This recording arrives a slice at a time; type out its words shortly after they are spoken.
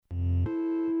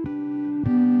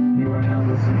are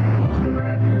now listening to the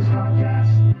Red News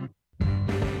Podcast.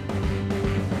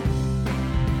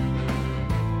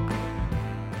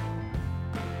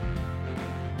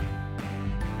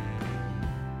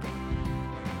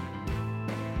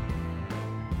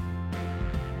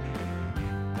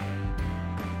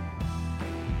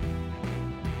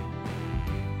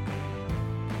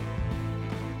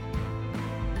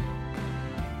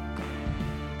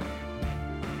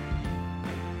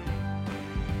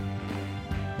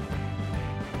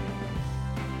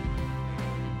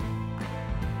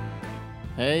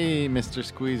 Hey, Mr.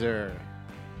 Squeezer.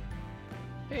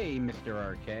 Hey,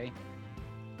 Mr. RK.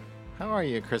 How are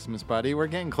you, Christmas buddy? We're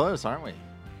getting close, aren't we?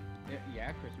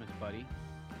 Yeah, Christmas buddy.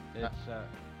 It's,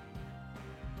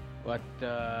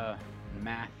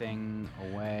 mathing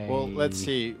away. Well, let's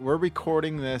see. We're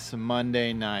recording this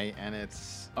Monday night, and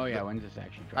it's... Oh, yeah, when does this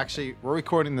actually drop? Actually, we're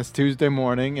recording this Tuesday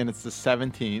morning, and it's the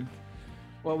 17th.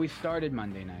 Well, we started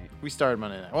Monday night. We started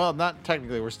Monday night. Well, not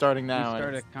technically. We're starting now.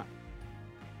 We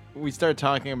We started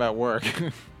talking about work.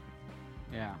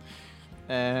 Yeah.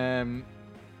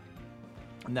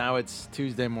 Now it's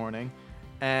Tuesday morning,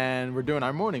 and we're doing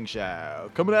our morning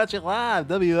show. Coming at you live,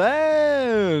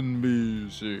 WNBC.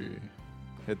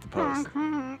 Hit the post.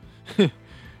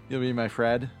 You'll be my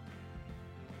Fred.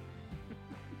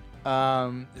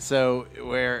 So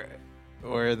we're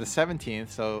the 17th,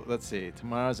 so let's see.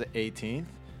 Tomorrow's the 18th.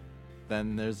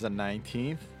 Then there's the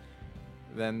 19th.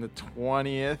 Then the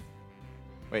 20th.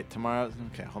 Wait, tomorrow's...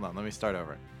 Okay, hold on. Let me start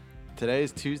over. Today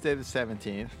is Tuesday the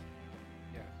 17th.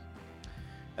 Yes.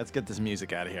 Let's get this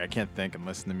music out of here. I can't think and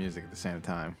listen to music at the same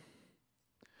time.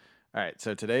 All right,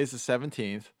 so today's the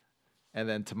 17th. And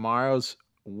then tomorrow's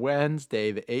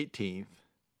Wednesday the 18th.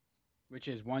 Which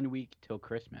is 1 week till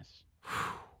Christmas.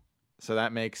 So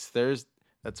that makes Thursday...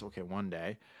 That's okay, one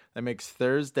day. That makes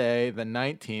Thursday the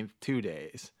 19th 2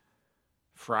 days.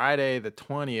 Friday the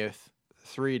 20th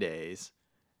 3 days.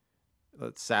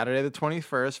 Saturday the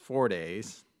 21st, 4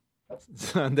 days.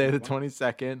 Sunday the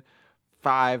 22nd,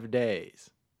 5 days.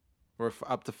 We're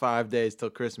up to 5 days till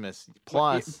Christmas.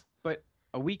 Plus... But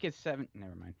a week is 7...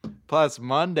 Never mind. Plus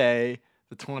Monday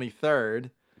the 23rd.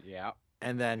 Yeah.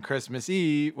 And then Christmas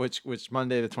Eve, which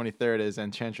Monday the 23rd is,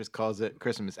 Enchantress calls it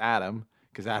Christmas Adam.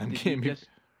 Because Adam came...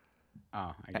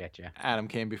 Oh, I get you. Adam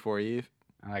came before Eve.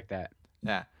 I like that.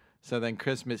 Yeah. So then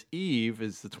Christmas Eve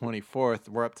is the 24th.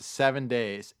 We're up to 7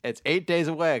 days. It's 8 days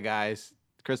away, guys.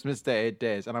 Christmas Day, 8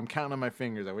 days. And I'm counting on my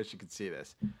fingers. I wish you could see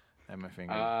this. I have my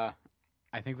fingers. I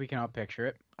think we can all picture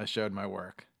it. I showed my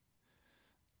work.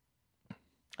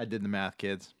 I did the math,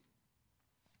 kids.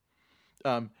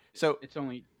 So It's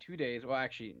only 2 days. Well,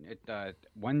 actually,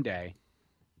 1 day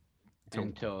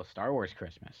until Star Wars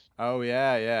Christmas. Oh,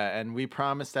 yeah. And we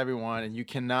promised everyone, and you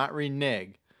cannot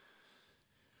renege,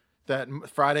 that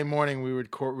Friday morning we would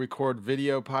record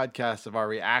video podcasts of our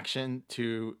reaction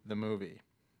to the movie.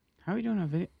 How are we doing a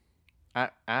video?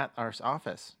 At our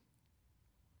office.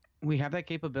 We have that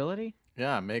capability?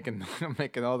 Yeah, making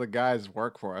all the guys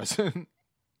work for us.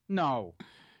 No.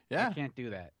 Yeah. I can't do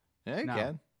that. Yeah, you No.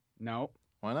 can. No.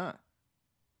 Why not?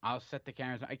 I'll set the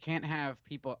cameras. I can't have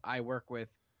people I work with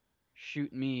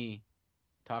shoot me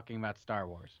talking about Star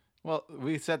Wars. Well,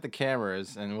 we set the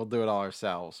cameras, and we'll do it all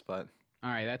ourselves, but... All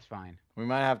right, that's fine. We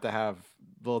might have to have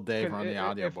little Dave run the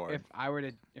audio board. If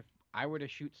I were to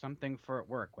shoot something for at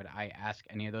work, would I ask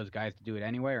any of those guys to do it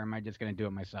anyway, or am I just going to do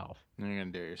it myself? You're gonna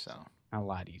do it yourself. A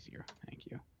lot easier. Thank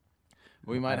you.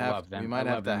 We might I have love them. we might I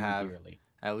have love to them have dearly.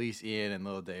 at least Ian and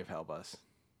little Dave help us.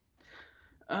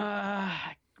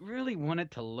 I really want it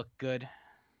to look good.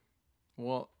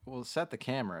 We'll set the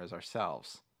cameras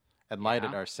ourselves and light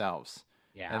it Yeah. ourselves.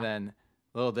 Yeah. And then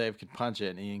little Dave could punch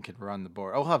it, and Ian could run the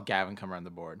board. Oh, we'll have Gavin come run the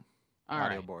board,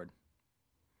 audio right. board.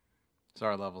 So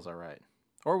our levels are right.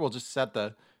 Or we'll just set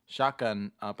the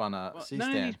shotgun up on a Well,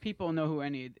 C-stand. none of these people know who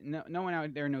no one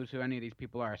out there knows who any of these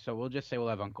people are, so we'll just say we'll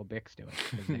have Uncle Bix do it.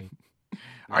 'Cause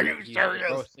Are you he's serious? a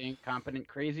gross, incompetent,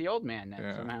 crazy old man that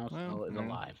Yeah. somehow still is yeah.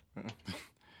 alive.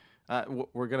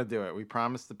 We're gonna do it. We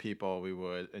promised the people we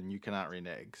would, and you cannot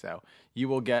renege. So you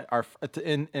will get our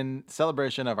in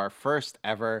celebration of our first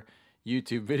ever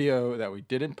YouTube video that we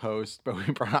didn't post, but we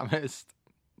promised.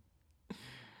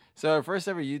 So our first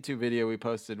ever YouTube video we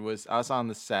posted was us on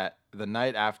the set the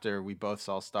night after we both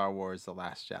saw Star Wars: The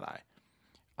Last Jedi.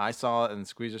 I saw it, and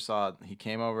Squeezer saw it. He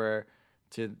came over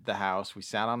to the house. We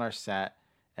sat on our set,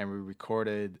 and we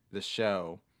recorded the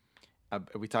show.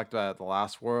 We talked about The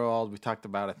Lost World. We talked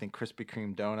about, I think, Krispy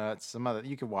Kreme donuts. Some other,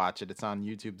 you can watch it. It's on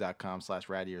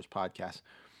youtube.com/RadEarsPodcast.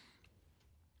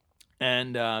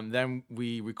 And then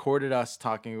we recorded us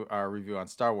talking our review on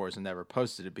Star Wars and never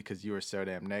posted it because you were so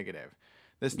damn negative.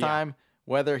 This time,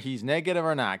 Whether he's negative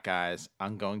or not, guys,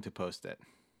 I'm going to post it.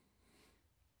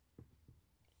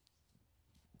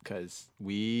 Because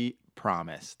we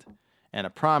promised. And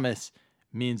a promise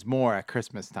means more at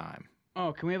Christmas time.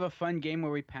 Oh, can we have a fun game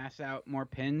where we pass out more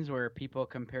pins where people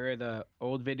compare the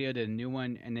old video to the new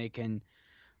one and they can,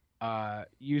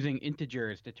 using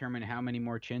integers, determine how many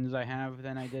more chins I have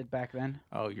than I did back then?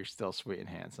 Oh, you're still sweet and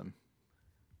handsome.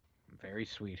 Very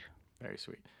sweet. Very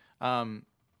sweet.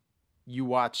 You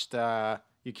watched,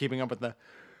 you keeping up with the...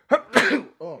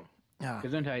 oh.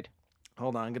 Gesundheit.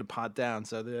 Hold on, I'm going to pot down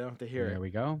so they don't have to hear There it. we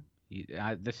go.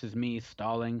 This is me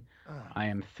stalling. I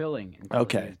am filling until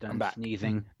Okay, he's done I'm back.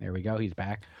 sneezing. There we go. He's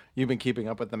back. You've been keeping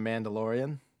up with The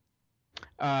Mandalorian?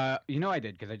 I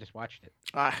did because I just watched it.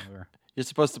 You're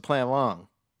supposed to play along.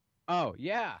 Oh,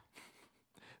 yeah.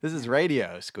 This is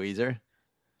radio, Squeezer.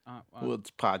 Well,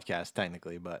 It's podcast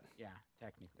technically, but yeah,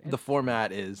 technically. the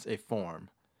format is a form.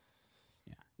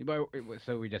 Yeah.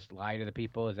 So we just lie to the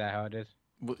people? Is that how it is?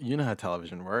 Well, you know how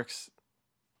television works.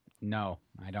 No,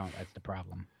 I don't. That's the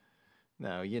problem.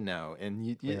 No, you know,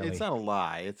 and Clearly. it's not a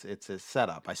lie. It's a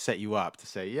setup. I set you up to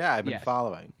say, yeah, I've been Yes.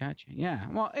 following. Gotcha. Yeah.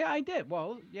 Well, yeah, I did.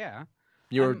 Well, yeah.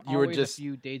 You were I'm always just a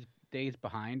few days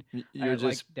behind. you're I just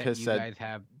like that pissed you that guys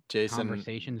have Jason.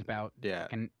 conversations about Yeah.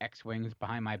 fucking X-wings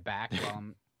behind my back while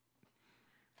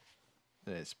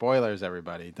I'm. Spoilers,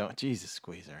 everybody. Don't Jesus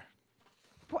Squeezer.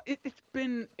 Well, it's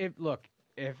been look,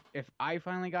 if I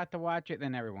finally got to watch it,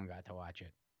 then everyone got to watch it.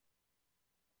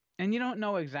 And you don't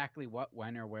know exactly what,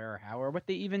 when, or where, or how, or what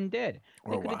they even did.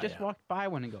 They Or could have why, just yeah. walked by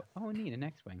one and go, "Oh, neat, an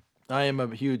X-wing." I am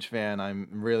a huge fan. I'm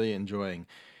really enjoying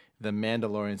the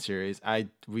Mandalorian series.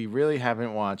 We really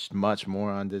haven't watched much more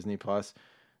on Disney Plus.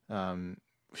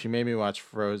 She made me watch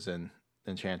Frozen,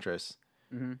 Enchantress.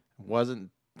 Mm-hmm. Wasn't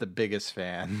the biggest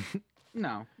fan.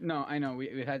 No, I know.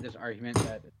 We had this argument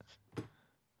that it's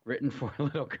written for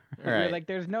little girls. Right. You're like,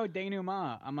 there's no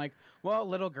denouement. I'm like, well,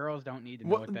 little girls don't need to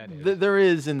know what that is. There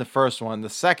is in the first one. The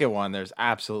second one, there's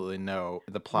absolutely no.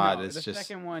 The plot No, is the just.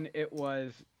 second one, it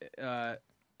was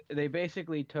they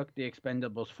basically took the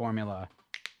Expendables formula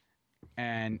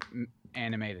and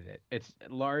animated it. It's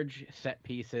large set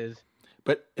pieces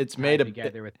But it's tied made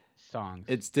together with songs.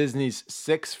 It's Disney's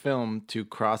sixth film to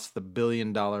cross the $1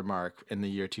 billion mark in the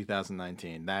year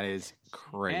 2019. That is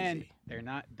crazy. And they're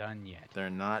not done yet. They're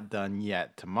not done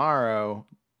yet. Tomorrow,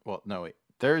 well, no, wait,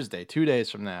 Thursday, 2 days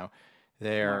from now,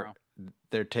 they're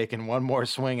taking one more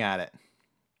swing at it.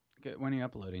 Good. When are you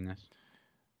uploading this?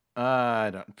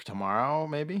 Tomorrow,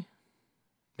 maybe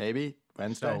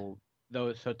Wednesday.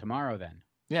 So tomorrow then.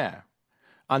 Yeah,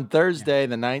 on Thursday,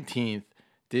 the 19th,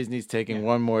 Disney's taking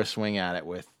one more swing at it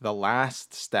with the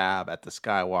last stab at the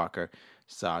Skywalker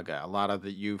saga. A lot of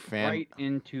the Right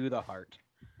into the heart.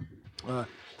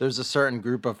 There's a certain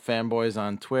group of fanboys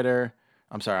on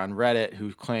Reddit,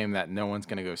 who claim that no one's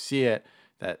going to go see it,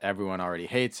 that everyone already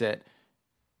hates it,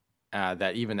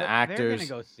 that even the actors... They're going to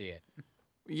go see it.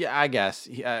 Yeah, I guess.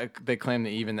 They claim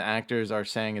that even the actors are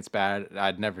saying it's bad.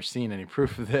 I'd never seen any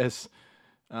proof of this.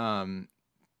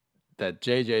 That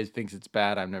JJ thinks it's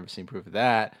bad. I've never seen proof of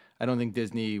that. I don't think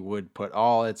Disney would put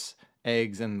all its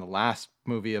eggs in the last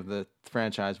movie of the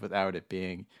franchise without it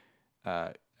being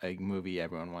a movie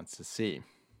everyone wants to see.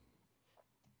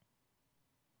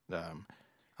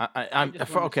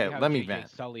 Okay, let me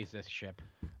vent. Sullies this ship.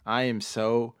 I am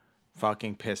so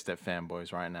fucking pissed at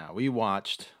fanboys right now. We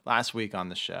watched last week on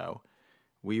the show.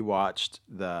 We watched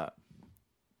the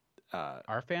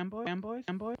Our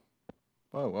fanboys.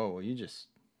 Whoa!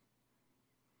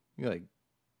 You like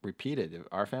repeated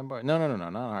our fanboy? No,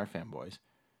 not our fanboys.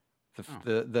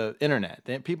 The internet,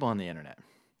 the people on the internet.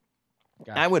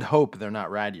 Gotcha. I would hope they're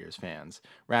not Rad Years fans,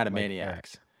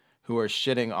 Radomaniacs, who are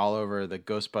shitting all over the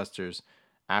Ghostbusters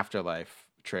Afterlife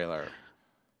trailer.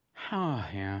 Oh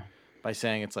yeah. By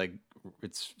saying it's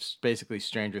basically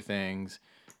Stranger Things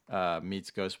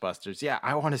meets Ghostbusters. Yeah,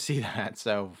 I want to see that.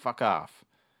 So fuck off.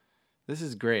 This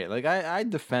is great. Like I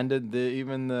defended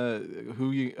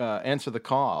Answer the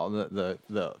Call,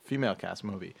 the female cast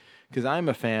movie, because I'm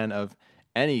a fan of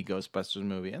any Ghostbusters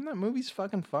movie, and that movie's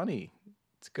fucking funny.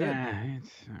 It's good. Yeah,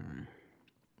 it's alright.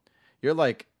 You're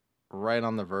like right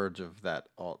on the verge of that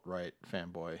alt-right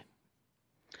fanboy.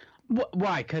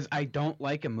 Why? Because I don't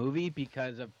like a movie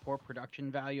because of poor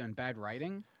production value and bad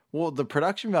writing? Well, the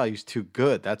production value's too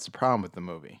good. That's the problem with the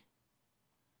movie.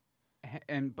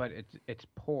 But it's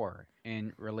poor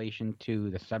in relation to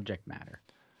the subject matter.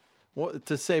 Well,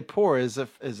 to say poor is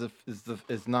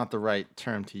not the right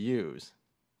term to use.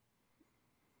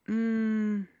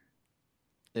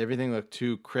 Everything looked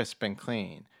too crisp and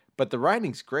clean, but the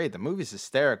writing's great. The movie's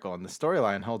hysterical, and the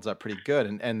storyline holds up pretty good.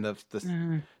 And the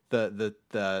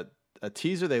a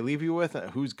teaser they leave you with,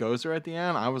 whose ghosts are at the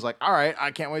end, I was like, all right,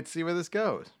 I can't wait to see where this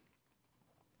goes.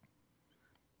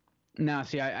 No,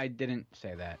 see, I didn't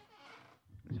say that.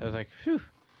 So I was like, phew.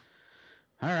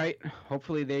 All right.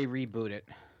 Hopefully they reboot it.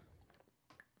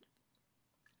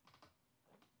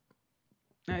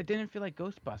 No, it didn't feel like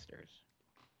Ghostbusters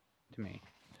to me.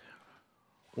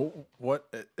 Well, what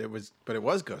it was, but it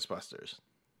was Ghostbusters.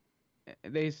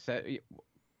 They said,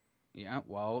 yeah,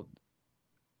 well,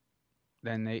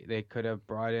 then they could have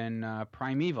brought in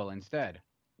Primeval instead.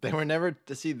 They were never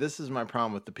to see. This is my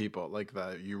problem with the people, like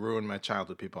you ruined my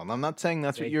childhood people. And I'm not saying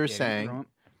that's what you're saying.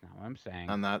 That's not what I'm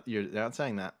saying. You're not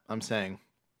saying that. I'm saying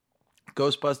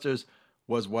Ghostbusters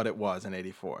was what it was in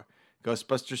 '84.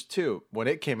 Ghostbusters 2, when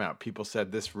it came out, people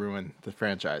said this ruined the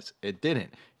franchise. It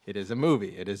didn't. It is a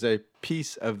movie. It is a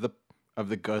piece of the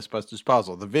Ghostbusters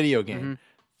puzzle, the video game,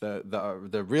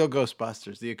 the real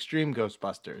Ghostbusters, the extreme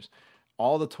Ghostbusters,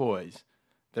 all the toys.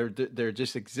 They're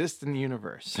just exist in the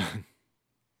universe.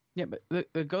 Yeah, but the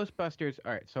Ghostbusters.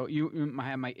 All right, so you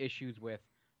have my issues with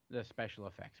the special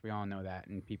effects. We all know that,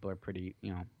 and people are pretty,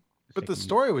 But the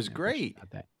story was great.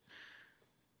 About that.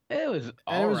 It was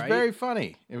and it was very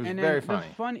funny. It was very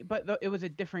funny. But it was a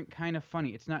different kind of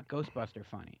funny. It's not Ghostbuster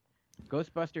funny.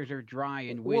 Ghostbusters are dry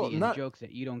and witty and jokes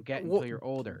that you don't get until you're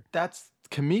older. That's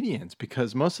comedians,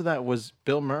 because most of that was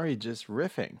Bill Murray just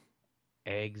riffing.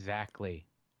 Exactly.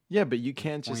 Yeah, but you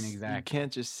can't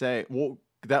just say, well,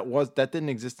 that didn't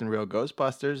exist in Real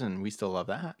Ghostbusters, and we still love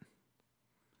that.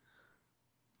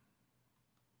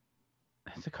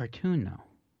 That's a cartoon, though.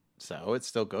 So it's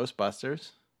still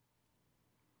Ghostbusters.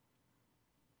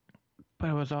 But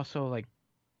it was also like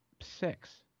 6.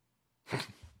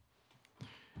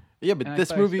 Yeah, but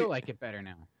this movie, I still like it better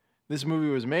now. This movie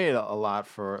was made a lot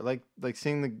for like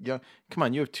seeing the young. Come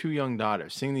on, you have 2 young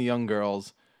daughters. Seeing the young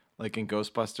girls like in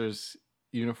Ghostbusters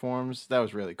uniforms, that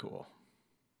was really cool.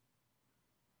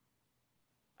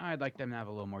 I'd like them to have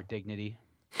a little more dignity.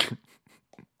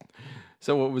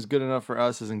 So what was good enough for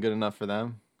us isn't good enough for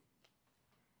them?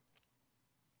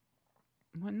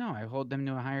 Well, no, I hold them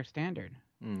to a higher standard.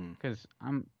 Because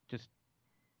I'm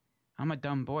a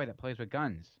dumb boy that plays with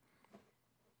guns.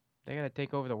 They got to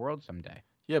take over the world someday.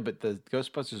 Yeah, but the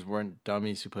Ghostbusters weren't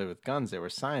dummies who played with guns. They were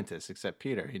scientists, except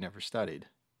Peter. He never studied.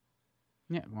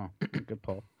 Yeah, well, good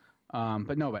pull.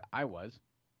 But I was.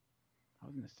 I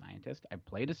wasn't a scientist. I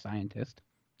played a scientist.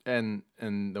 And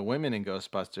the women in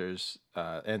Ghostbusters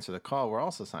Answer the Call were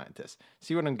also scientists.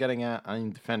 See what I'm getting at?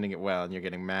 I'm defending it well, and you're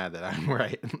getting mad that I'm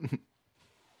right.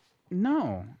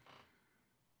 No.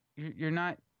 You're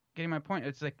not getting my point.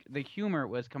 It's like the humor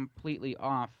was completely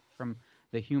off from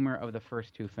the humor of the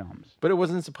first 2 films. But it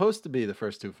wasn't supposed to be the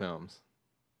first 2 films.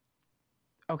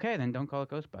 Okay, then don't call it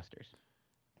Ghostbusters.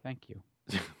 Thank you.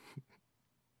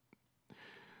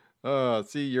 Oh,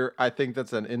 see, I think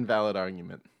that's an invalid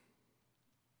argument.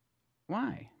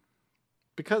 Why?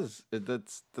 Because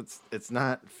it's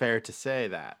not fair to say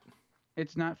that.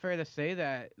 It's not fair to say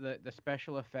that the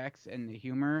special effects and the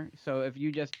humor. So if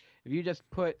you just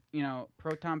put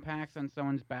proton packs on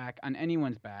someone's back, on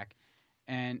anyone's back,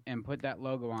 and put that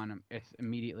logo on them, it's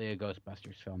immediately a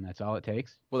Ghostbusters film. That's all it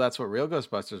takes. Well, that's what Real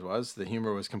Ghostbusters was. The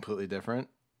humor was completely different.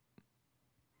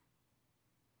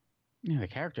 Yeah, the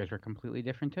characters were completely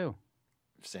different too.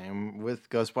 Same with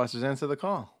Ghostbusters Answer the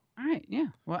Call. All right, yeah.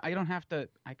 Well, I don't have to.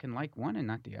 I can like one and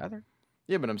not the other.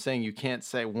 Yeah, but I'm saying you can't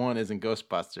say one isn't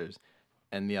Ghostbusters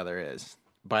and the other is,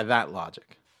 by that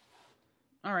logic.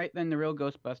 All right, then the Real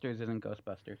Ghostbusters isn't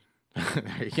Ghostbusters.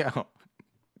 There you go.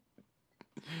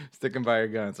 Sticking by your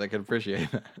guns. I can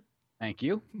appreciate that. Thank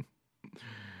you.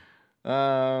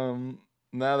 Now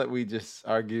that we just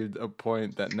argued a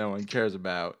point that no one cares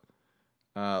about,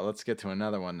 let's get to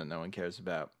another one that no one cares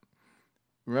about.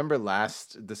 Remember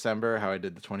last December how I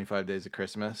did the 25 Days of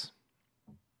Christmas?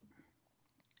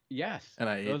 Yes.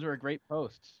 And those were great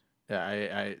posts. Yeah,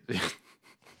 I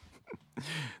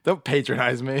don't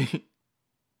patronize me.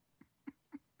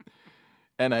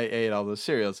 And I ate all those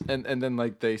cereals. And then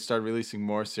like they started releasing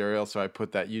more cereal, so I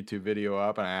put that YouTube video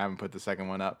up, and I haven't put the second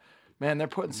one up. Man, they're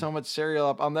putting so much cereal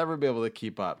up, I'll never be able to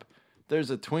keep up.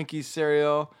 There's a Twinkie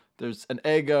cereal, there's an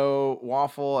Eggo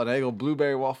waffle, an Eggo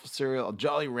blueberry waffle cereal, a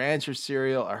Jolly Rancher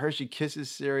cereal, a Hershey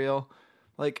Kisses cereal.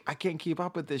 Like, I can't keep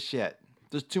up with this shit.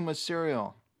 There's too much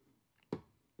cereal.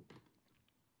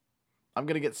 I'm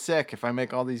going to get sick if I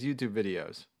make all these YouTube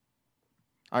videos.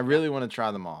 I really want to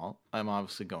try them all. I'm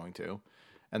obviously going to.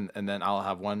 And then I'll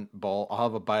have one bowl. I'll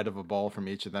have a bite of a bowl from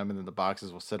each of them, and then the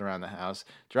boxes will sit around the house.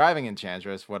 Driving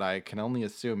Enchantress, what I can only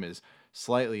assume is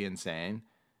slightly insane.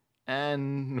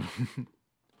 And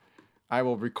I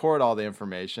will record all the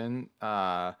information,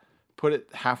 put put it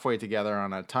halfway together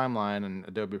on a timeline in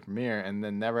Adobe Premiere, and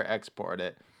then never export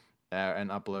it and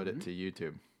upload it to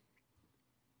YouTube.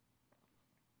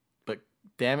 But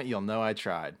damn it, you'll know I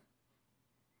tried.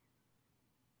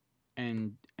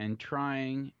 And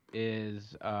trying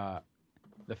is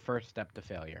the first step to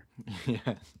failure.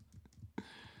 Yes.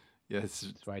 Yes.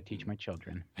 That's why I teach my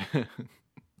children.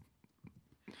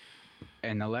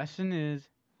 And the lesson is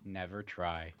never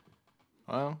try.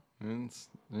 Well, it's,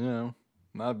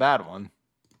 not a bad one.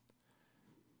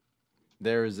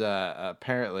 There's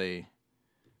apparently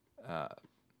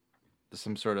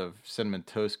some sort of Cinnamon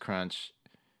Toast Crunch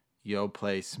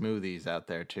Yoplait smoothies out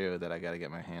there too that I got to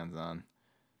get my hands on.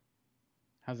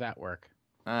 How's that work?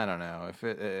 I don't know if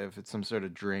it's some sort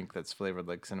of drink that's flavored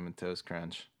like Cinnamon Toast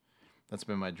Crunch. That's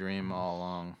been my dream all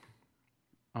along.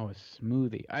 Oh, a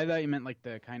smoothie. I thought you meant like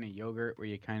the kind of yogurt where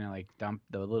you kind of like dump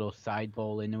the little side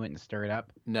bowl into it and stir it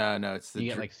up. No, it's the you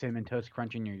get like Cinnamon Toast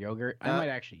Crunch in your yogurt. I might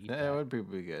actually eat that. It would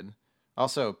be good.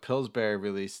 Also, Pillsbury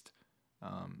released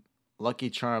Lucky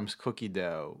Charms cookie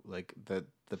dough, like the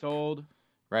sold.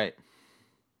 Right.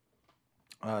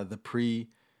 The pre.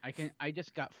 I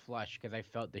just got flushed because I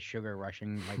felt the sugar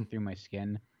rushing like through my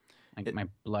skin, like my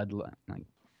blood. Like,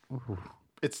 ooh.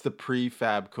 It's the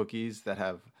prefab cookies that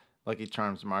have Lucky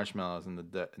Charms marshmallows in the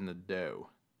dough.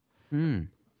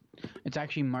 It's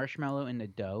actually marshmallow in the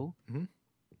dough. Mm-hmm.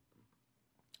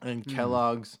 And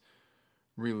Kellogg's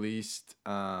released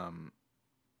a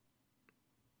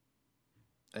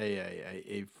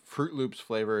Fruit Loops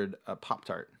flavored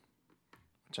Pop-Tart.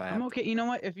 I'm okay. You know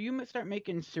what? If you start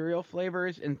making cereal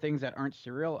flavors and things that aren't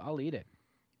cereal, I'll eat it.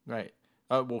 Right.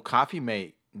 Well, Coffee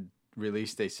Mate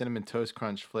released a Cinnamon Toast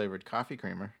Crunch flavored coffee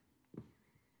creamer.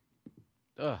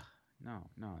 Ugh.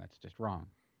 No, that's just wrong.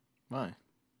 Why?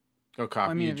 Oh, coffee.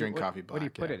 Well, I mean, you drink coffee black. What do you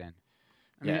put it in?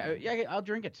 I mean, I'll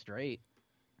drink it straight.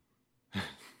 I'm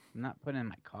not putting it in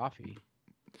my coffee.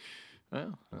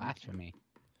 Well, blasphemy.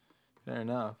 Fair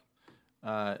enough.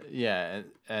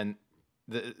 And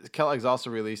Kellogg's also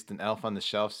released an Elf on the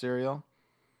Shelf cereal,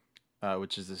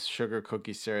 which is a sugar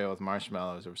cookie cereal with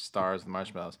marshmallows or stars with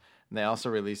marshmallows. And they also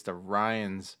released a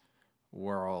Ryan's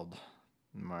World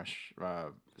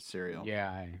cereal.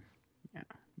 Yeah.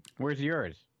 Where's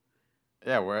yours?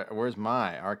 Yeah, where's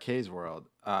my Arcade's World?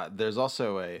 There's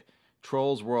also a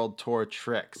Trolls World Tour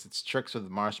Tricks. It's tricks with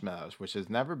marshmallows, which has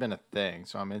never been a thing,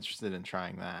 so I'm interested in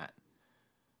trying that.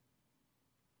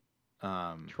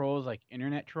 Trolls like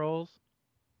internet trolls?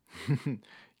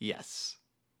 Yes.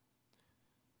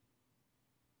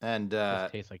 And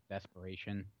this tastes like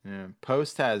desperation. Yeah,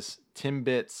 Post has Tim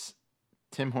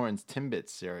Hortons Timbits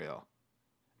cereal,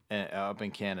 up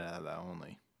in Canada though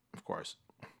only, of course.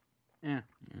 Yeah.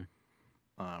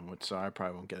 So I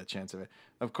probably won't get a chance of it.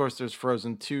 Of course, there's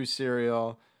Frozen 2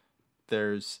 cereal.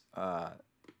 There's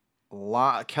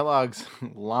Kellogg's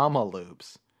Llama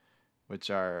Loops, which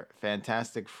are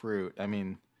fantastic fruit. I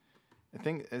mean, I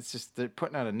think it's just they're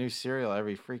putting out a new cereal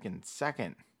every freaking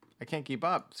second. I can't keep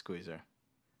up, Squeezer.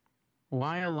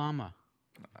 Why a llama?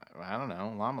 I don't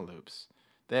know. Llama Loops.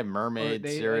 They have mermaid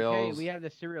cereals. Like, hey, we have the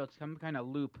cereal. It's some kind of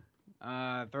loop.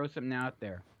 Throw something out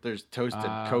there. There's toasted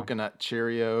coconut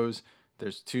Cheerios.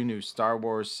 There's 2 new Star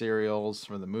Wars cereals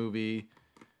for the movie.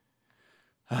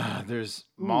 There's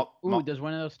does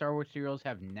one of those Star Wars cereals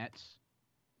have nets?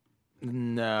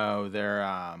 No,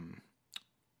 they're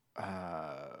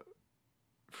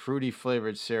fruity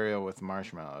flavored cereal with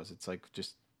marshmallows. It's like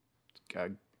just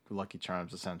Lucky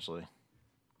Charms essentially.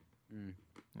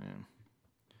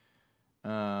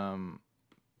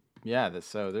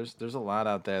 So there's a lot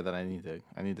out there that I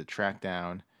need to track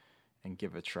down and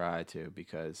give a try to,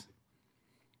 because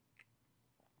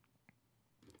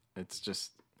it's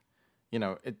just,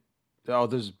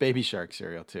 there's Baby Shark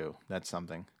cereal too. That's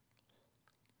something.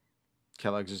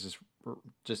 Kellogg's is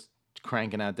just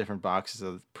cranking out different boxes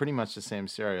of pretty much the same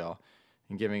cereal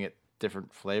and giving it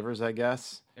different flavors, I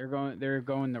guess. They're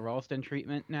going the Ralston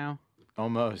treatment now.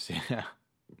 Almost, yeah.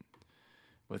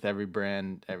 With every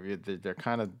brand, they're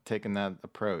kind of taking that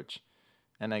approach,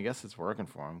 and I guess it's working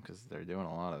for them because they're doing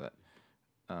a lot of it.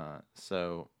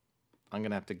 So I'm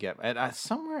gonna have to get.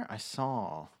 Somewhere I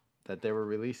saw that they were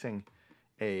releasing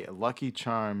a Lucky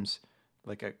Charms,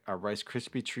 like a Rice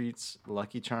Krispie Treats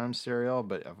Lucky Charms cereal,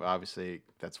 but obviously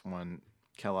that's one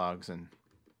Kellogg's and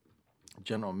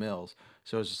General Mills.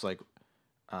 So it's just like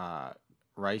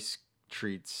Rice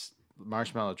Treats,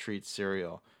 Marshmallow Treats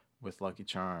cereal with Lucky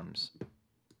Charms.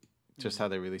 Just how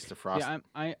they released the Frosty.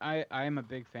 Yeah, I'm a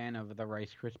big fan of the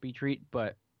Rice Krispie treat,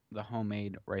 but the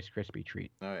homemade Rice Krispie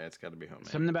treat. Oh yeah, it's got to be homemade.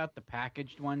 Something about the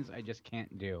packaged ones I just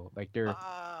can't do. Like they're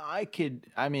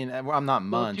I mean, I'm not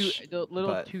Munch, A little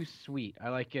but too sweet. I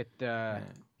like it. I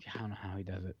don't know how he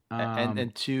does it.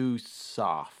 and too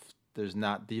soft. There's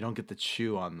not. You don't get the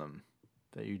chew on them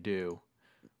that you do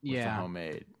with the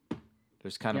homemade.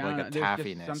 There's kind of like a there's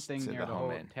taffiness just something to near the the whole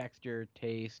homemade. texture,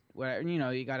 taste. Whatever,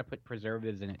 you got to put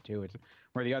preservatives in it too. It's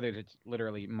where the others, it's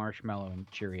literally marshmallow and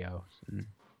Cheerios and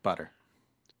Butter.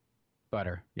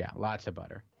 butter. Yeah, lots of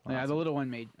butter. Yeah, the little one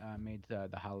made the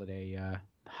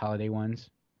holiday ones.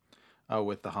 Oh,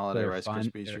 with the holiday They're Rice fun.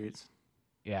 Krispie treats.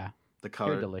 Yeah, The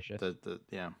color, they're delicious.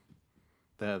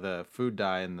 The food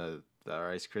dye and the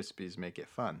Rice Krispies make it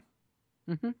fun.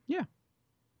 Yeah.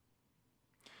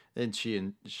 And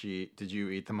she did you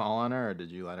eat them all on her, or did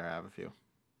you let her have a few?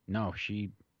 No,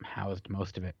 she housed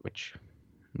most of it, which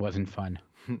wasn't fun.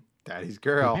 Daddy's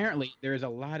girl. Apparently, there's a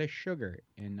lot of sugar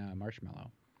in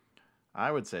marshmallow. I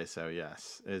would say so.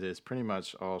 Yes, it is pretty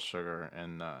much all sugar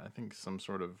and I think some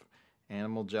sort of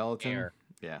animal gelatin. Air.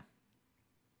 Yeah.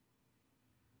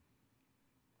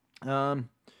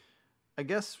 I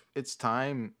guess it's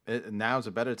time. Now's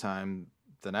a better time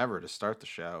than ever to start the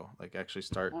show. Like actually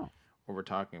start what we're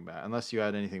talking about. Unless you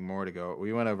had anything more to go.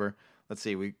 We went over. Let's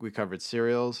see. We covered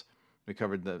cereals. We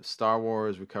covered the Star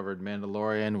Wars. We covered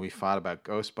Mandalorian. We fought about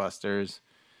Ghostbusters.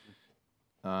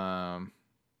 Fought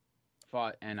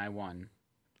and I won.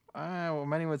 Well,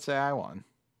 many would say I won.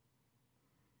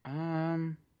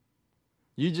 Um.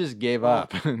 You just gave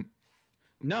up.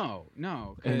 No,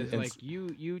 because like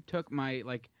you took my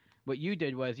what you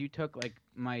did was you took like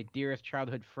my dearest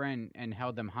childhood friend and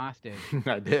held them hostage.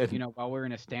 I did. While we were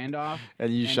in a standoff.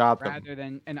 And you shot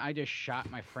them. And I just shot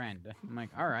my friend. I'm like,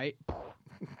 all right.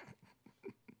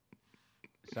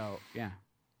 So yeah.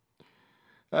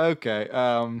 Okay.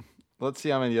 Let's see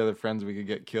how many other friends we could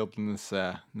get killed in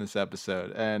this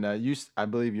episode. And I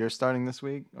believe you're starting this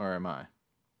week, or am I?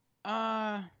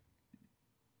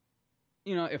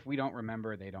 If we don't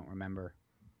remember, they don't remember.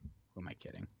 Who am I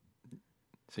kidding?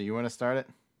 So you want to start it?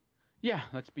 Yeah,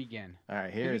 let's begin. All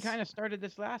right, we kind of started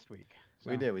this last week.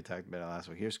 So. We did. We talked about it last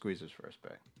week. Here's Squeezer's first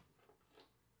pick.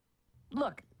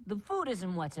 Look, the food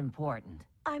isn't what's important.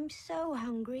 I'm so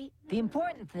hungry. The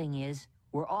important thing is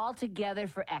we're all together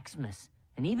for Xmas.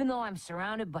 And even though I'm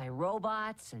surrounded by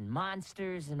robots and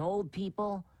monsters and old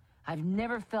people, I've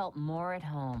never felt more at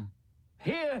home.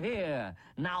 Hear, hear.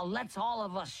 Now let's all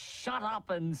of us shut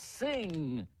up and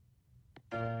sing.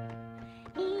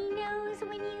 He knows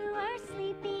when you are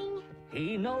sleeping.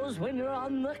 He knows when you're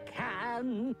on the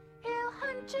can. He'll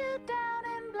hunt you down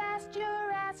and blast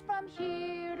your ass from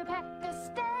here to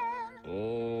Pakistan.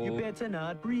 Oh. You better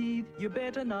not breathe. You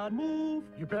better not move.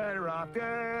 You better off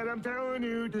dead, I'm telling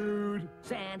you, dude.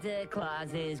 Santa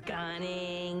Claus is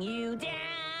gunning you down.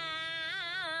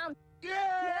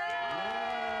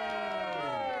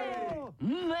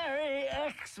 Merry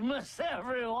Xmas,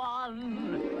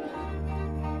 everyone!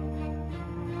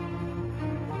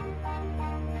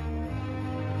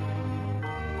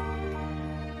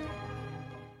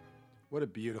 What a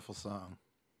beautiful song.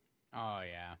 Oh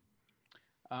yeah.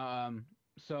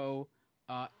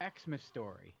 Xmas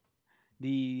Story,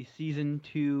 the season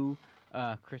 2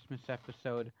 Christmas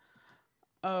episode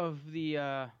of the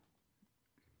I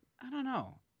don't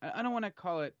know. I don't want to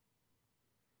call it.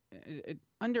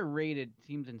 Underrated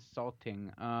seems insulting.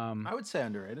 I would say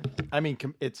underrated. I mean,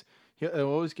 it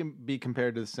always can be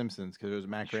compared to The Simpsons because it was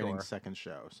Matt Groening's second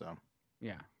show. So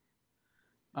yeah,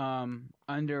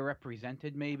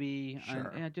 underrepresented maybe.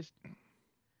 Sure.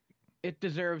 It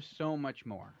deserves so much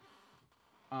more.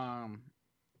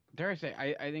 Dare I say,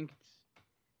 I think it's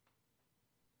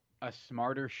a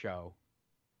smarter show.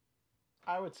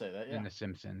 I would say that, yeah. Than The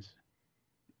Simpsons.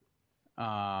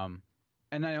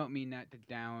 And I don't mean that to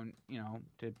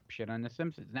to shit on The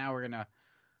Simpsons. Now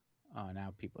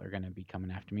now people are gonna be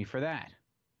coming after me for that.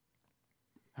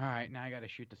 All right, now I gotta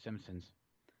shoot The Simpsons.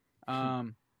 But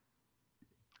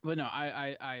no,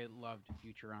 I loved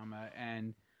Futurama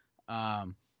and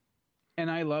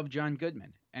I love John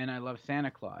Goodman and I love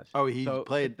Santa Claus. Oh, he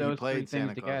played Santa Claus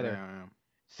together. Yeah.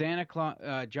 Santa Claus,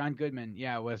 John Goodman,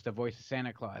 was the voice of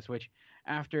Santa Claus. Which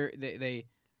after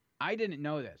I didn't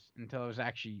know this until I was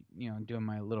actually doing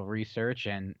my little research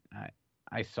and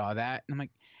I saw that and I'm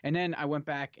like, and then I went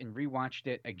back and rewatched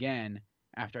it again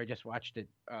after I just watched it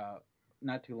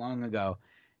not too long ago,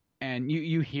 and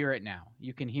you hear it now.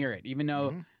 You can hear it even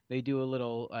though they do a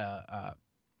little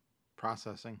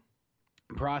processing.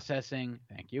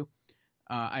 Thank you.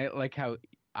 I like how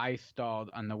I stalled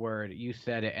on the word. You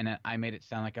said it, and I made it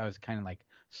sound like I was kind of like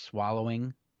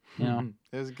swallowing. It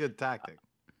was a good tactic.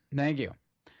 Thank you.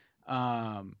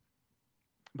 But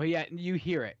yeah, you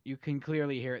hear it. You can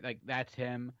clearly hear it. Like that's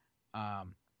him.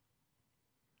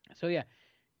 So yeah,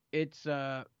 it's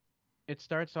it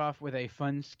starts off with a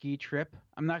fun ski trip.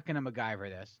 I'm not gonna MacGyver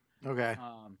this. Okay.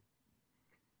 Um,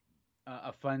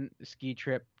 a fun ski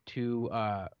trip to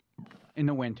in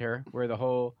the winter where the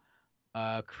whole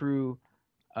crew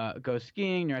goes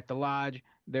skiing. You're at the lodge.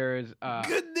 There's Good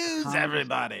a news, comedy.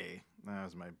 everybody. That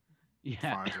was my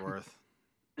Yeah. Farnsworth.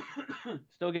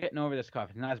 Still getting over this cough.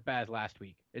 It's not as bad as last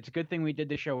week. It's a good thing we did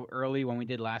the show early when we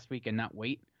did last week and not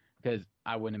wait because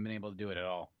I wouldn't have been able to do it at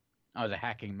all. I was a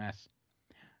hacking mess.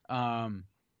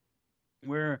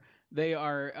 Where they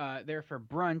are there for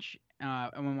brunch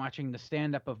and we're watching the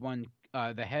stand-up of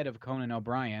the head of Conan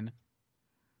O'Brien,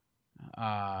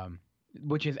 um,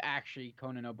 which is actually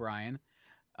Conan O'Brien.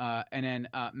 And then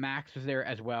Max was there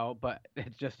as well, but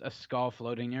it's just a skull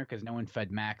floating there because no one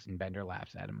fed Max, and Bender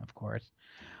laughs at him, of course.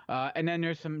 And then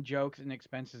there's some jokes and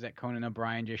expenses at Conan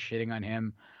O'Brien just shitting on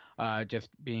him, just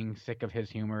being sick of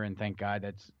his humor, and thank God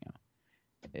that's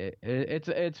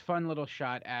it's fun little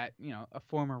shot at a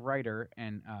former writer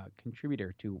and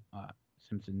contributor to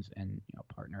Simpsons and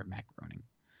partner of Matt Groening.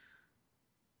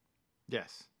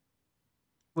 Yes.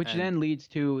 Which then leads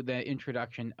to the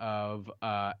introduction of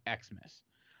Xmas.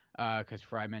 Because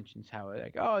Fry mentions how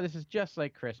this is just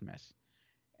like Christmas,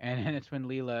 and then it's when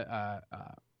Leela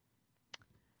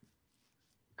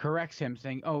corrects him,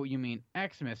 saying, "Oh, you mean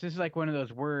Xmas?" This is like one of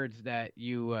those words that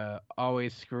you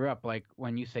always screw up, like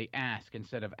when you say "ask"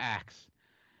 instead of "axe."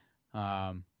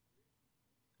 I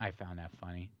found that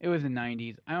funny. It was the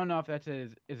 '90s. I don't know if that's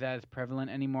is that as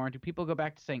prevalent anymore. Do people go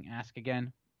back to saying "ask"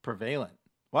 again? Prevalent.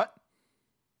 What?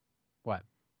 What?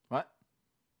 What?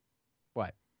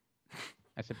 What?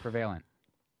 I said prevalent.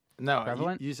 No,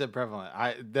 Prevalent? You said prevalent.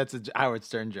 That's a Howard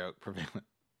Stern joke. Prevalent.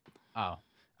 Oh.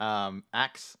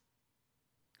 Axe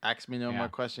me no more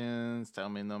questions. Tell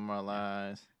me no more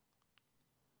lies.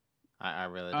 I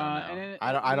really don't know.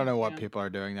 I don't know what people are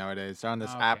doing nowadays. They're on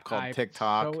this app called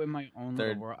TikTok. So in my own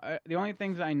little world, the only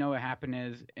things I know it happened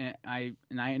is I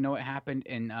know it happened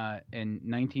in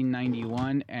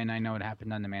 1991, and I know it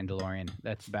happened on The Mandalorian.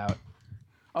 That's about.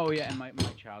 Oh yeah, and my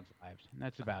child's lives.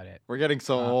 That's about it. We're getting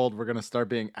so old. We're gonna start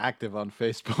being active on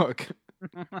Facebook.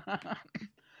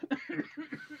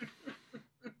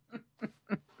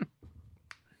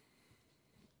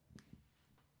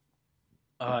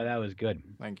 Oh, that was good.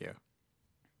 Thank you.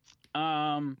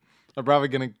 I'm probably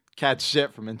gonna catch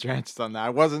shit from Entrenched on that.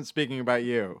 I wasn't speaking about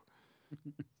you.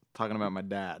 Talking about my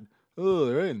dad. Oh,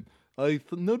 right. I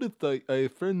noticed a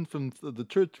friend from the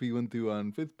church we went to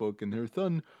on Facebook, and her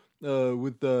son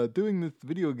was doing this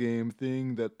video game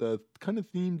thing that kind of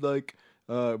seemed like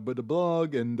but a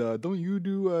blog. And don't you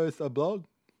do a blog?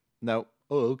 No.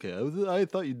 Oh, okay. I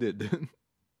thought you did.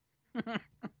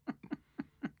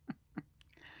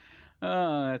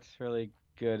 Oh, that's really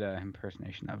good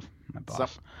impersonation of my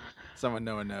boss. Someone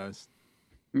no one knows.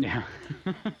 Yeah.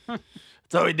 That's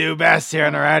what we do best here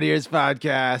on the Rad Ears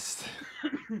podcast.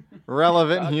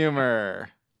 Relevant humor.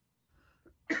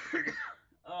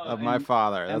 Of my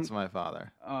father. That's my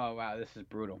father. Oh, wow. This is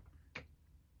brutal.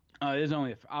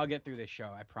 I'll get through this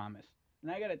show. I promise.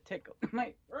 And I got a tickle in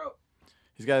my throat.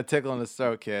 He's got a tickle in his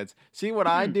throat, kids. See what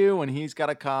I do when he's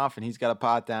got a cough and he's got a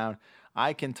pot down?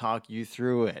 I can talk you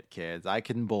through it, kids. I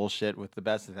can bullshit with the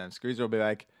best of them. Squeezer will be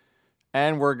like,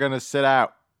 and we're going to sit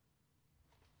out.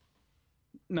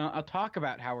 No, I'll talk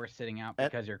about how we're sitting out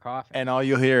because you're coughing. And all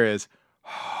you'll hear is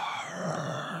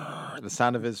the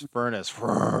sound of his furnace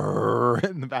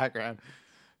in the background.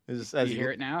 Do you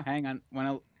hear it now? Hang on.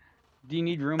 Do you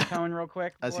need room tone real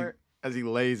quick? As he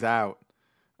lays out,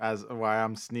 as why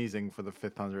I'm sneezing for the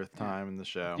 500th time in the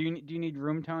show. Do you need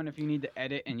room tone if you need to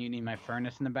edit and you need my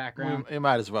furnace in the background? You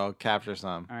might as well capture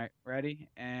some. All right, ready?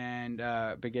 And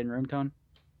begin room tone.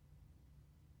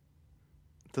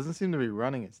 It doesn't seem to be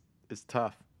running. It's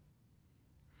tough.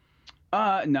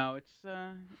 No,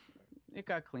 it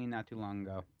got clean not too long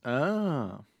ago.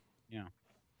 Oh. Yeah.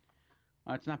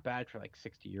 It's not bad for like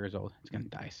 60 years old. It's gonna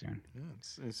die soon. Yeah,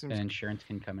 it seems... And insurance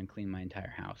can come and clean my entire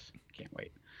house. Can't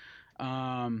wait.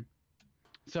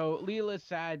 So Leela's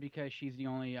sad because she's the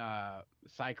only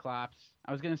Cyclops.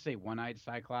 I was gonna say one-eyed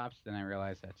Cyclops, then I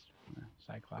realized that's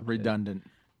Cyclops. Redundant.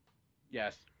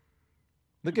 Yes.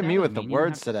 Look at me with the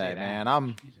words today,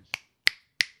 man. Jesus.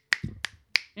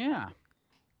 Yeah.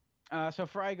 So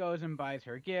Fry goes and buys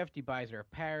her a gift. He buys her a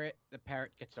parrot. The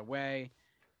parrot gets away.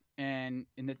 And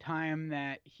in the time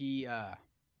that he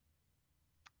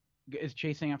is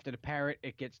chasing after the parrot,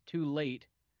 it gets too late.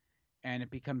 And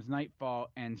it becomes nightfall,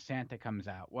 and Santa comes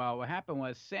out. Well, what happened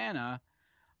was Santa,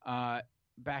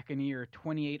 back in the year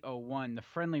 2801, the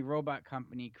Friendly Robot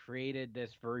Company created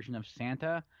this version of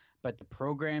Santa, but the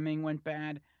programming went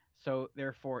bad. so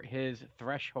therefore his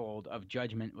threshold of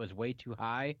judgment was way too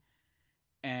high,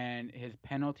 and his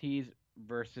penalties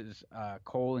versus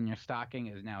coal in your stocking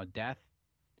is now death.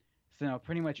 So now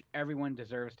pretty much everyone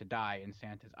deserves to die in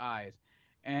Santa's eyes,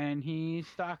 and he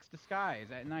stalks the skies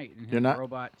at night in his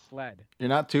robot sled. You're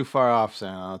not too far off,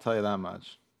 Santa. I'll tell you that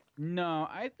much. No,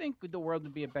 I think the world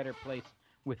would be a better place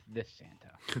with this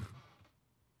Santa.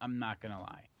 I'm not gonna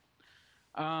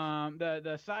lie.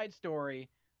 The side story,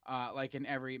 like in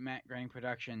every Matt Groening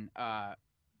production,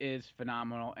 is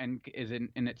phenomenal and is in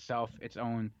itself its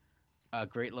own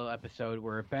great little episode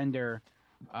where Bender,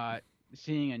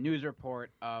 seeing a news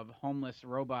report of homeless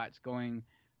robots going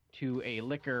to a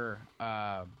liquor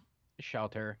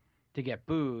shelter to get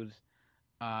booze,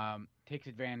 takes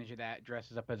advantage of that,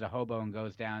 dresses up as a hobo and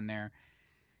goes down there,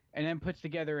 and then puts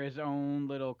together his own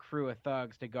little crew of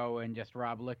thugs to go and just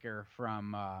rob liquor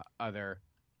from other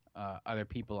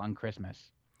people on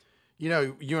Christmas. You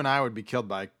know, you and I would be killed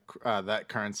by that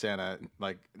current Santa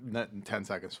like in 10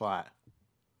 seconds flat.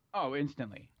 Oh,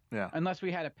 instantly. Yeah. Unless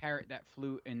we had a parrot that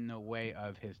flew in the way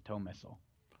of his tow missile.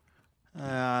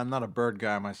 I'm not a bird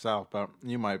guy myself, but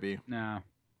you might be. No,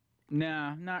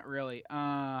 not really.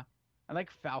 I like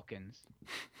falcons.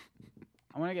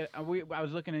 I want to get. I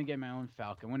was looking to get my own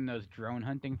falcon, one of those drone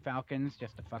hunting falcons,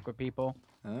 just to fuck with people.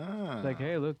 Ah. It's like,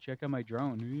 hey, look, check out my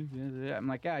drone. I'm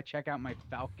like, yeah, check out my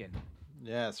falcon.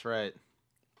 Yeah, that's right.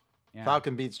 Yeah.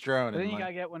 Falcon beats drone. But then you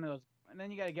gotta get one of those. And then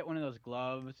you gotta get one of those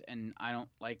gloves, and I don't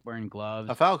like wearing gloves.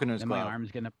 A falconer's then glove. My arm's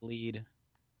gonna bleed.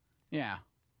 Yeah.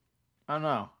 I don't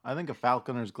know. I think a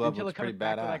falconer's glove looks pretty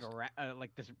badass.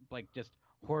 Like this, like just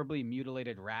horribly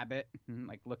mutilated rabbit,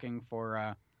 like looking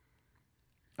for.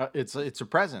 It's a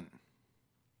present.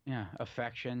 Yeah,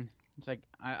 affection. It's like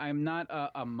I'm not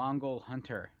a Mongol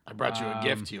hunter. I brought you a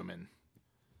gift, human.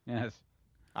 Yes.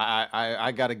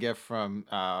 I got a gift from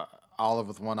Olive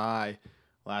with One Eye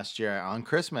last year on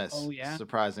Christmas. Oh yeah.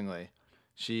 Surprisingly,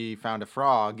 she found a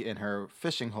frog in her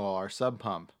fishing hole, our sub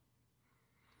pump.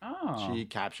 Oh. She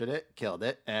captured it, killed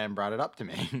it, and brought it up to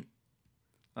me.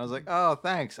 I was like, "Oh,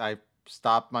 thanks." I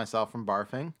stopped myself from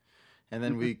barfing, and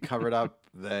then we covered up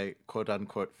the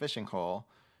quote-unquote fishing hole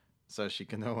so she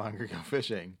can no longer go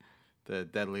fishing, the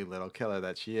deadly little killer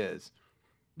that she is.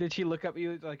 Did she look up at you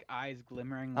with like eyes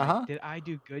glimmering? Like, did I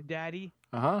do good, Daddy?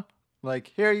 Like,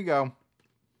 here you go.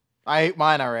 I ate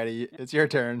mine already. It's your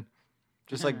turn.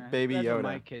 Just like Baby That's Yoda. what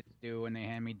my kids do when they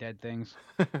hand me dead things.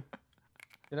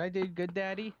 Did I do good,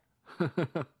 Daddy?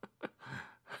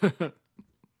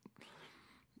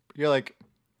 You're like,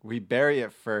 we bury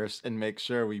it first and make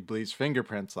sure we bleach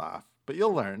fingerprints off. But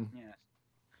you'll learn. Yes.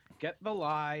 Get the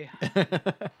lie.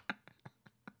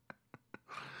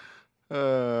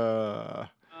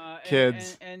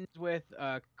 Kids. Ends with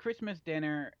Christmas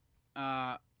dinner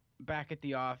back at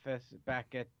the office,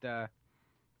 back at the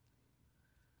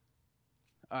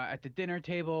dinner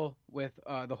table with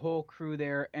the whole crew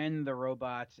there and the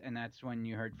robots, and that's when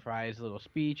you heard Fry's little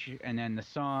speech, and then the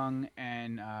song,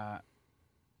 and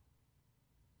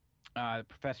the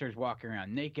professor's walking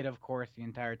around naked, of course, the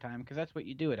entire time, because that's what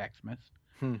you do at Xmas.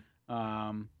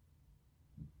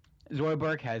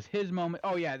 Zoidberg has his moment.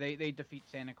 Oh yeah, they defeat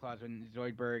Santa Claus when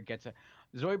Zoidberg gets a.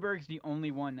 Zoidberg's the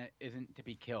only one that isn't to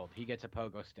be killed. He gets a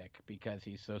pogo stick because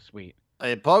he's so sweet.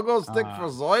 A pogo stick for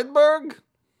Zoidberg?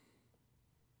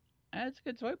 That's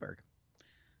good, Zoidberg.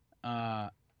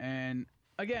 And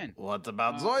again, what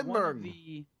about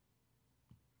Zoidberg?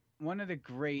 One of the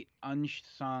great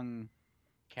unsung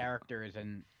characters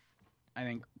in, I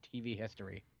think, TV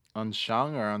history.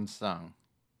 Unsung or unsung?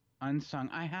 Unsung.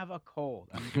 I have a cold.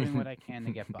 I'm doing what I can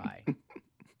to get by.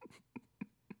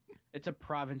 It's a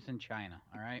province in China,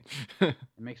 all right? It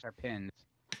makes our pins.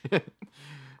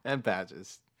 And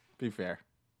patches. Be fair.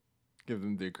 Give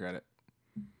them due credit.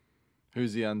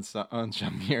 Who's the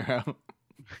unsung hero?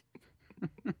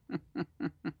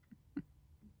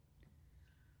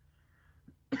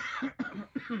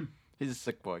 He's a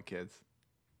sick boy, kids.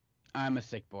 I'm a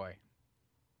sick boy.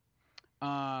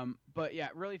 But yeah,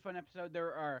 really fun episode.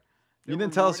 You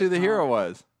didn't tell us who the hero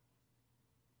was.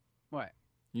 What?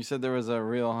 You said there was a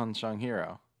real unsung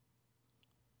hero.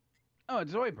 Oh,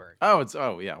 it's Zoidberg.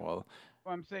 Oh yeah, well.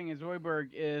 What I'm saying is Zoidberg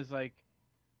is like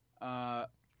the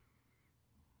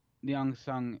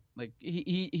unsung, like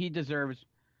he deserves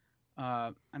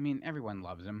I mean everyone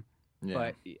loves him. Yeah.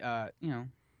 But you know,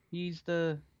 he's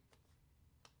the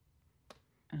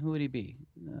who would he be?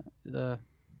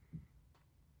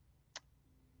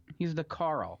 He's the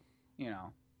Carl, you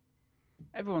know.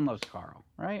 Everyone loves Carl,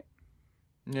 right?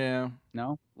 Yeah.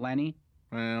 No? Lenny?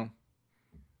 Well,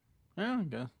 I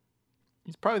guess.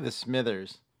 He's probably the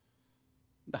Smithers.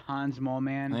 The Hans Mole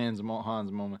Man.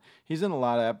 Hans Moment. He's in a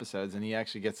lot of episodes, and he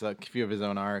actually gets a few of his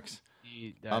own arcs.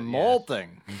 Yes.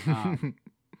 Molting.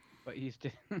 But he's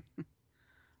just.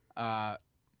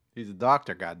 He's a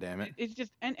doctor, goddammit. It's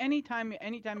just, and anytime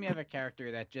you have a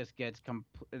character that just gets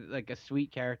like a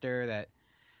sweet character that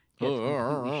gets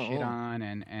completely shit on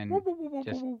and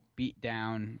just beat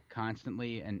down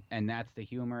constantly, and that's the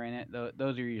humor in it.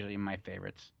 Those are usually my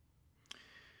favorites.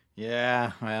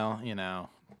 Yeah, well, you know.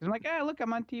 I'm like, look,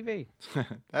 I'm on TV.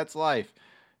 That's life.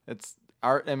 It's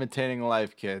art imitating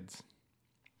life, kids.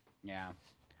 Yeah.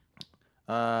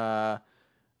 All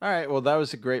right. Well, that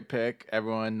was a great pick.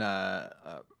 Everyone,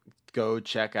 go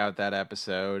check out that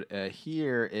episode.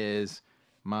 Here is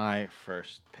my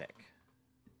first pick.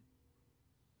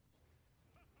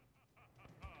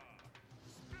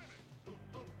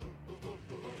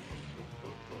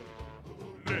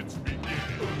 Let's begin.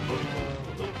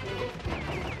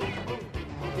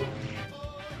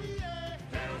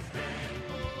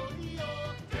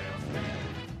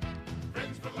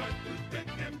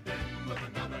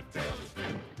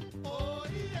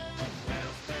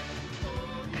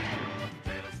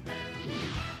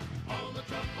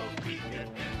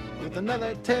 With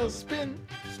another tailspin.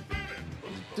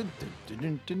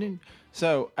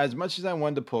 So, as much as I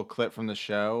wanted to pull a clip from the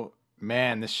show,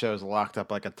 man, this show's locked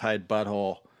up like a tight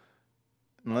butthole.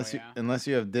 Unless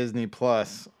you have Disney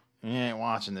Plus, you ain't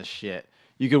watching this shit.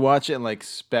 You could watch it like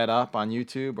sped up on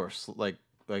YouTube or like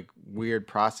weird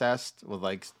processed with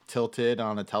like tilted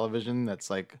on a television that's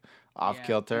like off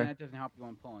kilter. That doesn't help you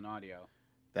on pulling audio.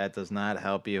 That does not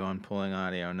help you on pulling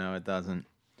audio. No, it doesn't.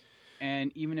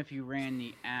 And even if you ran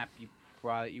the app, you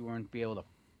wouldn't be able to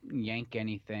yank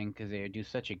anything because they do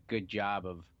such a good job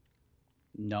of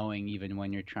knowing even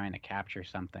when you're trying to capture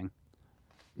something.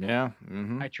 Yeah.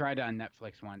 Mm-hmm. I tried it on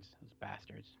Netflix once. Those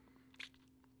bastards.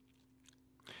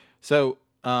 So,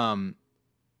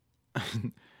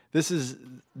 this is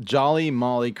Jolly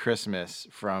Molly Christmas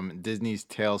from Disney's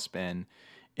Tailspin.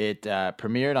 It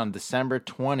premiered on December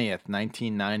 20th,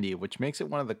 1990, which makes it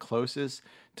one of the closest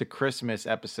to Christmas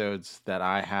episodes that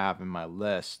I have in my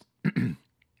list.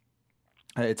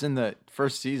 It's in the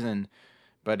first season,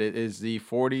 but it is the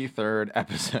 43rd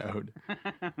episode.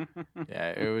 Yeah,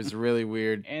 it was really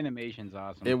weird. Animation's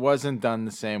awesome. It wasn't done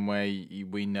the same way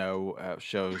we know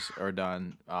shows are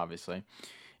done, obviously.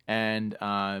 And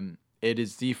it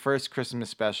is the first Christmas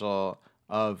special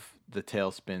of the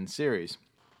Tailspin series.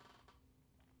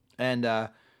 And they're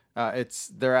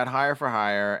at Hire for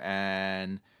Hire,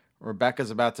 and Rebecca's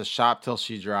about to shop till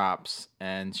she drops,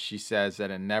 and she says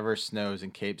that it never snows in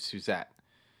Cape Suzette.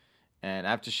 And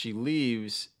after she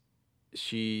leaves,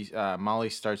 Molly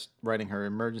starts writing her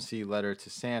emergency letter to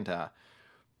Santa.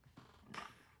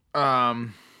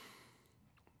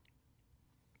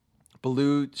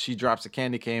 Baloo, she drops a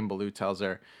candy cane. Baloo tells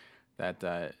her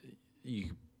that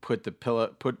you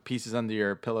put pieces under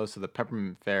your pillow so the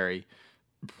peppermint fairy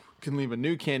can leave a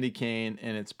new candy cane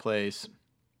in its place.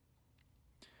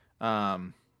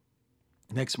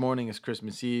 Next morning is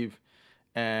Christmas Eve,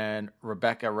 and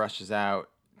Rebecca rushes out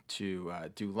to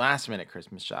do last-minute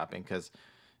Christmas shopping because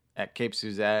at Cape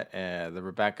Suzette, the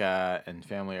Rebecca and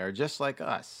family are just like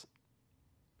us.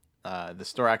 The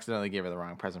store accidentally gave her the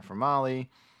wrong present for Molly,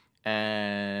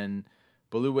 and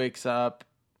Baloo wakes up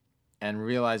and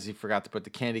realizes he forgot to put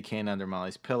the candy cane under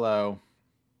Molly's pillow.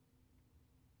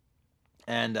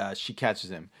 And she catches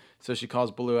him. So she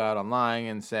calls Baloo out on lying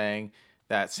and saying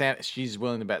that she's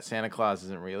willing to bet Santa Claus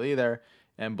isn't real either.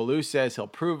 And Baloo says he'll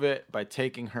prove it by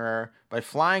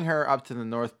flying her up to the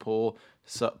North Pole,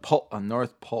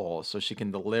 so she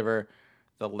can deliver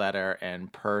the letter in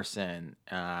person.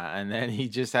 And then he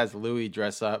just has Louie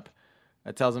dress up.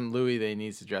 Tells him Louie that he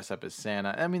needs to dress up as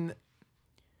Santa. I mean,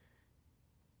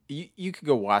 you could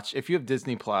go watch, if you have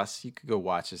Disney Plus, you could go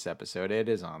watch this episode. It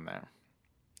is on there.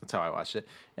 That's how I watched it.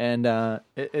 And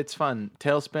it's fun.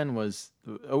 Tailspin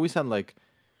always had like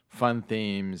fun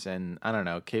themes, and I don't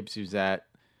know, Cape Suzette.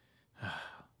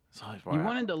 You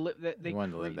wanted to live that. They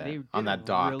wanted to live there they did on that a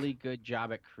dock. really good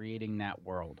job at creating that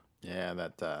world. Yeah,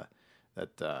 that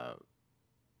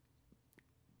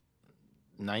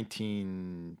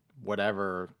 19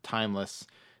 whatever timeless.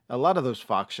 A lot of those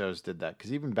Fox shows did that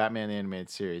because even Batman the Animated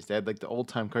Series, they had like the old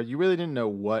time cars. You really didn't know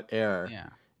what era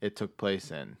it took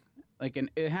place in. Like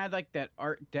it had like that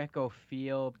Art Deco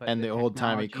feel, but and the old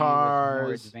timey technology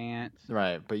cars, was more advanced.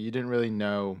 Right? But you didn't really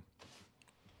know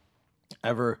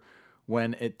ever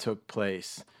when it took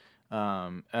place,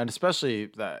 and especially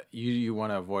that you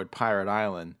want to avoid Pirate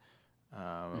Island,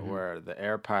 where the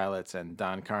air pilots and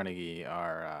Don Carnegie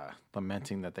are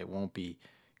lamenting that they won't be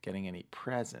getting any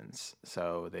presents,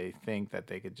 so they think that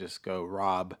they could just go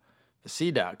rob the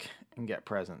Sea Duck and get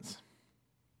presents.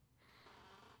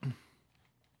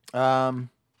 I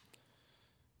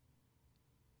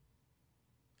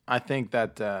think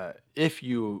that if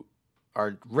you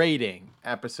are rating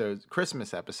episodes,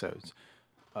 Christmas episodes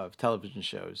of television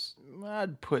shows,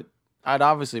 I'd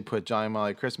obviously put Jolly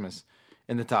Molly Christmas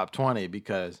in the top 20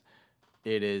 because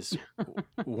it is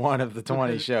one of the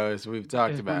 20 shows we've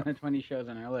talked about. One of the 20 shows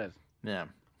on our list.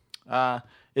 Yeah.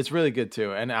 It's really good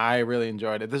too, and I really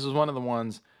enjoyed it. This was one of the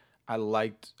ones I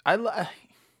liked.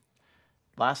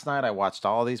 Last night I watched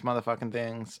all these motherfucking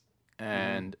things,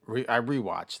 and I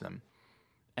rewatched them,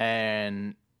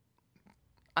 and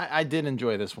I did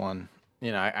enjoy this one.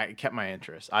 You know, I kept my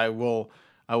interest. I will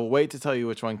wait to tell you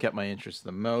which one kept my interest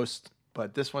the most,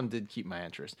 but this one did keep my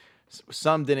interest.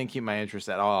 Some didn't keep my interest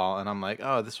at all, and I'm like,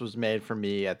 oh, this was made for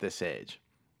me at this age.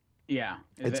 Yeah,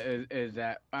 is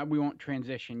that we won't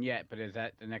transition yet, but is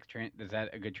that the next is that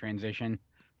a good transition?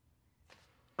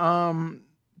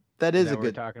 That is a what we're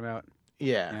good talking about.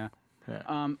 Yeah.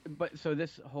 But so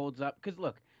this holds up because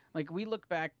look, like we look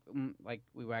back, like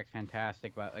we wax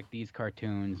fantastic about like these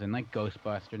cartoons and like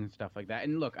Ghostbusters and stuff like that.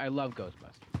 And look, I love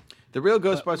Ghostbusters. The Real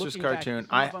Ghostbusters cartoon.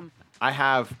 Back, I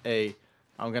have a.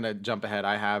 I'm gonna jump ahead.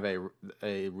 I have a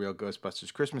Real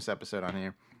Ghostbusters Christmas episode on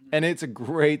here. And it's a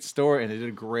great story, and it did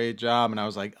a great job. And I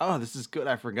was like, oh, this is good.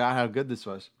 I forgot how good this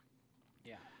was.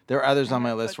 Yeah. There are others on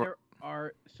my list. There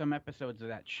are some episodes of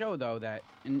that show, though, that,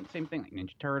 and same thing, like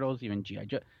Ninja Turtles, even G.I.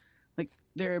 Joe, like,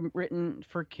 they're written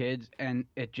for kids, and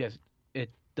it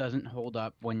doesn't hold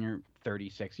up when you're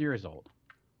 36 years old.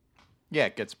 Yeah,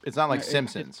 it's not like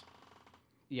Simpsons.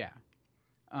 Yeah.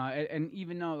 And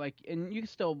even though, like, and you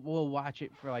still will watch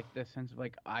it for, like, the sense of,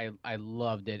 like, I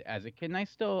loved it as a kid, and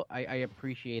I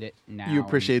appreciate it now. You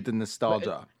appreciate the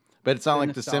nostalgia. But it's not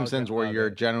like The Simpsons where you're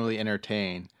it. generally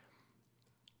entertained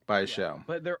by a show.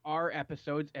 But there are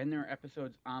episodes, and there are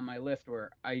episodes on my list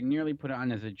where I nearly put it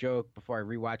on as a joke before I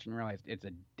rewatched and realized it's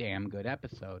a damn good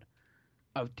episode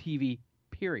of TV,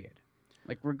 period.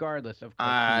 Like, regardless of...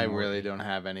 I really don't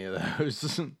have any of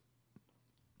those.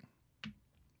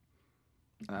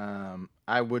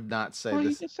 I would not say well,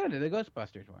 this. You just said it, the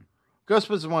Ghostbusters one.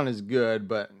 Ghostbusters one is good,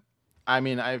 but I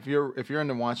mean, if you're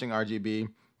into watching RGB,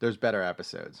 there's better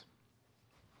episodes.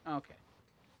 Okay.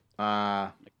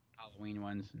 Like Halloween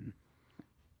ones. And...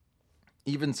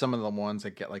 even some of the ones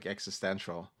that get like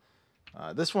existential.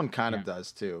 This one kind of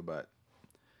does too, but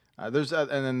there's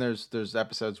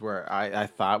episodes where I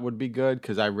thought would be good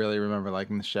because I really remember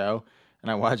liking the show,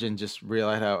 and I watch it and just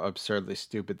realize how absurdly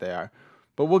stupid they are.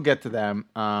 But we'll get to them.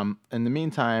 In the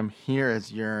meantime, here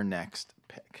is your next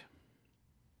pick.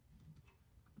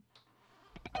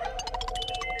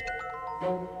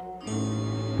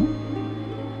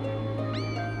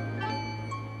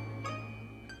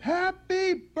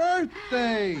 Happy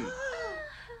birthday!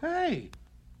 Hey,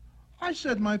 I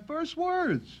said my first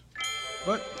words.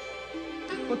 But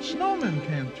snowmen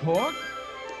can't talk.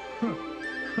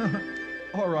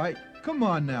 All right, come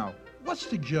on now. What's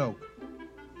the joke?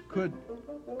 Could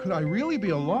I really be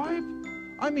alive?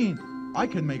 I mean, I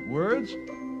can make words,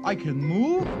 I can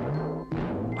move,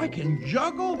 I can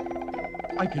juggle,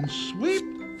 I can sweep,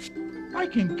 I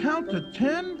can count to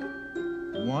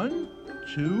 10. 1,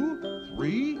 2,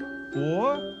 3,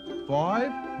 4,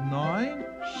 5, 9,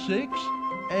 6,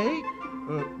 8.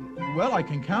 Well, I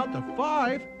can count to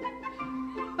 5.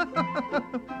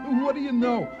 What do you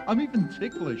know? I'm even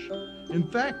ticklish. In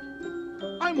fact,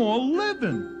 I'm all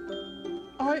living.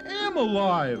 I am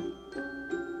alive!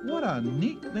 What a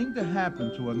neat thing to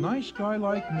happen to a nice guy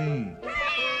like me.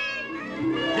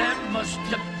 There must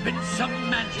have been some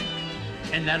magic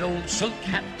in that old silk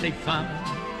hat they found.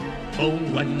 Oh,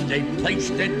 when they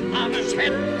placed it on his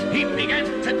head, he began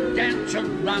to dance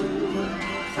around.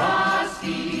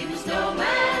 Frosty the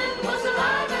snowman was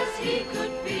alive as he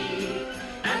could be,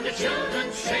 and the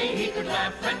children say he could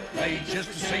laugh and play just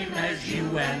the same as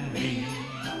you and me.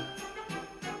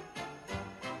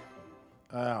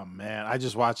 Oh man, I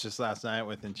just watched this last night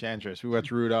with Enchantress. We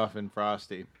watched Rudolph and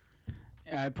Frosty.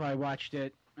 Yeah, I probably watched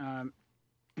it not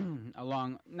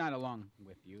along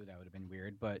with you. That would have been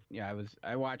weird, but yeah,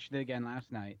 I watched it again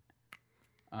last night.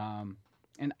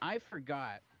 And I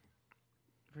forgot,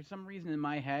 for some reason in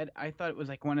my head, I thought it was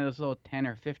like one of those little 10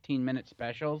 or 15-minute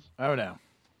specials. Oh no.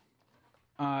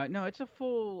 No, it's a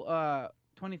full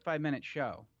 25-minute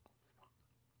show.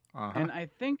 Uh-huh. And I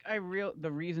think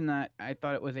the reason that I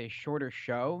thought it was a shorter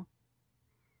show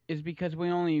is because we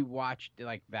only watched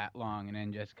like that long and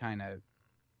then just kind of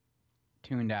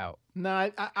tuned out. No,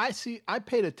 I see. I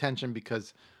paid attention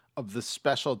because of the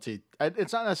specialty.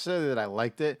 It's not necessarily that I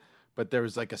liked it, but there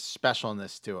was like a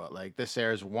specialness to it. Like this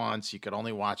airs once, you could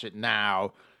only watch it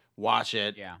now. Watch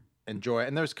it, enjoy it.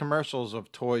 And there's commercials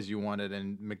of toys you wanted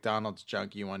and McDonald's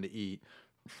junk you wanted to eat.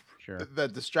 Sure.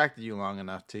 That distracted you long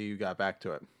enough till you got back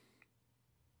to it.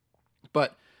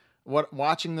 But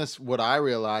watching this, what I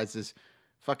realized is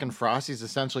fucking Frosty's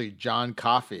essentially John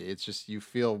Coffey. It's just you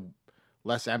feel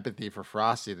less empathy for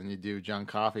Frosty than you do John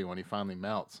Coffey when he finally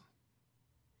melts.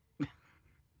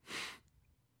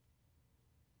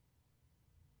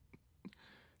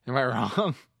 Am I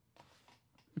wrong?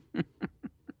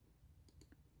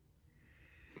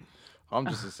 I'm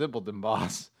just a simpleton,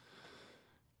 boss.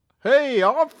 Hey,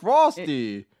 I'm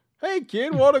Frosty. Hey,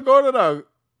 kid, want to go to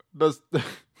the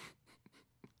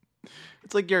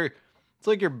It's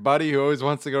like your buddy who always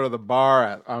wants to go to the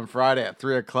bar on Friday at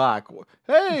 3:00.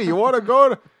 Hey, you want to go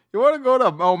to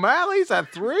O'Malley's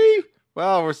at 3?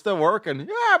 Well, we're still working.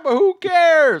 Yeah, but who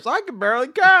cares? I can barely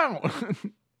count.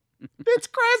 It's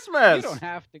Christmas. You don't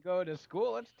have to go to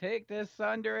school. Let's take this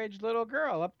underage little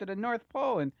girl up to the North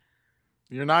Pole and.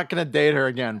 You're not gonna date her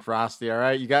again, Frosty. All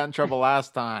right, you got in trouble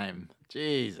last time.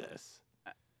 Jesus.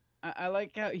 I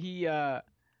like how he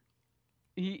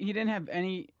didn't have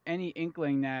any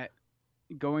inkling that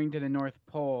going to the North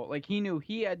Pole, like he knew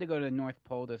he had to go to the North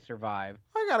Pole to survive.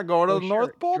 I gotta go to the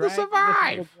North Pole to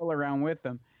survive. All around with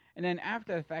him, and then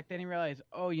after the fact, then he realized,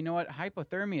 oh, you know what?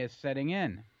 Hypothermia is setting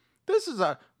in.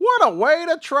 What a way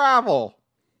to travel.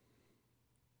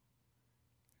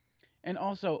 And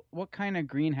also, what kind of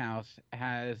greenhouse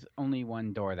has only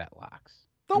one door that locks?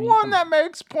 The one that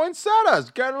makes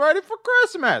poinsettias. Getting ready for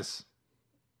Christmas.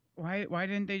 Why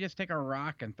didn't they just take a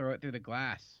rock and throw it through the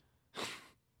glass?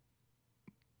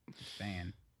 Just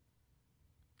saying.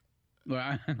 Well,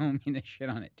 I don't mean to shit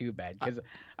on it too bad, because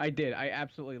I did. I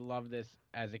absolutely loved this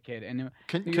as a kid. And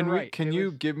can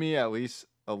you give me at least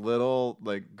a little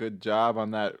like good job on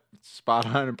that spot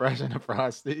on impression of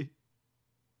Frosty?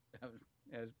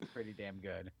 It was pretty damn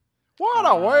good. What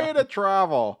a way to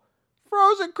travel.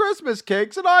 Frozen Christmas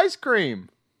cakes and ice cream.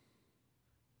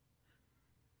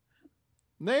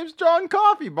 Name's John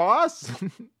Coffey, boss.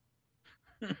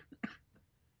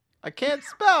 I can't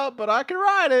spell, but I can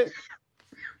write it.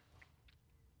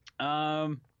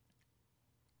 God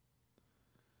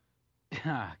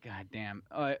damn.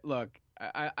 Look,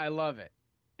 I love it.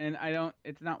 And I don't,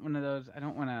 it's not one of those, I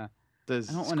don't want to. Do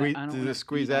the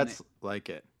Squeezettes like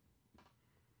it?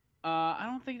 I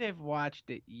don't think they've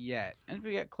watched it yet. And if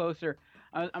we get closer,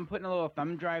 I'm putting a little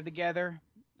thumb drive together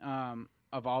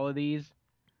of all of these.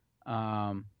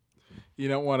 You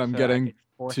don't want them getting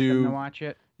too. To watch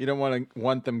it. You don't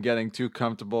want them getting too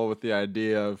comfortable with the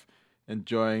idea of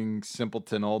enjoying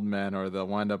simpleton old men, or they'll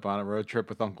wind up on a road trip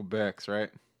with Uncle Bix,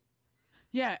 right?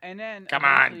 Yeah, and then come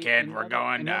on, kid, we're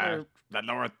going to the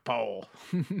North Pole.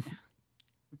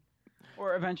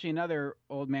 Or eventually another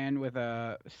old man with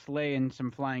a sleigh and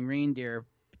some flying reindeer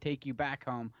take you back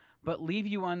home, but leave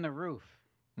you on the roof.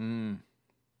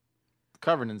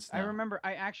 Covered in snow. I remember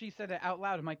I actually said it out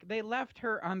loud. I'm like, they left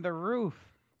her on the roof.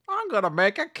 I'm going to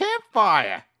make a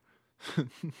campfire. So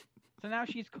now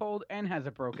she's cold and has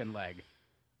a broken leg.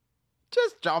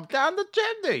 Just jump down the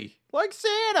chimney like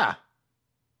Santa.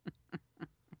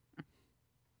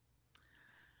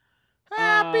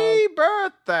 Happy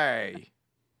birthday.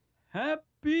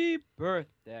 Happy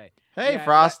birthday. Hey, yeah,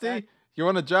 Frosty, you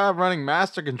want a job running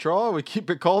Master Control? We keep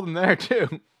it cold in there,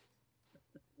 too.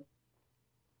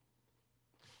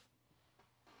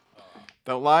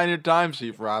 Don't lie in your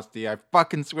timesheet, Frosty. I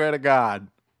fucking swear to God.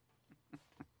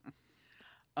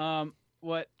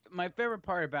 What my favorite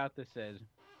part about this is,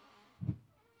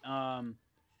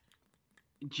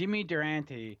 Jimmy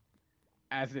Durante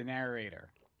as the narrator.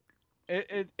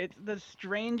 It's the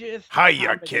strangest.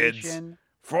 Hiya, kids.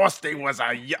 Frosty was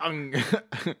a young...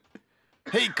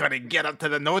 He couldn't get up to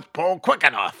the North Pole quick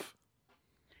enough.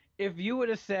 If you would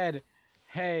have said,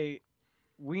 hey,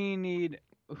 we need...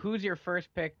 Who's your first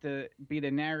pick to be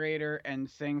the narrator and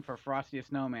sing for Frosty the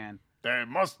Snowman? There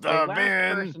must have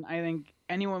been... person I think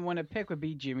anyone want to pick would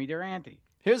be Jimmy Durante.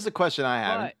 Here's the question I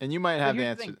have, and you might have the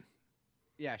answer.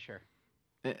 Yeah, sure.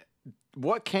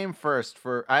 What came first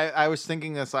for... I was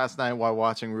thinking this last night while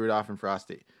watching Rudolph and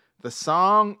Frosty. The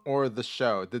song or the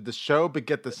show? Did the show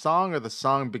beget the song, or the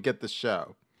song beget the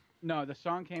show? No, the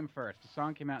song came first. The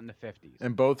song came out in the 50s.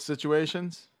 In both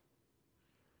situations?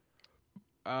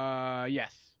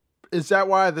 Yes. Is that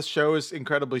why the show is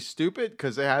incredibly stupid?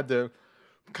 Because they had to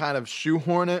kind of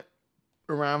shoehorn it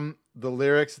around the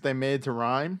lyrics that they made to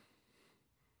rhyme?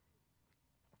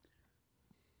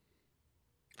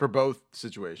 For both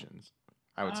situations,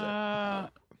 I would say.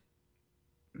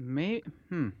 May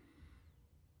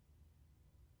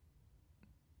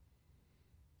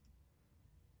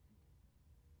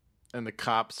And the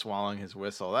cop swallowing his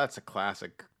whistle. That's a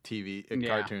classic TV Yeah.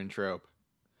 cartoon trope.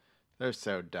 They're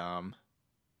so dumb.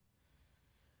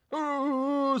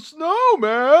 Oh,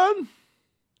 snowman!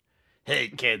 Hey,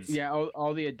 kids, Yeah,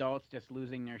 all the adults just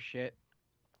losing their shit.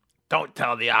 don't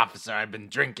tell the officer I've been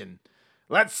drinking.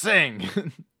 Let's sing.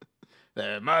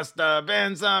 There must have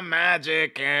been some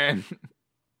magic in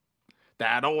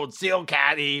that old seal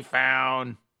cat he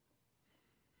found.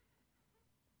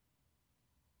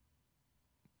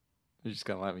 You're just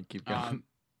gonna let me keep going.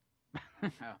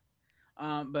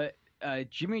 But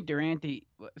Jimmy Durante.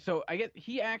 So I guess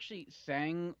he actually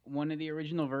sang one of the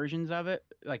original versions of it,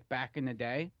 like back in the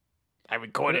day. I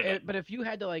recorded it. But if you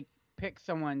had to like pick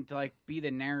someone to like be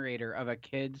the narrator of a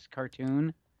kid's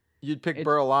cartoon, You'd pick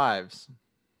Burl Ives.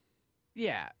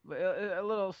 yeah, a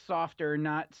little softer,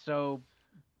 not so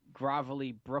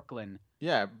grovelly Brooklyn.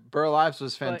 Yeah, Burl Ives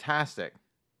was fantastic.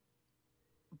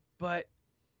 But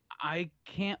I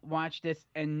can't watch this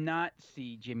and not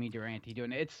see Jimmy Durante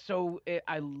doing it.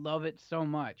 I love it so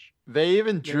much. They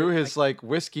even drew his like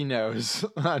whiskey nose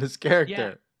on his character.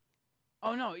 Yeah.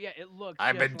 Oh no, yeah, it looks.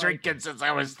 I've been just drinking like since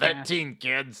I was fantastic. 13,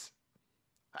 kids.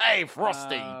 Hey,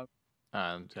 Frosty.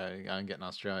 I'm getting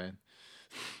Australian.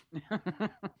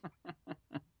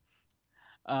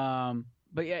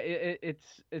 But yeah,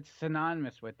 it's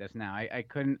synonymous with this now. I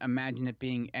couldn't imagine it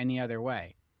being any other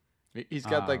way. He's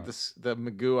got like the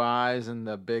Magoo eyes and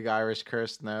the big Irish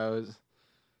cursed nose.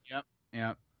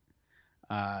 Yep.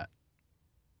 And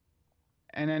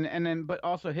then, but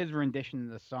also his rendition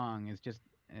of the song is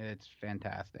it's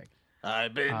fantastic.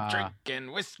 I've been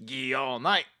drinking whiskey all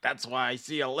night. That's why I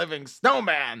see a living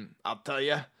snowman, I'll tell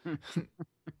you.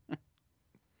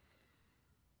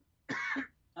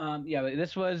 Yeah, but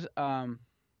this was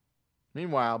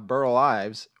Meanwhile, Burl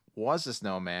Ives was a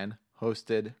snowman,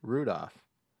 hosted Rudolph.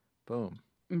 Boom.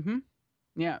 Mm-hmm.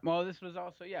 Yeah. Well, this was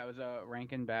also it was a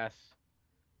Rankin Bass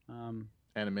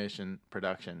Animation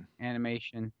production.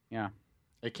 Animation. Yeah.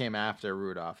 It came after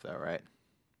Rudolph, though, right?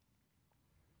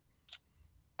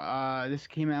 This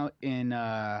came out in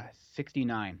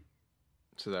 '69.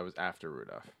 So that was after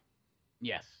Rudolph.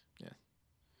 Yes. Yes.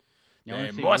 Yeah, I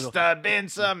wanna There say must Rudolph- have been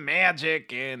some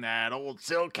magic in that old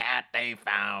silk hat they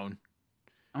found.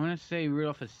 I want to say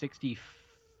Rudolph is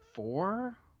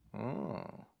 '64.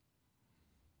 Oh.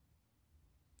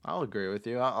 I'll agree with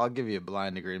you. I'll give you a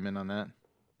blind agreement on that.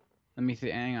 Let me see.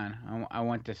 Hang on. I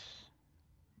want this.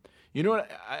 You know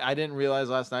what I didn't realize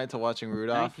last night till watching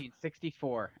Rudolph?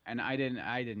 1964, and I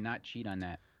did not cheat on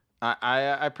that.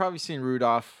 I probably seen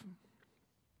Rudolph.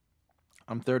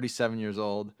 I'm 37 years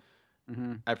old.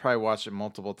 Mm-hmm. I probably watched it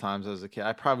multiple times as a kid.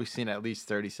 I probably seen it at least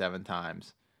 37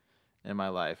 times in my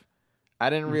life. I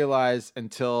didn't realize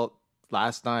until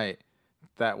last night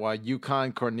that while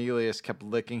Yukon Cornelius kept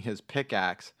licking his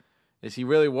pickaxe, is he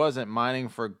really wasn't mining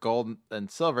for gold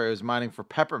and silver. He was mining for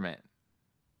peppermint.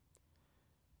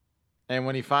 And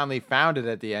when he finally found it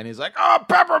at the end, he's like, "Oh,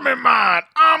 peppermint mine!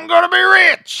 I'm gonna be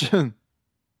rich!"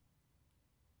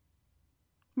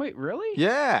 Wait, really?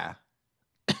 Yeah.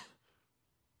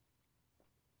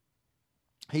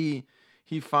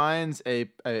 He finds a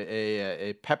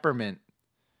peppermint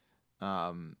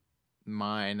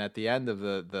mine at the end of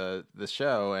the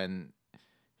show, and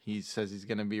he says he's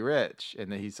gonna be rich,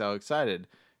 and that he's so excited,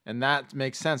 and that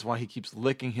makes sense why he keeps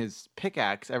licking his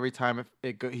pickaxe every time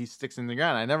he sticks in the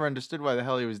ground. I never understood why the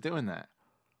hell he was doing that.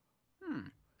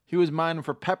 He was mining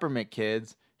for peppermint,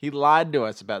 kids. He lied to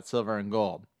us about silver and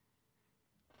gold.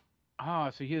 Oh,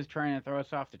 so he was trying to throw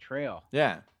us off the trail.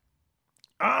 Yeah.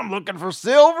 I'm looking for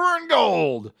silver and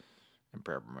gold and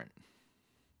peppermint.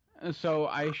 So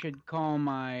I should call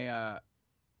my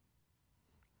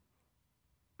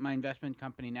my investment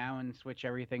company now and switch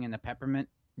everything into peppermint.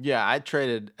 Yeah, I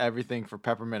traded everything for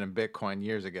peppermint and Bitcoin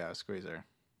years ago, Squeezer.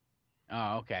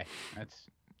 Oh, okay. That's.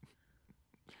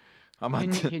 I'm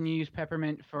on Can you use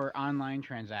peppermint for online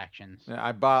transactions?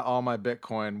 I bought all my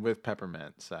Bitcoin with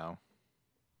peppermint, so.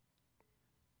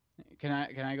 Can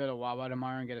I go to Wawa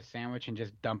tomorrow and get a sandwich and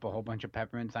just dump a whole bunch of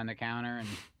peppermints on the counter and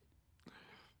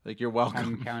Like, you're have welcome.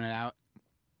 them count it out?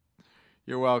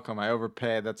 You're welcome. I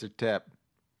overpaid. That's your tip.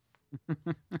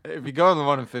 If you go on the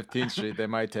one on 15th Street, they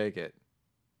might take it.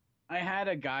 I had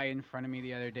a guy in front of me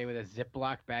the other day with a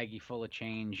Ziploc baggie full of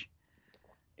change.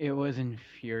 It was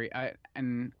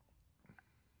infuriating.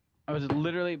 I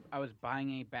was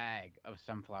buying a bag of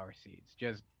sunflower seeds.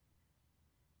 Just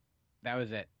that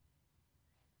was it.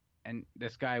 And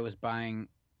this guy was buying,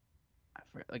 I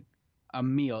forget, like a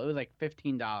meal. It was like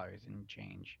 $15 in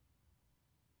change.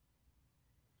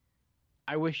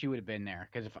 I wish you would have been there,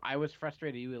 because if I was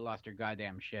frustrated, you would have lost your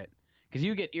goddamn shit. Because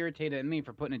you get irritated at me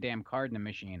for putting a damn card in the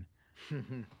machine.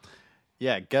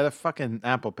 Yeah, get a fucking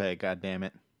Apple Pay,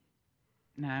 goddammit.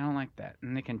 Nah, I don't like that.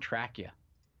 And they can track you.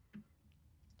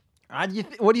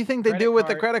 What do you think they do with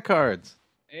the credit cards?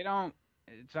 They don't.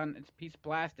 It's a piece of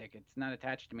plastic. It's not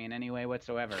attached to me in any way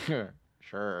whatsoever.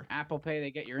 Sure. Apple Pay,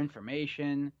 they get your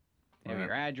information, they have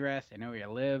your address, they know where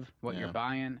you live, what you're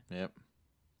buying. Yep.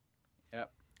 Yep.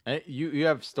 You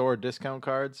have store discount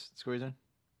cards, Squeezer?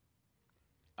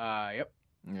 Yep.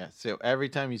 Yeah, so every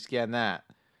time you scan that,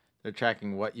 they're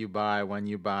tracking what you buy, when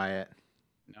you buy it.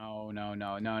 No.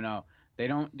 They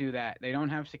don't do that. They don't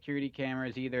have security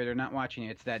cameras either. They're not watching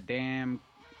it. It's that damn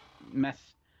mess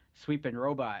sweeping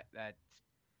robot that's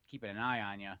keeping an eye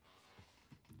on you.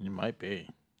 You might be.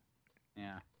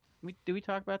 Yeah. Did we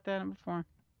talk about that before?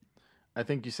 I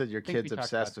think you said your kid's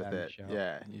obsessed with it.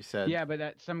 Yeah, you said. Yeah, but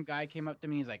that some guy came up to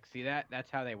me. He's like, "See that?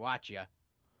 That's how they watch you."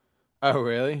 Oh,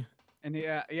 really? And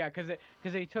yeah, because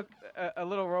they took a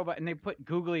little robot and they put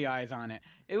googly eyes on it.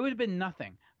 It would have been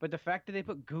nothing, but the fact that they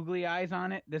put googly eyes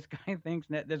on it, this guy thinks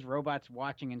that this robot's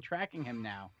watching and tracking him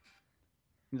now.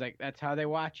 He's like, "That's how they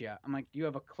watch you." I'm like, "You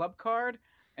have a club card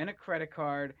and a credit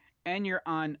card, and you're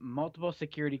on multiple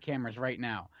security cameras right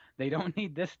now. They don't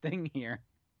need this thing here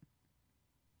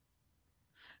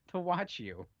to watch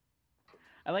you."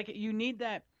 I like it. You need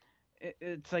that.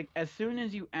 It's like as soon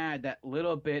as you add that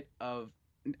little bit of,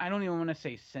 I don't even want to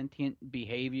say sentient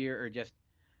behavior or just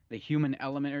the human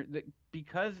element, or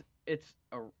because it's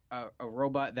a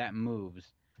robot that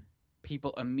moves,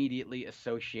 people immediately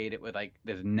associate it with like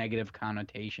this negative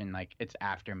connotation, like it's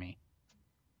after me.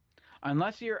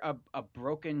 Unless you're a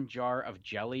broken jar of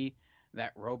jelly,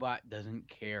 that robot doesn't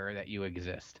care that you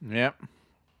exist. Yep.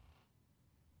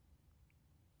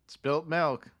 Spilt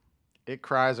milk. It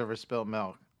cries over spilt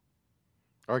milk.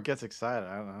 Or it gets excited.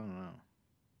 I don't know.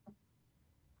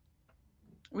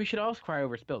 We should always cry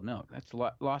over spilled milk. That's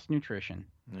lost nutrition.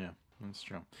 Yeah, that's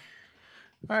true.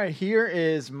 All right, here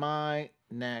is my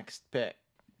next pick.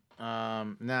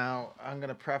 Now, I'm going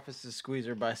to preface the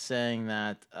Squeezer by saying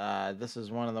that this is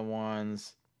one of the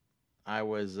ones I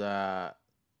was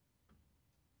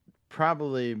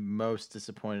probably most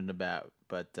disappointed about.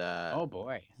 But oh,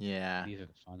 boy. Yeah. These are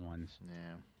the fun ones.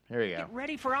 Yeah. Here we go. Get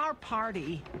ready for our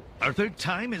party. Arthur,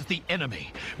 time is the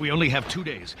enemy. We only have 2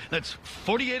 days. That's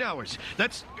 48 hours.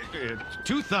 That's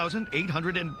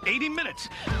 2,880 minutes.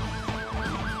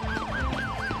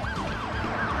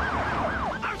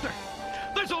 Arthur,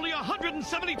 there's only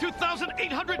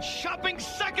 172,800 shopping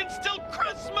seconds till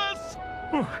Christmas.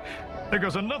 Whew, there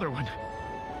goes another one.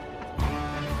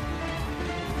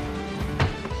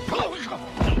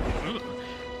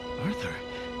 Arthur,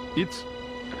 it's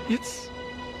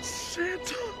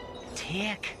Santa.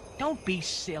 Tick, don't be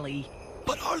silly.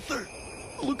 But Arthur,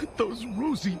 look at those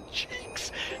rosy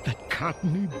cheeks, that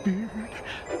cottony beard,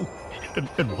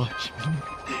 and watch.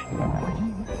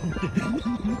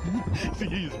 See,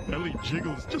 his belly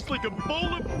jiggles just like a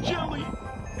bowl of jelly.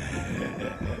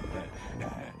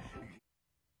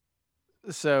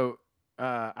 So,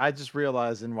 I just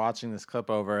realized in watching this clip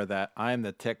over that I'm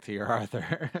the tick to your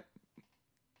Arthur.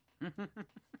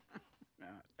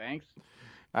 Thanks.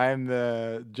 I'm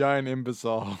the giant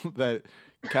imbecile that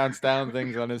counts down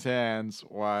things on his hands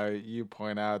while you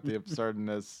point out the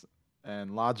absurdness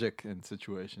and logic in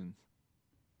situations.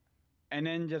 And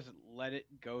then just let it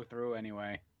go through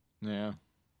anyway. Yeah,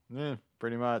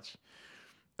 pretty much.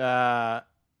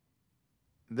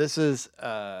 This is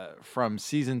from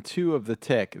season 2 of The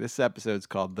Tick. This episode's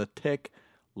called The Tick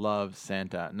Loves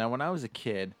Santa. Now, when I was a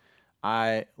kid,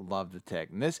 I loved The Tick.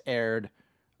 And this aired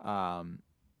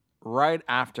right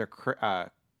after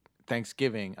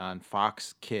Thanksgiving on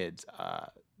Fox Kids,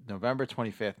 November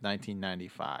 25th,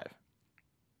 1995.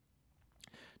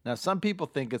 Now, some people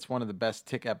think it's one of the best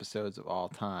Tick episodes of all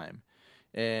time.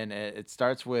 And it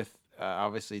starts with,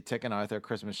 obviously, Tick and Arthur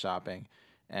Christmas shopping.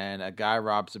 And a guy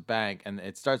robs a bank. And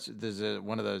it starts, there's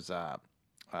one of those,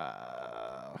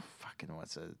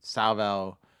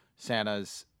 Salvo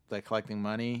Santas, like, collecting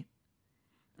money.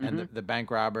 And the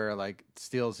bank robber like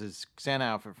steals his Santa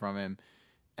outfit from him,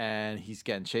 and he's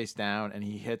getting chased down, and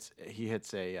he hits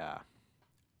a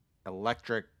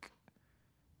electric,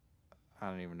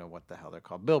 I don't even know what the hell they're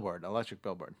called, electric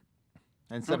billboard.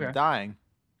 And instead of dying,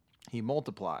 he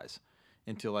multiplies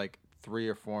into like 3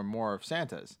 or 4 more of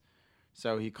Santas.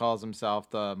 So he calls himself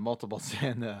the multiple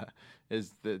Santa,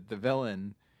 is the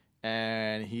villain,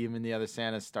 and he and the other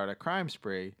Santas start a crime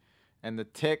spree. And the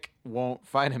Tick won't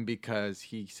fight him because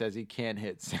he says he can't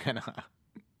hit Santa.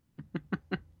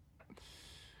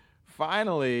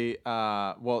 finally,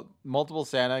 multiple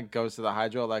Santa goes to the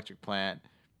hydroelectric plant,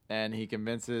 and he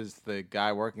convinces the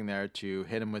guy working there to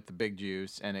hit him with the big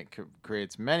juice, and it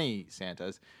creates many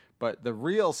Santas. But the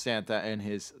real Santa and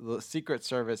his Secret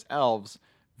Service elves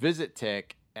visit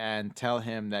Tick and tell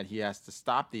him that he has to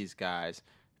stop these guys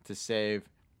to save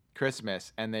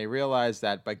Christmas. And they realize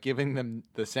that by giving them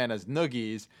the Santa's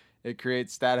noogies, it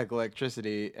creates static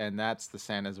electricity, and that's the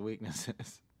Santa's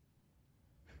weaknesses.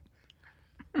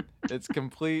 It's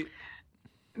complete.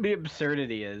 The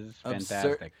absurdity is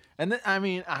fantastic. And then, I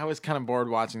mean, I was kind of bored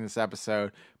watching this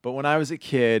episode, but when I was a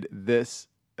kid, in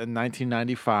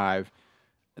 1995,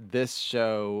 this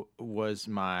show was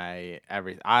my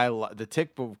everything. The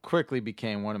Tick quickly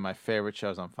became one of my favorite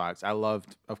shows on Fox. I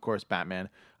loved, of course, Batman.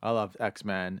 I loved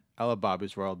X-Men. I loved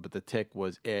Bobby's World, but the Tick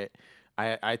was it.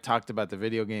 I talked about the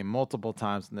video game multiple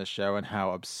times in this show and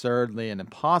how absurdly and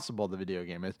impossible the video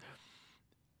game is.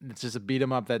 It's just a beat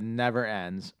 'em up that never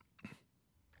ends.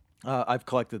 I've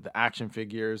collected the action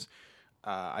figures.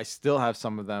 I still have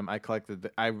some of them. I collected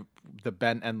the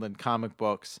Ben Edlund comic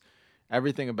books.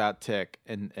 Everything about Tick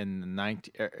in the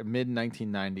mid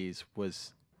 1990s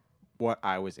was what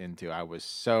I was into.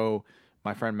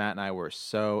 My friend Matt and I were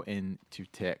so into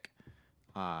Tick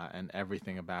and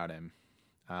everything about him.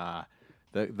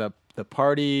 The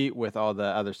party with all the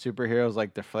other superheroes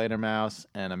like the Fledermaus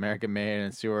and American Made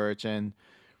and Sewer Urchin.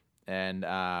 And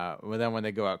then when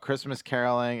they go out Christmas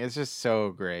caroling, it's just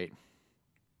so great.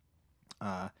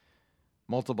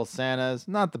 Multiple Santas,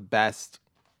 not the best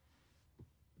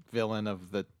villain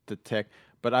of the Tick,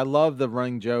 but I love the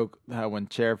running joke how when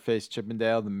Chair-Faced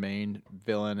Chippendale, the main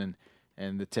villain,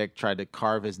 and the Tick tried to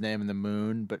carve his name in the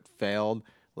moon but failed.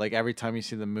 Like every time you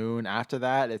see the moon after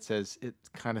that, it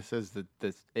kind of says the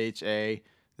HA,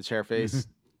 the Chair-Face.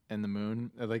 And the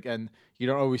moon, and you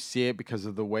don't always see it because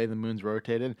of the way the moon's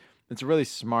rotated. It's a really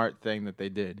smart thing that they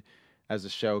did as the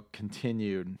show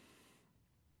continued.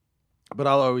 But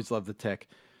I'll always love the Tick.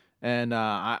 And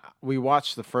we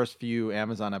watched the first few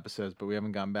Amazon episodes, but we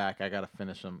haven't gone back. I got to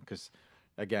finish them because,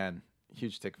 again,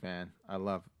 huge Tick fan. I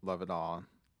love it all.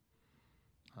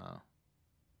 I'd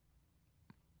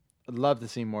love to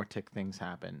see more Tick things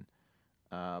happen.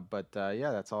 But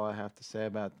yeah, that's all I have to say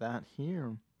about that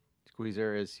here.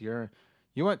 Squeezer,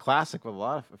 you went classic with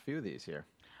a few of these here.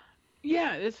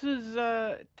 Yeah, this is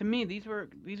to me these were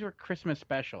Christmas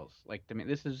specials. Like to me,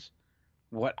 this is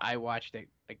what I watched. Like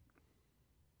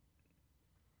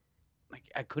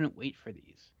I couldn't wait for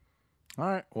these. All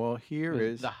right, well here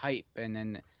is the hype, and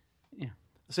then yeah.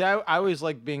 See, I always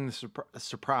like being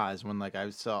surprised when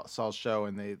I saw a show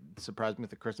and they surprised me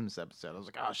with a Christmas episode. I was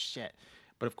like, oh shit!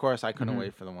 But of course, I couldn't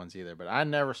wait for the ones either. But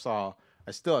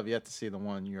I still have yet to see the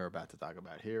one you're about to talk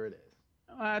about. Here it is.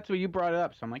 Well, that's what you brought it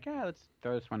up, so I'm like, yeah, let's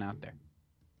throw this one out there.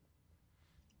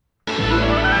 It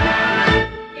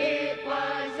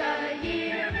was a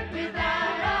year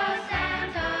without a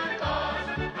Santa Claus,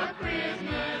 a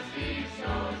Christmas Eve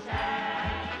so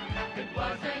sad. It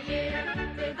was a year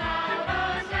without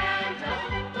a Santa,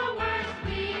 the worst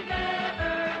we've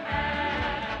ever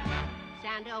had.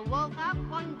 Santa woke up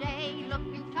one day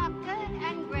looking tuckered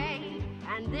and gray,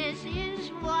 and this is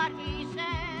what he said.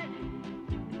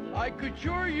 I could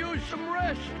sure use some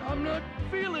rest. I'm not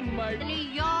feeling my... And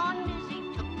he yawned as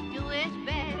he took to his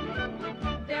bed.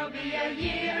 There'll be a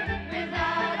year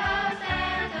without a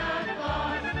Santa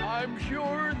Claus. I'm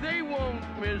sure they won't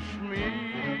miss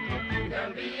me.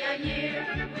 There'll be a year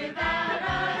without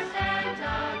a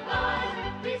Santa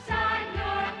Claus beside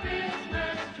your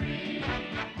Christmas tree.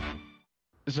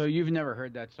 So you've never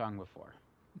heard that song before?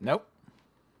 Nope.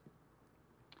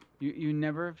 You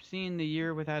never have seen The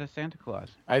Year Without a Santa Claus?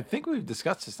 I think we've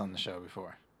discussed this on the show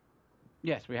before.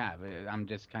 Yes, we have. I'm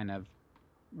just kind of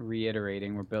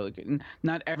reiterating. We're building.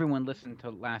 Not everyone listened to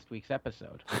last week's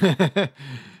episode.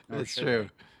 That's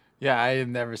true. Yeah, I have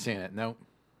never seen it. Nope.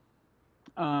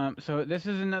 So this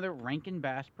is another Rankin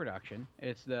Bass production.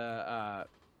 It's the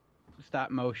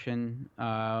stop motion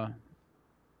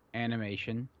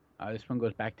animation. This one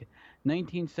goes back to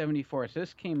 1974. So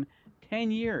this came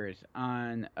 10 years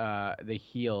on the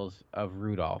heels of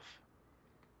Rudolph.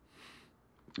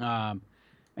 And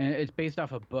it's based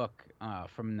off a book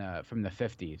from the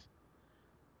 50s.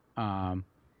 And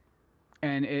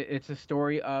it's a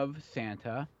story of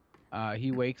Santa.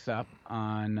 He wakes up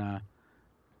on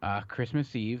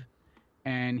Christmas Eve,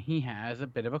 and he has a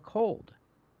bit of a cold.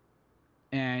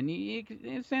 And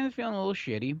Santa's feeling a little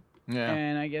shitty. Yeah.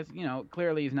 And I guess,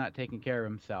 clearly he's not taking care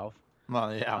of himself.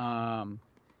 Well, yeah.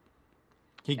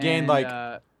 He gained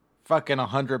fucking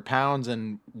 100 pounds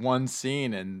in one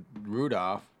scene in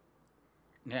Rudolph.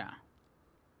 Yeah.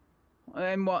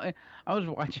 And well, I was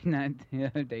watching that the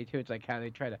other day too. It's like how they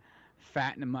try to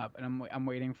fatten him up, and I'm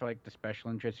waiting for like the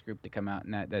special interest group to come out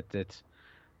and that's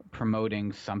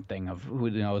promoting something of who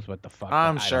knows what the fuck. but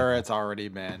I'm I don't sure know. it's already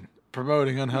been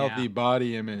promoting unhealthy Yeah.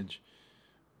 body image.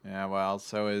 Yeah, well,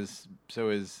 so is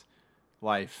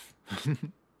life.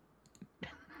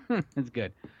 It's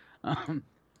good. Um,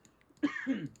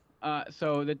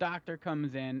 so the doctor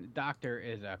comes in. The doctor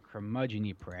is a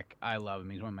curmudgeon-y prick. I love him.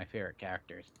 He's one of my favorite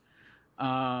characters.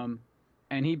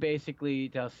 And he basically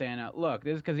tells Santa, look,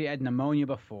 this is because he had pneumonia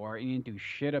before. You didn't do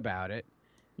shit about it.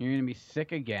 You're going to be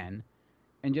sick again.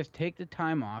 And just take the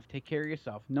time off. Take care of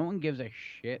yourself. No one gives a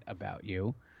shit about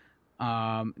you.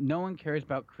 No one cares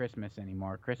about Christmas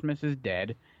anymore. Christmas is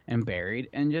dead and buried.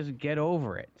 And just get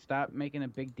over it. Stop making a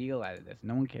big deal out of this.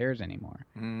 No one cares anymore.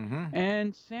 Mm-hmm.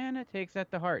 And Santa takes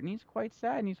that to heart. And he's quite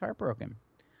sad and he's heartbroken.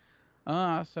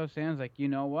 So Santa's like, you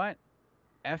know what?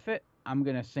 F it. I'm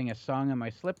going to sing a song in my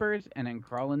slippers and then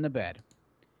crawl in the bed.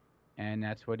 And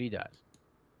that's what he does.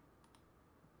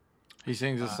 He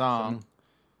sings a song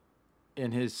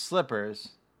in his slippers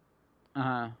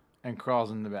and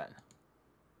crawls in the bed.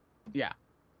 Yeah.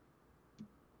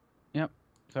 Yep.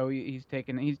 So he's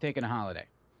taking a holiday.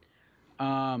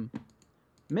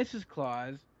 Mrs.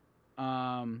 Claus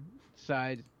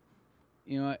decides,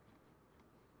 you know what?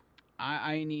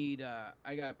 I need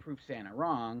I got to prove Santa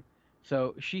wrong.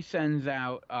 So she sends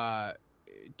out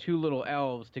 2 little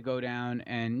elves to go down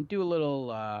and do a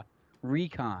little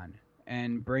recon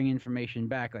and bring information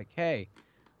back. Like, hey,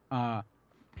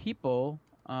 people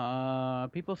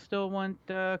still want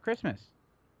Christmas.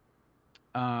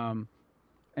 And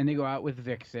they go out with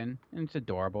Vixen, and it's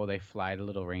adorable. They fly the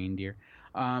little reindeer.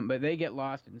 But they get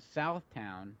lost in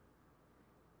Southtown.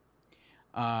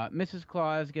 Mrs.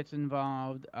 Claus gets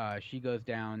involved. She goes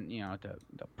down, to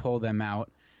pull them out.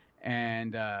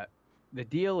 And the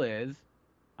deal is,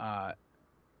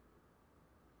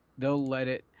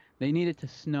 they need it to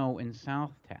snow in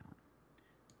Southtown.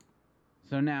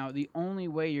 So now the only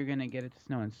way you're going to get it to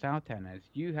snow in Southtown is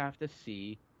you have to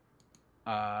see,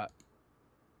 well,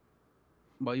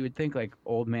 you would think like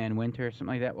Old Man Winter or something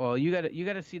like that. Well, you got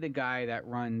to see the guy that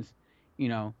runs,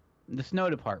 the snow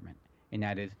department, and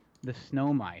that is the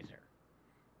Snow Miser.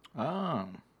 Oh.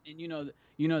 And you know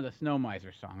the Snow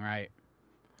Miser song, right?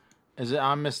 Is it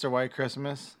on Mr. White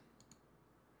Christmas?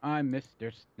 I'm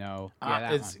Mr. Snow. Yeah,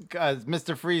 that it's one.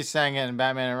 Mr. Freeze sang it in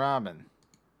Batman and Robin.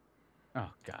 Oh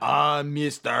God.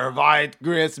 Mr. White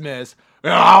Christmas.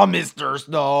 Oh, Mr.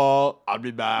 Snow. I'll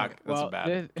be back. That's Well, a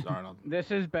bad Arnold. This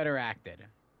is better acted.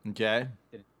 Okay.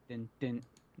 Dun, dun, dun,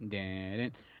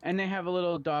 dun. And they have a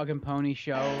little dog and pony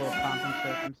show, a little pomp and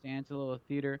circumstance, a little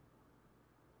theater.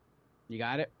 You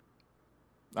got it?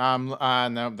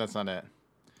 No, that's not it.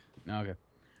 Okay.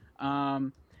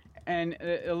 And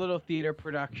a little theater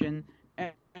production.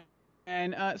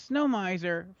 And Snow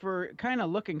Miser, for kind of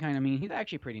looking kind of mean, he's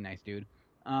actually a pretty nice dude.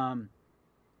 And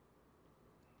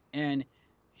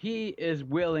he is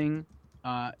willing,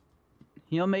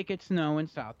 he'll make it snow in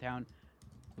Southtown,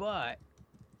 but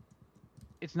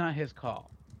it's not his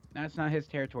call. That's not his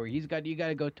territory. You got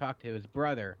to go talk to his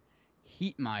brother,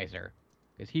 Heat Miser,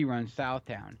 because he runs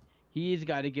Southtown. He's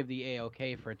got to give the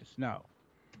A-OK for it to snow.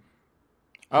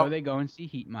 So they go and see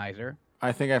Heat Miser.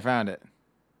 I think I found it.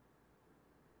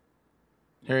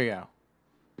 Here you go.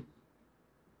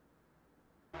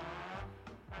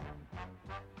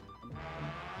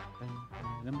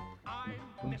 I'm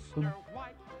Mr.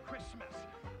 White Christmas.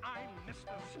 I'm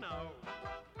Mr. Snow.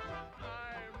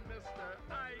 I'm Mr.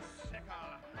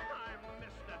 Icicle.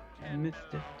 I'm Mr.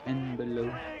 Mr. Ten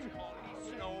Below.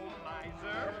 Snow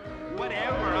Miser.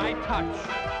 Whatever I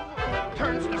touch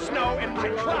turns to snow in my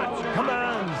clutch. Come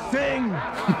on, sing!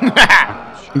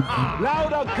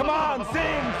 Louder, come on,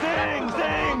 sing!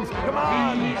 Come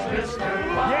on! Yes,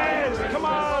 come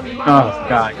on! Oh,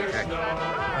 God.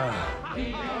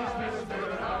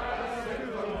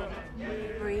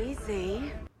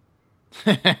 Breezy.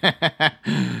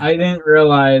 I didn't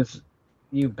realize,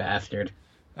 you bastard.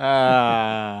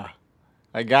 I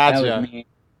That gotcha. was me.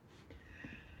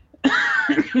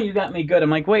 You got me good. I'm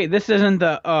like, wait, this isn't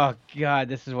the. Oh God,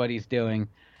 this is what he's doing.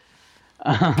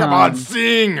 Come on,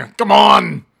 sing! Come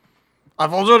on!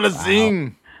 I've also to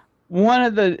sing. One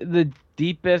of the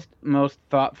deepest, most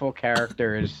thoughtful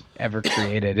characters ever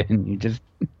created, and you just.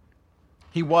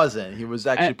 He wasn't. He was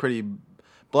actually pretty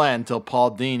bland until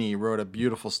Paul Dini wrote a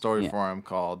beautiful story for him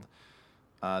called.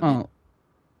 I'm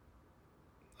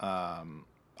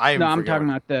forget talking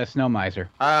about the Snow Miser.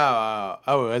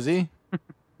 Oh, is he?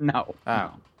 No.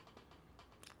 Oh.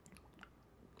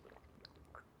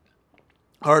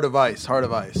 Heart of Ice.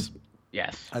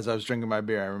 Yes. As I was drinking my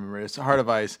beer, I remember it's Heart of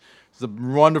Ice. It's a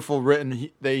wonderful written.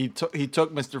 He took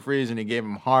Mr. Freeze and he gave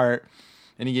him heart,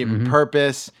 and he gave him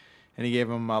purpose, and he gave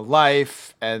him a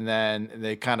life, and then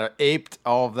they kind of aped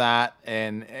all of that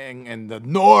and the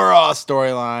Nora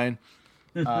storyline.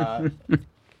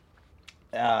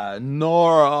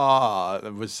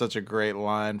 Nora was such a great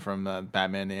line from the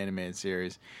Batman the Animated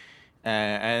Series.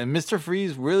 And Mr.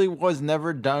 Freeze really was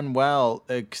never done well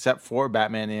except for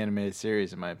Batman the Animated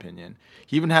Series, in my opinion.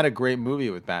 He even had a great movie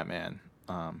with Batman.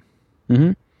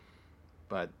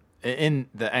 But in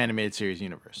the animated series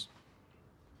universe.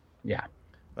 Yeah.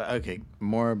 But okay,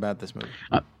 more about this movie.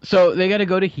 So they got to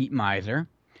go to Heat Miser,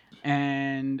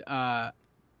 and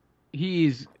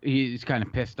he's kind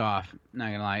of pissed off,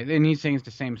 not gonna lie. And he sings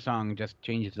the same song, just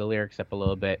changes the lyrics up a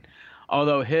little bit.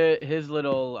 Although his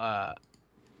little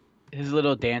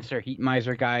dancer Heat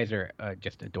Miser guys are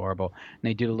just adorable. And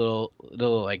they do the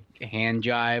little like hand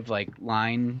jive, like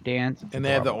line dance. And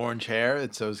they have the orange hair.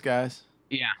 It's those guys.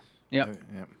 Yeah. Yep.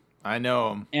 I know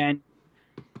them. And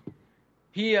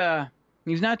he's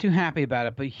not too happy about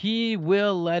it, but he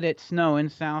will let it snow in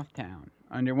Southtown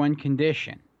under one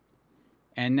condition.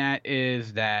 And that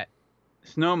is that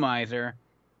Snow Miser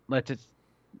lets it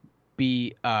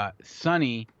be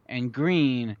sunny and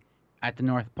green at the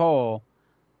North Pole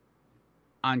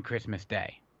on Christmas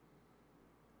Day.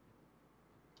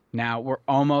 Now we're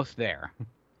almost there.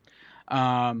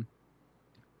 IRL.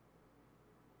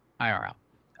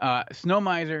 Snow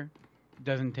Miser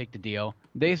doesn't take the deal.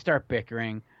 They start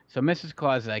bickering. So Mrs.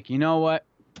 Claus is like, you know what?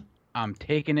 I'm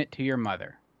taking it to your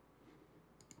mother.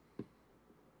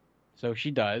 So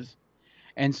she does.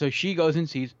 And so she goes and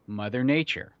sees Mother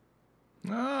Nature.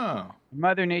 Oh.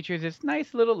 Mother Nature is this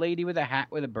nice little lady with a hat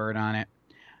with a bird on it.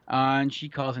 And she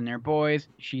calls in their boys.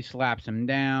 She slaps them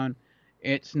down.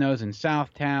 It snows in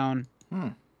Southtown.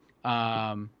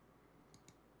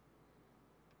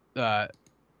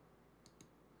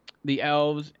 The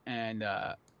elves and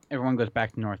everyone goes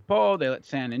back to North Pole. They let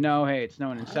Santa know, hey, it's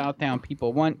snowing in Southtown.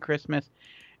 People want Christmas.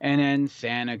 And then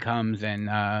Santa comes and,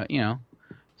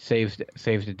 saves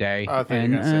the day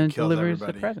and delivers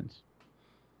the presents.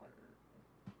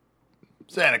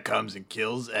 Santa comes and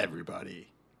kills everybody.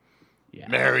 Yeah.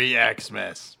 Merry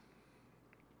Xmas.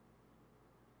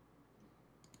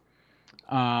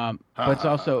 But it's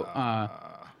also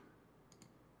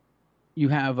you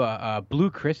have a Blue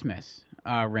Christmas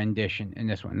rendition in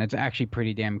this one. That's actually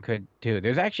pretty damn good too.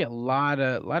 There's actually a lot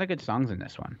of good songs in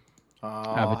this one.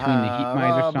 Between the Heat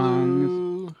Miser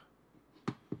songs.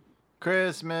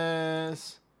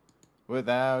 Christmas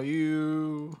without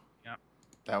you. Yep.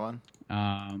 That one?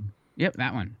 Yep,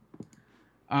 that one.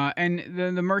 And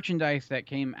the merchandise that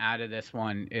came out of this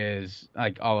one is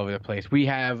like all over the place.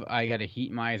 I got a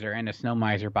Heat Miser and a Snow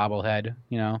Miser bobblehead,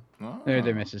 They're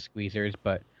Mrs. Squeezers,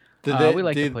 but we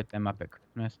like to put them up at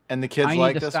Christmas. And the kids like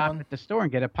like this this one? I one? need to stop at the store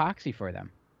and get epoxy for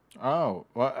them. Oh,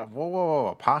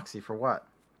 whoa. Epoxy for what?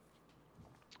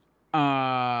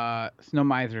 Snow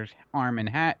Miser's arm and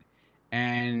hat,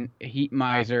 and Heat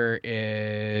Miser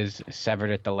is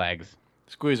severed at the legs.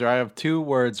 Squeezer, I have 2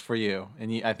 words for you,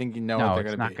 and I think you know what they're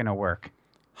going to be. No, it's not going to work.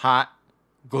 Hot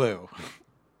glue.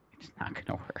 It's not going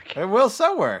to work. It will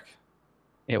so work.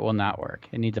 It will not work.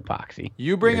 It needs epoxy.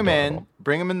 You bring them in.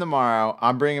 Bring them in tomorrow.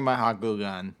 I'm bringing my hot glue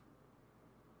gun.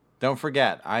 Don't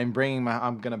forget, I'm going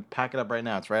to pack it up right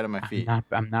now. It's right on my feet.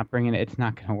 I'm not bringing it. It's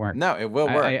not going to work. No, it will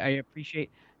work. I appreciate.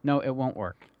 No, it won't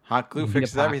work. Hot glue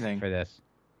fixes everything. For this.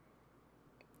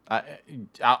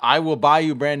 I will buy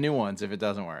you brand new ones if it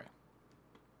doesn't work.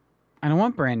 I don't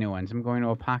want brand new ones. I'm going to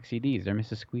epoxy these. They're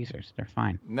Mrs. Squeezers. They're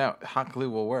fine. No, hot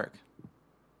glue will work.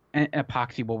 And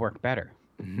epoxy will work better.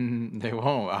 They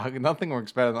won't. Nothing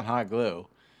works better than hot glue.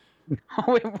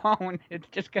 No, it won't. It's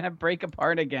just going to break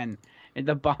apart again.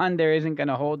 The bond there isn't going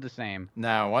to hold the same.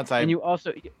 No, And you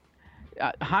also...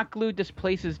 hot glue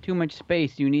displaces too much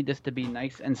space. You need this to be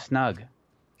nice and snug.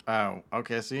 Oh,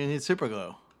 okay. So you need super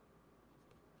glue.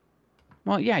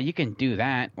 Well, yeah, you can do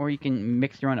that. Or you can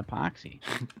mix your own epoxy.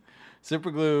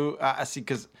 Super glue,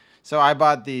 so I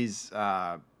bought these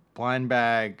blind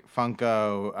bag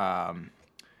Funko. I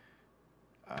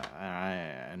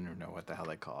don't know what the hell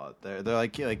they call it. They're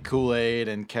like Kool-Aid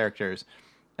and characters.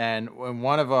 And in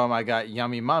one of them, I got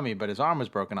Yummy Mummy, but his arm was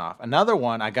broken off. Another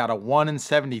one, I got a 1 in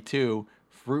 72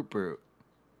 Fruit Brute.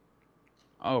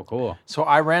 Oh, cool. So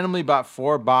I randomly bought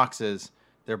 4 boxes.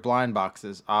 They're blind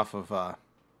boxes off of,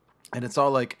 and it's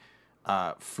all like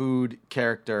food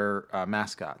character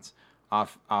mascots.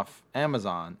 Off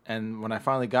Amazon, and when I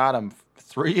finally got them,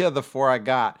 3 of the 4 I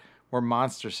got were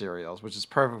monster cereals, which is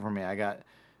perfect for me. I got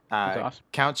awesome.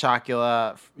 Count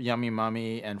Chocula, Yummy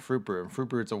Mummy, and Fruit Brew. And Fruit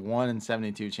Brew, it's a 1 in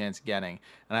 72 chance of getting.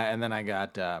 And then I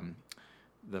got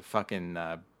the fucking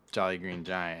Jolly Green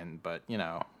Giant, but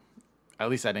at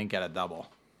least I didn't get a double.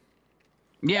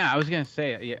 Yeah, I was gonna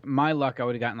say, my luck, I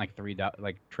would have gotten like 3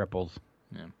 triples.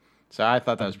 Yeah. So I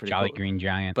thought that was pretty Jolly cool. Green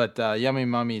Giant. But Yummy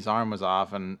Mummy's arm was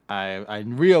off, and I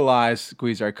realized,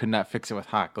 Squeezer, I could not fix it with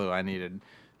hot glue. I needed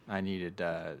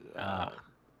super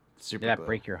Did that glue.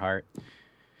 break your heart?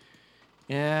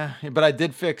 Yeah, but I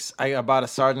did fix. I bought a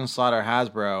Sergeant Slaughter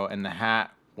Hasbro, and the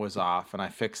hat was off, and I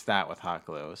fixed that with hot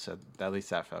glue. So at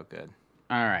least that felt good.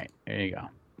 All right, there you go.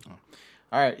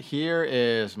 All right, here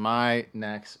is my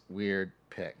next weird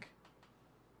pick.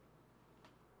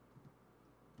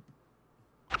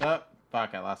 Oh,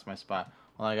 fuck, I lost my spot.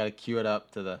 Well, I gotta cue it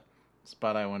up to the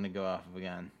spot I wanted to go off of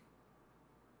again.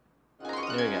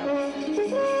 There we go.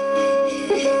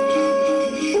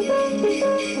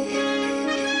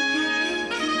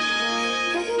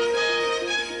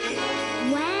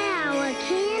 Wow, a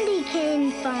candy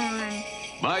cane farm.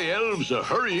 My elves are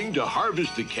hurrying to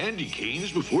harvest the candy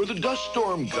canes before the dust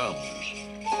storm comes.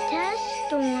 Dust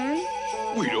storm?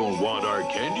 We don't want our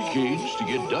candy canes to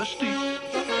get dusty.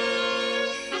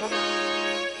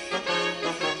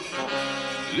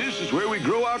 This is where we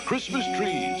grow our Christmas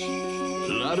trees.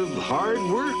 A lot of hard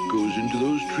work goes into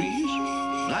those trees.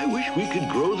 I wish we could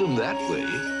grow them that way.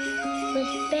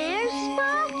 With bare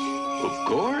spots? Of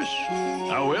course.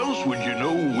 How else would you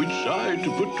know which side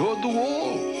to put toward the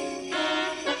wall?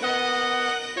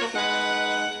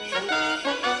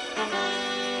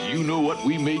 You know what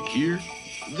we make here?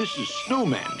 This is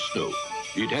snowman snow.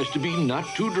 It has to be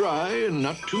not too dry and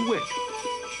not too wet.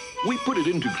 We put it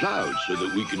into clouds so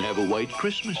that we can have a white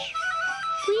Christmas.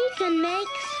 We can make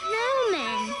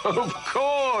snowmen. Of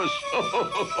course!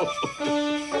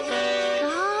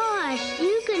 Gosh,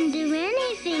 you can do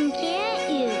anything, can't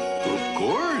you? Of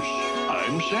course.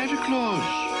 I'm Santa Claus.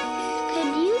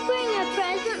 Could you bring a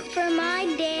present for my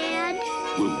dad?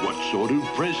 Well, what sort of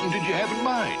present did you have in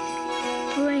mind?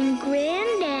 Bring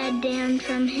Granddad down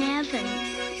from heaven.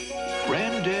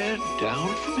 Granddad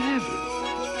down from heaven.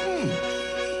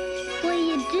 Will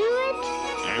you do it?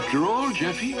 After all,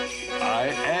 Jeffy, I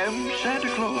am Santa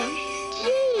Claus.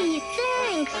 Gee,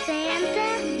 thanks, Santa.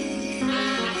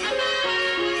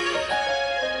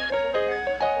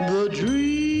 The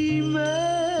dreamer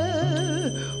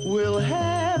will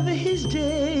have his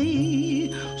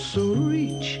day, so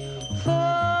reach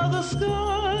for the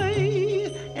sky,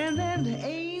 and then the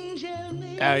angel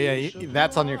may... Oh yeah,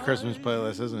 that's on your Christmas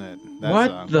playlist, isn't it? That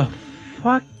What song. the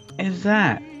fuck is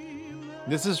that?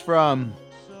 This is from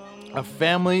A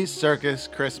Family Circus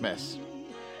Christmas.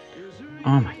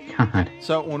 Oh my god.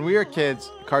 So when we were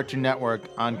kids, Cartoon Network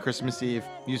on Christmas Eve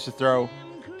used to throw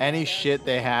any shit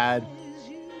they had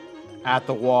at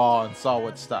the wall and saw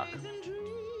what stuck.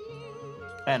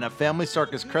 And A Family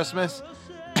Circus Christmas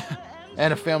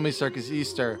and A Family Circus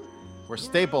Easter were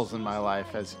staples in my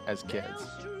life as kids.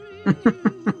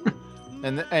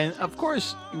 and of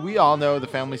course, we all know the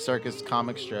Family Circus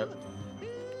comic strip.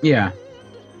 Yeah.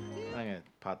 I'm gonna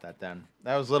pot that down.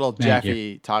 That was little Thank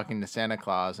Jeffy talking to Santa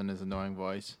Claus in his annoying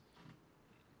voice.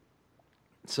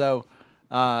 So,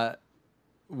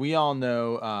 we all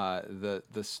know the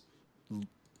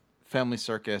Family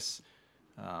Circus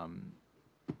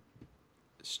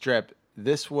strip.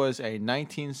 This was a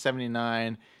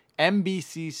 1979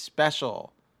 NBC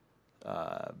special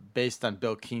based on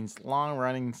Bill Keene's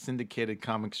long-running syndicated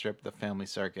comic strip, The Family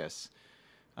Circus.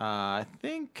 I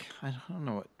don't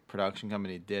know what production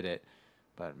company did it,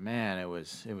 but man, it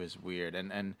was weird.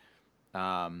 And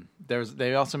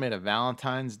they also made a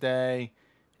Valentine's Day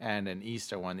and an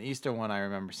Easter one. The Easter one I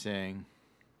remember seeing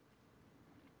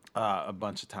a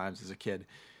bunch of times as a kid.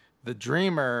 The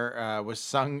Dreamer was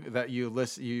sung, that you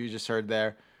just heard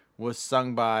there, was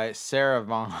sung by Sarah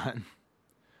Vaughan.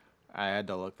 I had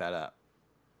to look that up.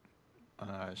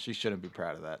 She shouldn't be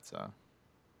proud of that song.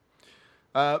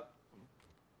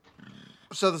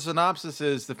 So the synopsis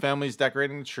is the family's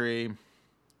decorating the tree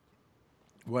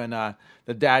when the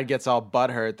dad gets all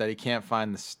butthurt that he can't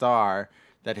find the star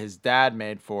that his dad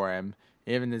made for him.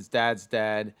 Even his dad's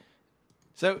dead.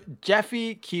 So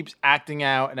Jeffy keeps acting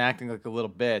out and acting like a little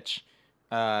bitch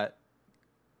and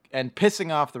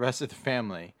pissing off the rest of the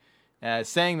family,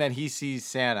 saying that he sees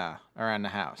Santa around the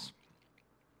house.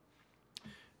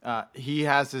 He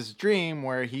has this dream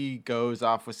where he goes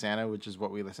off with Santa, which is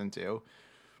what we listen to.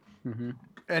 Mm-hmm.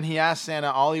 And he asks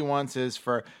Santa, all he wants is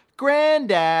for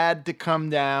Granddad to come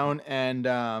down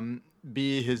and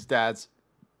be his dad's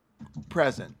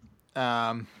present.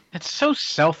 That's so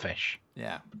selfish.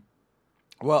 Yeah.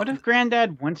 Well, what if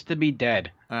Granddad wants to be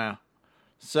dead?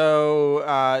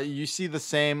 So you see the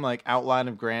same like outline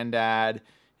of Granddad,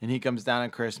 and he comes down on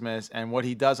Christmas, and what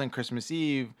he does on Christmas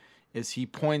Eve is he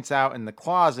points out in the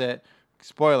closet,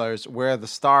 spoilers, where the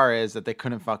star is that they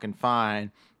couldn't fucking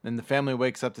find. Then the family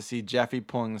wakes up to see Jeffy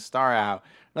pulling the star out.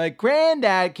 Like,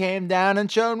 Granddad came down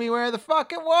and showed me where the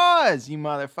fuck it was, you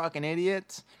motherfucking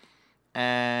idiots.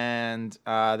 And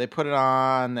they put it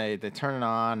on, they turn it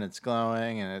on, it's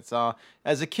glowing, and it's all...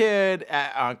 As a kid,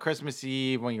 on Christmas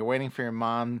Eve, when you're waiting for your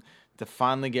mom to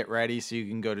finally get ready so you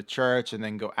can go to church and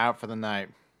then go out for the night,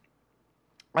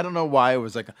 I don't know why it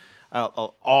was like a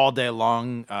all day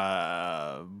long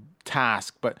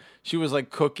task, but she was like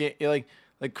cooking,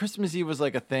 like Christmas Eve was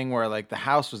like a thing where like the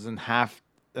house was in half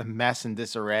a mess and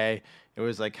disarray. It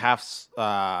was like half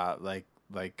a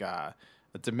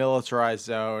demilitarized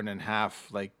zone and half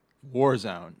like war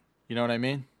zone. You know what I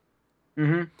mean?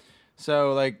 Mm-hmm.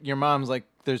 So like your mom's like,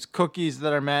 there's cookies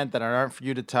that are meant that aren't for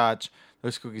you to touch.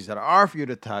 There's cookies that are for you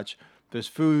to touch. There's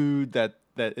food that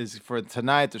is for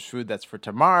tonight. There's food that's for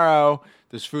tomorrow.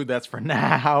 There's food that's for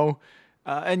now.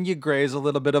 And you graze a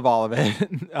little bit of all of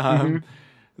it.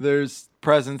 There's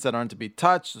presents that aren't to be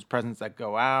touched. There's presents that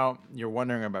go out. You're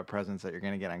wondering about presents that you're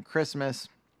going to get on Christmas.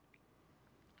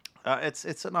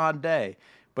 It's an odd day.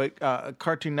 But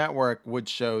Cartoon Network would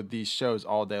show these shows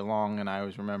all day long. And I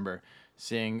always remember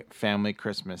seeing Family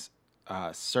Christmas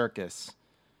Circus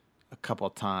a couple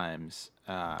times.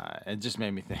 It just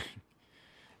made me think.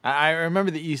 I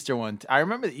remember the Easter one. I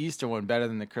remember the Easter one better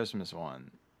than the Christmas one.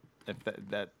 If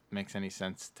that makes any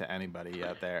sense to anybody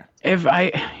out there. If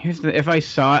I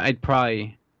saw it, I'd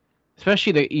probably,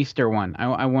 especially the Easter one.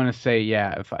 I want to say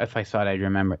yeah. If I saw it, I'd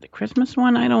remember it. The Christmas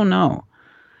one, I don't know.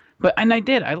 But I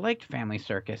did. I liked Family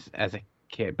Circus as a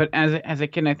kid. But as a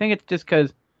kid, I think it's just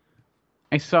because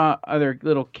I saw other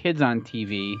little kids on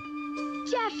TV.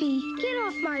 Jeffy, get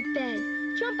off my bed.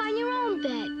 Jump on your own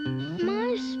bed.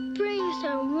 My springs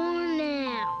are worn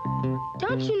out.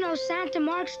 Don't you know Santa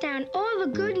marks down all the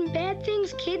good and bad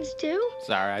things kids do?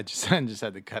 Sorry, I just had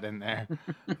to cut in there.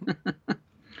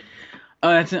 Oh,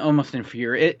 that's almost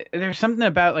infuriating. There's something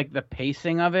about like the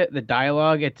pacing of it, the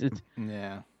dialogue.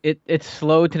 It's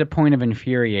slow to the point of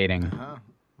infuriating.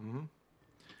 Mm-hmm.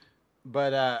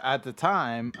 But at the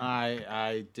time,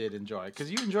 I did enjoy it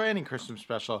because you enjoy any Christmas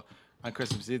special on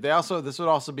Christmas Eve. This would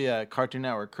also be a Cartoon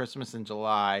Network Christmas in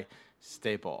July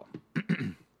staple.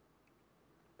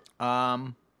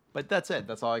 But that's it.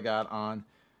 That's all I got on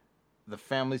the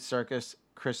Family Circus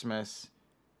Christmas.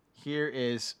 Here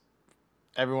is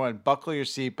everyone. Buckle your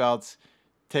seatbelts.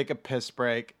 Take a piss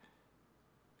break.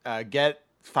 Get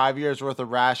 5 years worth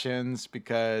of rations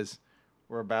because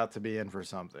we're about to be in for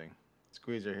something.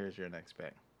 Squeezer, here's your next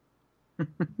bang.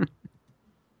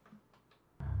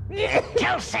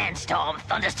 Tell Sandstorm,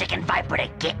 Thunderstick, and Viper to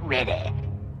get ready.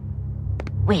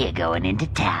 We're going into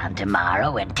town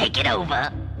tomorrow and take it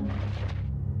over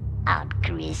on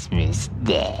Christmas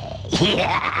Day.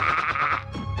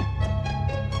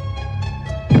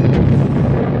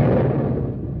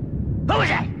 Who was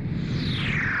that?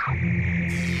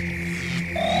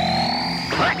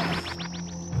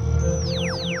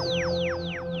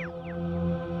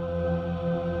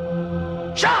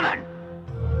 Shaman!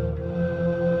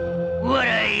 What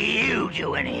are you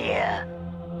doing here?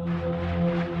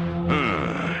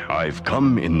 I've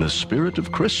come in the spirit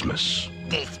of Christmas.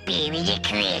 The spirit of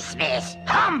Christmas.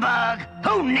 Humbug!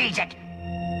 Who needs it?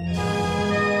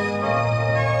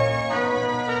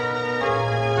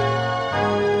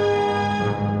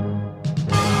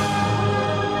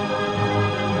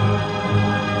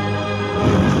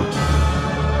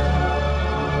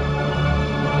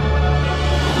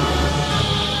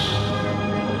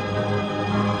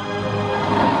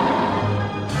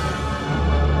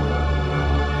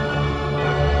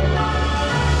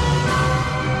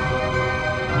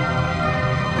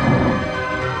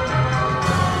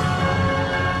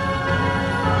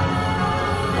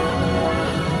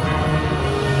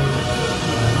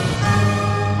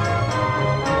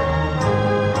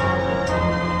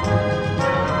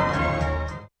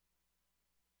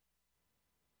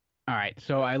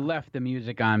 So I left the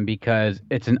music on because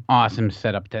it's an awesome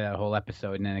setup to that whole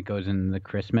episode, and then it goes into the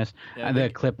Christmas. Yeah, the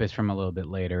clip is from a little bit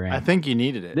later. And I think you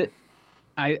needed it.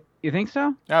 You think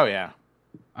so? Oh yeah.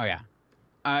 Oh yeah.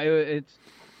 I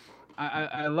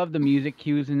love the music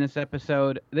cues in this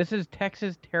episode. This is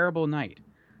Texas Terrible Night.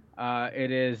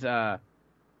 It is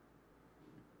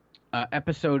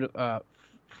episode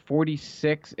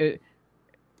 46. They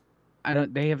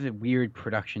have the weird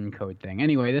production code thing.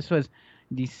 Anyway, this was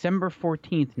December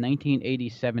 14th,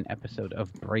 1987 episode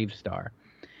of Bravestar.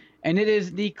 And it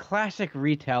is the classic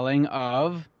retelling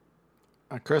of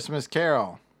A Christmas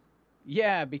Carol.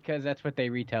 Yeah, because that's what they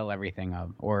retell everything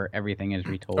of, or everything is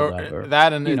retold Or, of. Or,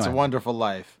 that and you It's know a what I mean. Wonderful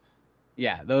Life.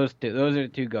 Yeah, those are the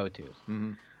two go-tos.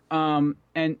 And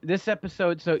this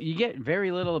episode, so you get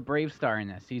very little of Bravestar in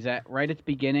this. He's at right at the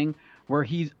beginning where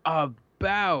he's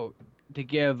about to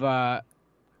give JB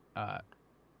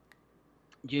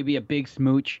a big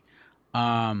smooch,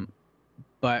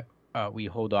 but we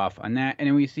hold off on that, and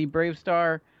then we see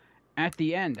Bravestar at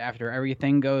the end after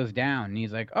everything goes down, and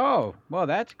he's like, "Oh, well,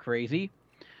 that's crazy."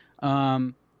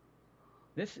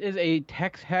 This is a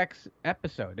Tex Hex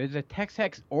episode. It's a Tex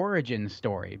Hex origin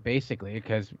story, basically,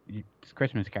 because it's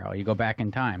Christmas Carol. You go back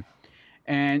in time.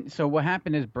 And so what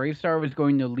happened is Bravestar was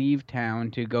going to leave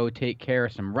town to go take care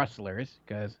of some rustlers,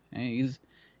 because he's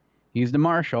the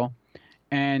marshal.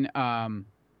 And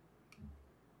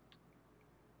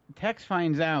Tex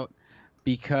finds out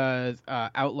because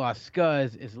Outlaw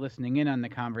Scuzz is listening in on the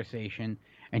conversation,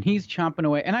 and he's chomping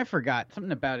away. And I forgot,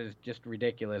 something about it is just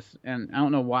ridiculous, and I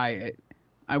don't know why.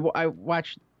 I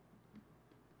watch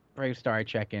Bravestar. I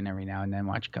check in every now and then,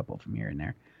 watch a couple from here and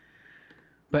there.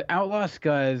 But Outlaw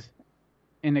Scuzz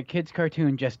in a kid's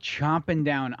cartoon just chomping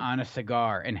down on a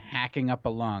cigar and hacking up a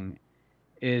lung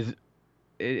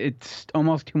it's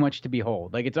almost too much to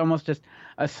behold. Like, it's almost just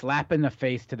a slap in the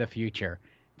face to the future.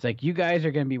 It's like, you guys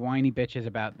are going to be whiny bitches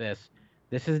about this.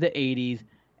 This is the 80s,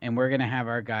 and we're going to have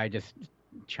our guy just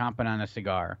chomping on a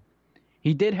cigar.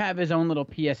 He did have his own little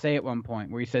PSA at one point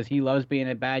where he says he loves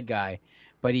being a bad guy,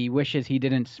 but he wishes he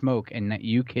didn't smoke and that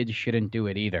you kids shouldn't do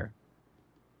it either.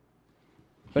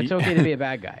 But it's okay to be a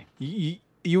bad guy.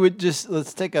 You would just,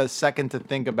 let's take a second to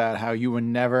think about how you would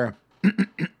never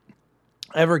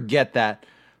ever get that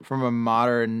from a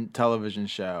modern television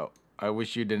show. I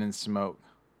wish you didn't smoke.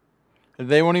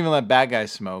 They won't even let bad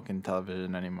guys smoke in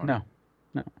television anymore. No.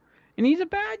 And he's a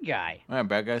bad guy. Yeah,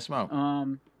 bad guys smoke.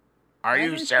 Are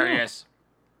you serious?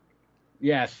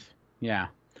 Yes. Yeah.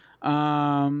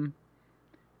 So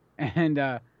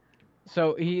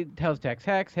he tells Tex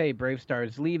Hex, hey, Bravestar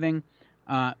is leaving.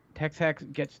 Tex Hex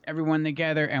gets everyone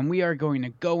together, and we are going to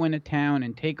go into town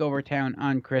and take over town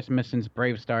on Christmas since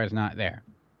Bravestar is not there.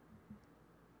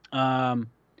 And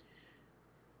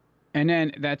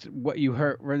then that's what you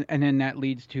heard, and then that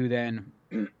leads to then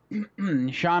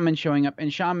Shaman showing up,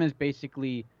 and Shaman is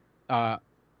basically all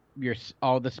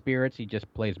the spirits. He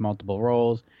just plays multiple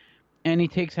roles, and he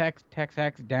takes Tex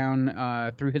Hex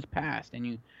down through his past,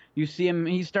 and you see him.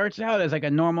 He starts out as like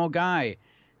a normal guy,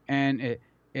 and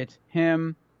it's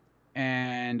him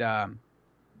and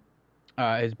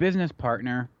his business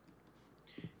partner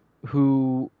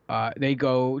who they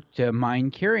go to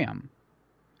mine curium,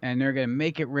 and they're going to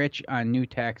make it rich on New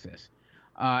Texas.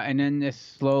 And then this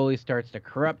slowly starts to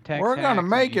corrupt Tex Hex. We're going to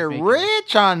make it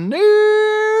rich on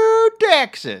New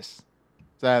Texas.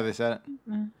 Is that how they said it?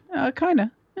 Kind of.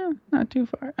 Yeah, not too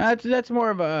far. That's more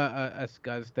of a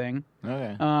Scuzz thing.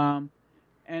 Okay.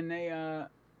 And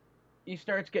he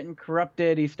starts getting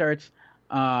corrupted. He starts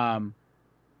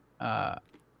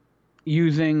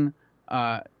using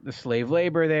the slave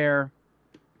labor there.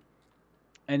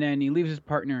 And then he leaves his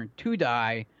partner to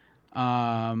die,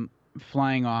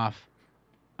 flying off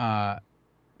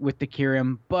with the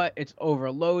Kyrium, but it's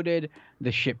overloaded.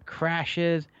 The ship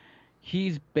crashes.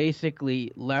 He's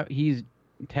basically left.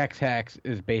 Tex Hex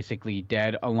is basically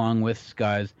dead along with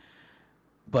Scuzz.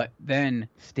 But then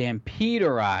Stampede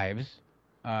arrives,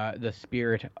 the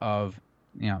spirit of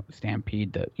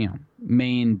Stampede, the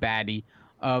main baddie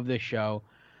of the show.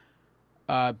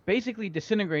 Basically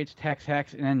disintegrates Tex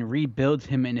Hex and then rebuilds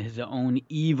him in his own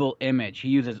evil image. He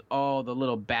uses all the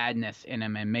little badness in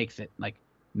him and makes it like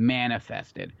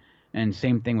manifested. And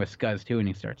same thing with Scuzz too, and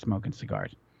he starts smoking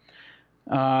cigars.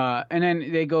 And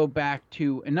then they go back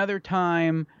to another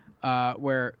time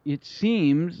where it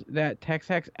seems that Tex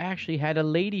Hex actually had a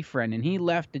lady friend, and he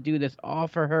left to do this all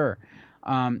for her,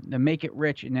 to make it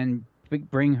rich and then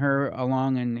bring her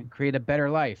along and create a better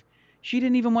life. She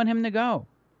didn't even want him to go.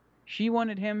 She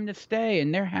wanted him to stay,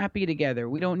 and they're happy together.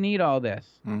 We don't need all this.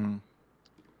 Mm-hmm.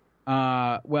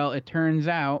 Well, it turns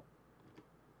out,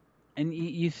 and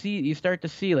you start to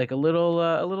see like a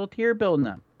little tear building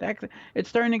up. It's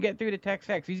starting to get through to Tex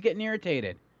Hex. He's getting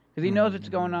irritated because he knows what's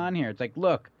going on here. It's like,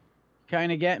 look,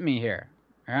 kind of get me here.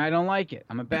 I don't like it.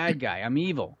 I'm a bad guy. I'm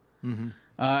evil. Mm-hmm.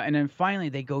 And then finally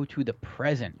they go to the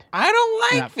present. I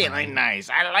don't like feeling nice.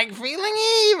 I like feeling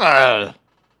evil.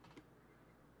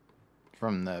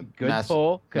 From the Good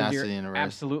pull, because you're Universe.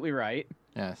 absolutely right.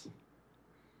 Yes.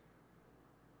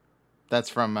 That's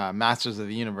from Masters of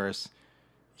the Universe,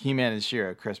 He-Man and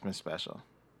She-Ra Christmas special.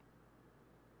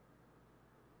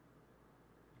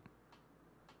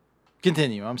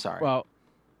 Continue. I'm sorry. Well,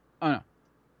 oh no.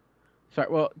 Sorry.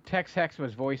 Well, Tex Hex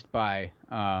was voiced by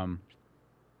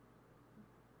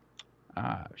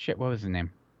shit. What was his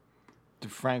name?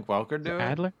 Did Frank Welker do it?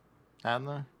 Adler.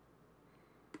 Adler.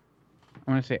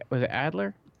 I want to say, was it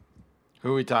Adler?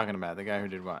 Who are we talking about? The guy who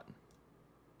did what?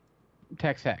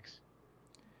 Tex Hex.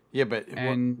 Yeah, but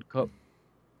And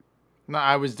no,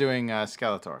 I was doing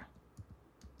Skeletor.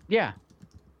 Yeah.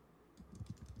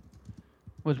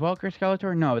 Was Welker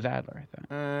Skeletor? No, it was Adler, I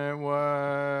thought. It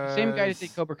was Same guy that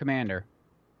did Cobra Commander.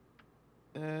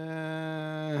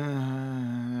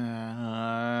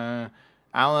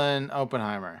 Alan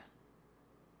Oppenheimer.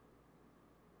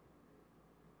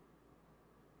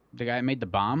 The guy that made the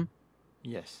bomb?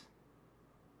 Yes.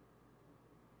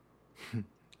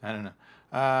 I don't know.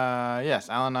 Yes,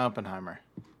 Alan Oppenheimer.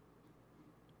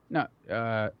 No,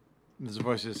 This is the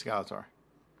voice of Skeletor.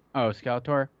 oh,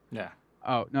 Skeletor? Yeah.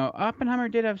 Oh, no, Oppenheimer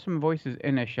did have some voices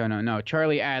in this show. No,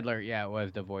 Charlie Adler, yeah,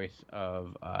 was the voice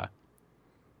of,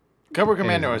 Cobra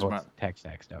Commander was one. Tex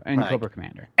Hex, though, and Right. Cobra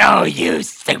Commander. Oh, you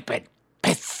stupid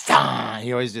pisson!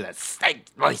 He always do that snake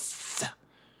voice.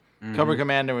 Mm-hmm. Cobra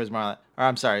Commander was more like, or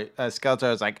I'm sorry,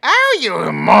 Skeletor was like, Oh,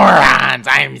 you morons!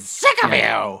 I'm sick of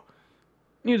you!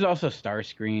 He was also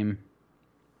Starscream.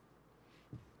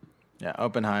 yeah,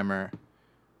 Oppenheimer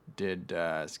did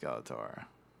Skeletor.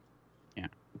 Yeah.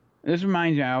 This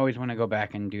reminds me, I always want to go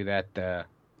back and do that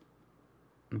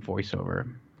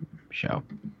voiceover show.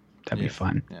 That'd be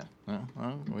fun. Yeah.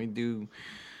 Well, we do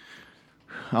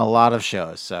a lot of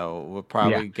shows, so we'll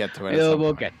probably get to it.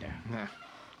 We'll get there.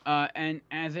 Yeah. And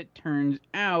as it turns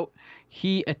out,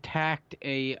 he attacked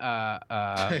a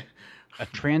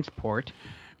transport.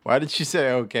 Why did you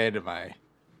say okay to my?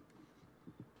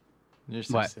 You're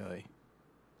so What? silly.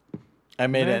 I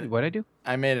made it. What'd I do?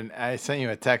 I sent you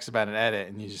a text about an edit,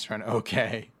 and you just went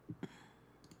okay.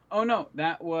 Oh no,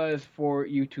 that was for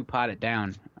you to pot it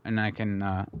down, and I can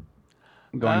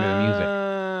go into the music.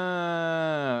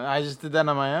 I just did that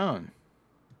on my own.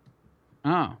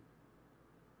 Oh,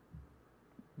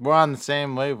 We're on the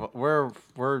same level. We're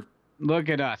look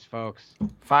at us, folks.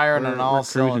 firing We're on all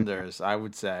cruising. cylinders, I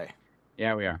would say.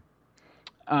 Yeah, we are.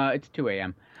 It's 2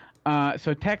 a.m.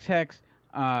 So Tex Hex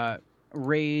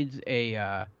raids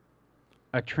a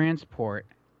transport,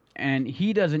 and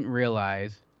he doesn't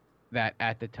realize that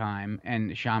at the time, and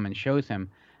the shaman shows him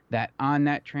that on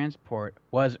that transport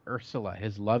was Ursula,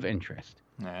 his love interest.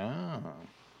 Oh.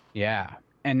 Yeah.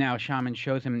 And now shaman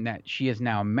shows him that she is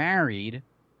now married,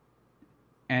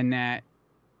 and that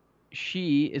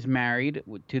she is married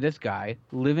to this guy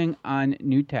living on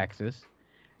New Texas,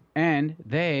 and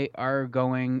they are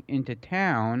going into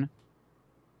town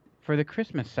for the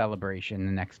Christmas celebration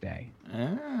the next day.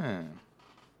 Ah.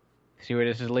 See where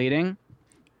this is leading?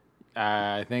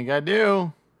 I think I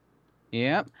do.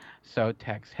 Yep. So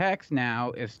Tex Hex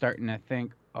now is starting to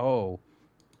think, oh,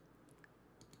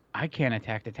 I can't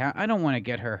attack the town. I don't want to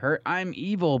get her hurt. I'm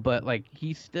evil, but like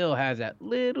he still has that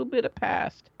little bit of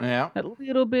past. Yeah. That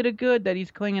little bit of good that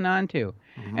he's clinging on to.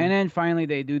 Mhm. And then finally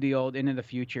they do the old into the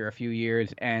future a few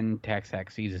years, and Tex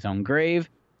Hex sees his own grave.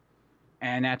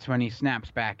 And that's when he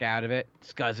snaps back out of it.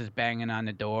 Scuzz is banging on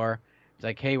the door. He's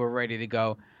like, hey, we're ready to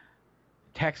go.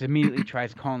 Tex immediately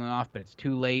tries calling it off, but it's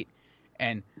too late.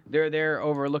 And they're there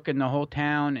overlooking the whole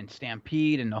town, and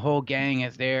Stampede and the whole gang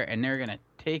is there, and they're going to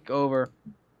take over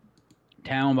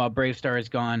town while Bravestar is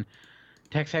gone.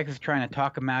 Tex Hex is trying to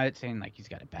talk him out of it, saying like he's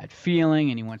got a bad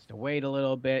feeling and he wants to wait a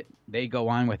little bit. They go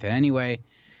on with it anyway.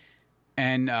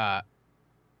 And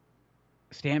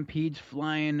Stampede's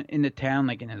flying into town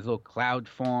like in his little cloud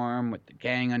form with the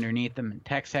gang underneath him, and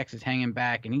Tex Hex is hanging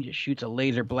back, and he just shoots a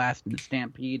laser blast into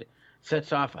Stampede,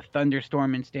 sets off a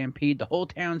thunderstorm in Stampede. The whole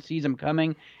town sees him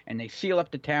coming, and they seal up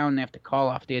the town, and they have to call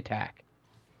off the attack.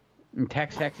 And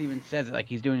Tex Hex even says it like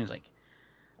he's doing, he's like,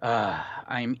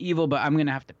 I am evil, but I'm going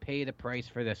to have to pay the price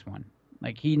for this one.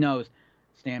 Like he knows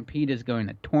Stampede is going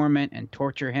to torment and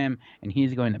torture him, and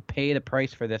he's going to pay the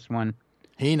price for this one.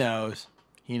 He knows.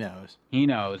 He knows. He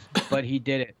knows, but he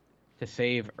did it to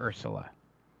save Ursula.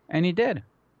 And he did.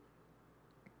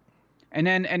 And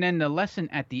then the lesson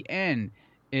at the end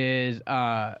is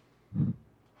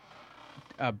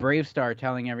Bravestar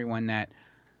telling everyone that,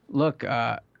 look,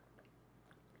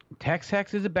 Tex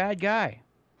Hex is a bad guy,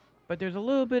 but there's a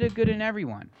little bit of good in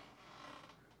everyone.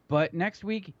 But next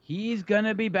week, he's going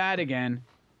to be bad again.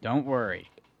 Don't worry.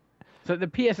 So the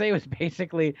PSA was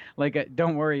basically like a,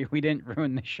 don't worry, we didn't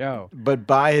ruin the show. But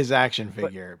buy his action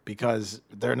figure because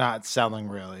they're not selling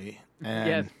really. And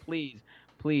yes,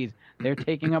 please. They're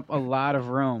taking up a lot of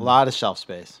room. a lot of shelf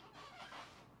space.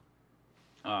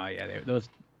 Oh, yeah. Those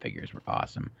figures were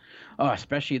awesome. Oh,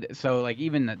 especially so like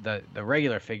even the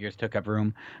regular figures took up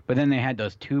room, but then they had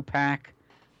those 2-pack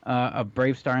of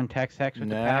Bravestar and Tex Hex with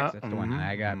the packs. That's the one that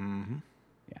I got.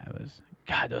 Yeah, it was.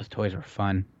 God, those toys were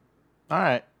fun. All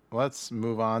right, let's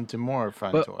move on to more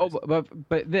fun toys.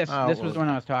 But this was the one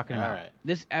I was talking about. All right.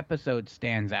 This episode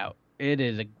stands out. It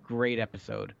is a great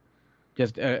episode.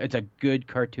 Just it's a good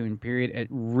cartoon. Period. It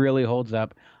really holds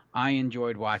up. I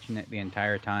enjoyed watching it the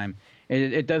entire time.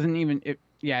 It doesn't even.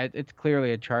 It's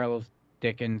clearly a Charles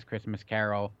Dickens Christmas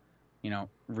Carol,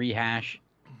 rehash,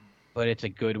 but it's a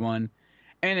good one.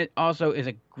 And it also is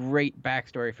a great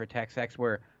backstory for Tex Hex,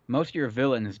 where most of your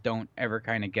villains don't ever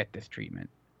kind of get this treatment.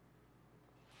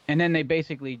 And then they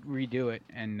basically redo it,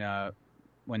 and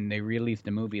when they released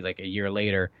the movie like a year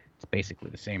later, it's basically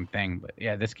the same thing. But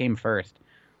yeah, this came first.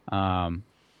 Now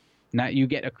you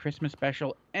get a Christmas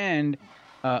special and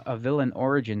a villain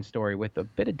origin story with a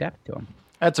bit of depth to them.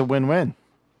 That's a win-win.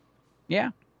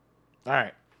 Yeah. All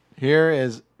right. Here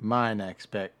is my next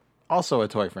pick. Also a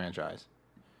toy franchise.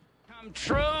 Come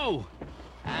true.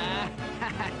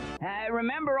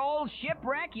 Remember old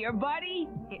Shipwreck, your buddy?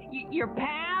 Your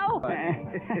pal?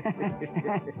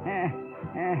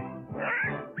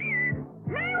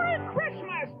 Merry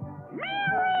Christmas!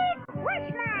 Merry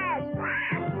Christmas!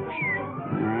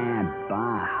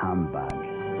 Bah humbug.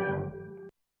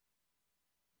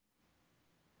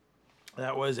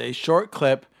 That was a short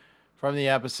clip from the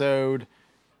episode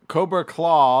Cobra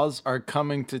Claws Are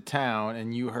Coming to Town,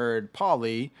 and you heard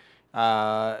Polly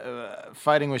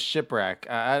fighting with Shipwreck.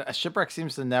 Shipwreck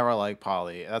seems to never like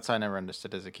Polly. That's what I never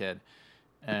understood as a kid.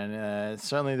 And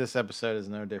certainly this episode is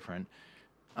no different.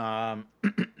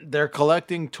 They're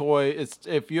collecting toys.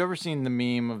 If you ever seen the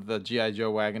meme of the G.I.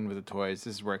 Joe wagon with the toys,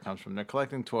 this is where it comes from. They're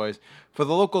collecting toys for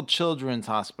the local children's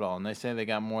hospital, and they say they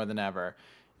got more than ever.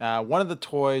 One of the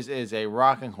toys is a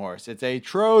rocking horse. It's a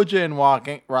Trojan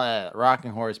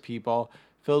rocking horse, people,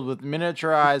 filled with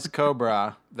miniaturized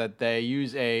Cobra that they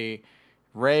use a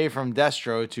ray from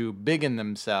Destro to biggin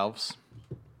themselves.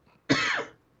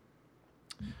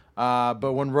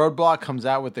 But when Roadblock comes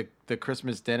out with the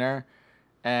Christmas dinner,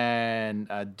 and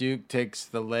Duke takes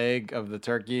the leg of the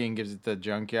turkey and gives it to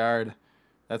Junkyard,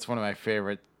 that's one of my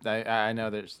favorite. I know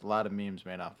there's a lot of memes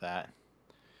made off that.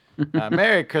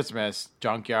 Merry Christmas,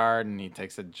 Junkyard, and he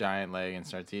takes a giant leg and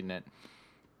starts eating it.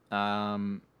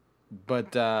 But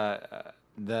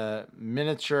the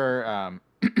miniature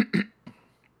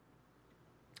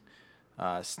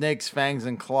snakes, fangs,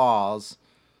 and claws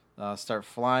start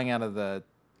flying out of the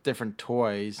different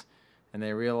toys, and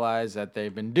they realize that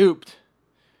they've been duped.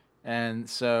 And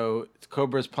so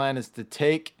Cobra's plan is to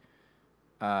take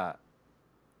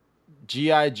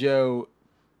G.I. Joe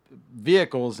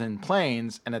vehicles and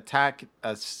planes and attack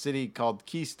a city called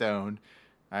Keystone,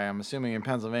 I am assuming in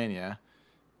Pennsylvania,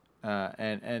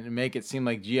 and make it seem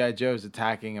like G.I. Joe's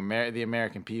attacking the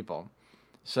American people.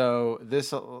 So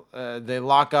this they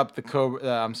lock up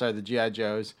the G.I.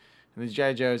 Joes, and the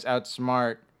G.I. Joes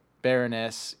outsmart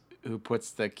Baroness, who puts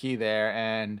the key there,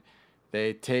 and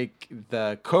they take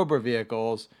the Cobra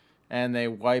vehicles and they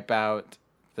wipe out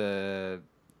the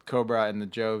Cobra and the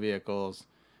Joe vehicles.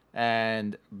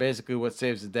 And basically what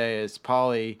saves the day is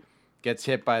Polly gets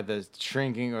hit by the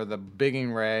shrinking or the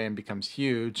bigging ray and becomes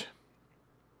huge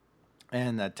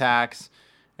and attacks.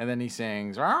 And then he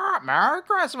sings, "Merry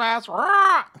Christmas!"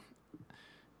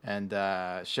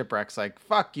 And Shipwreck's like,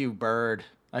 "Fuck you, bird.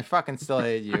 I fucking still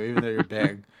hate you, even though you're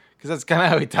big." Because that's kind of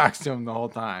how he talks to him the whole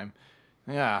time.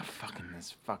 Yeah, fucking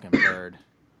this fucking bird.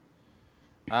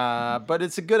 But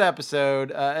it's a good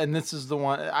episode, and this is the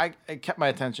one I kept my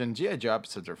attention. G.I. Joe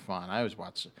episodes are fun. I always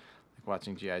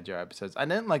watching G.I. Joe episodes. I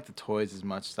didn't like the toys as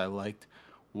much as I liked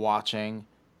watching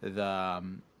the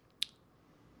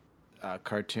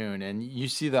cartoon. And you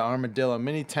see the Armadillo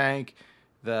mini tank,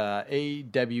 the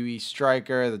AWE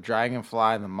Striker, the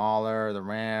Dragonfly, the Mauler, the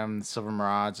Ram, the Silver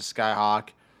Mirage, the Skyhawk,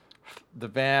 the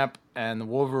Vamp, and the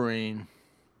Wolverine.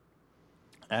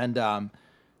 And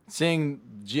seeing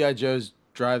G.I. Joe's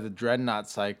drive the Dreadnought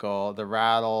cycle, the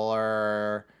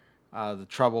Rattler, the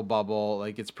Trouble Bubble,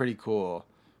 like it's pretty cool.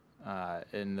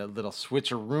 And the little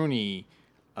switcheroony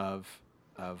of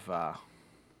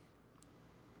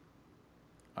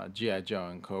G.I. Joe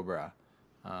and Cobra.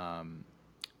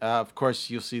 Of course,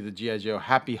 you'll see the G.I. Joe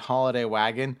Happy Holiday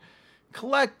Wagon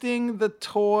collecting the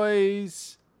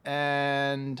toys,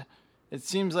 and it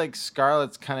seems like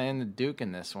Scarlett's kind of into Duke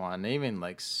in this one. They even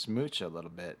like smooch a little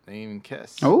bit. They even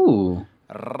kiss. Oh,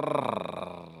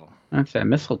 that's that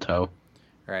mistletoe.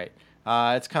 Right.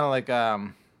 It's kind of like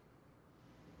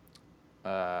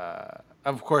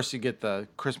of course you get the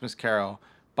Christmas Carol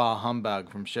Bah Humbug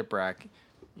from Shipwreck,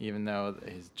 even though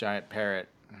his giant parrot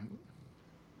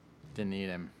didn't eat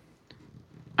him.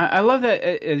 I love that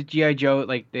as G.I. Joe,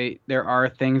 like there are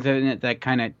things in it that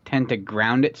kind of tend to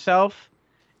ground itself,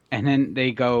 and then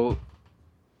they go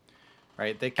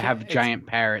right. They have giant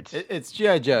parrots. It's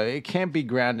G.I. Joe. It can't be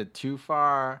grounded too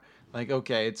far. Like,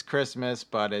 okay, it's Christmas,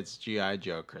 but it's G.I.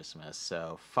 Joe Christmas,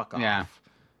 so fuck off.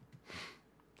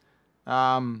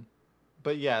 Yeah.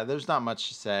 But yeah, there's not much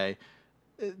to say.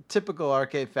 Typical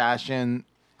arcade fashion.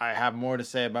 I have more to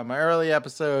say about my early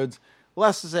episodes,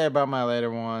 less to say about my later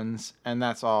ones, and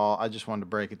that's all. I just wanted to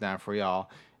break it down for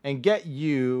y'all and get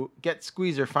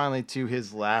Squeezer finally to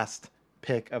his last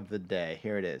pick of the day.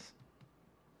 Here it is.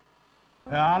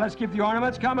 Let's keep the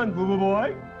ornaments coming, Boo Boo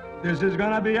Boy. This is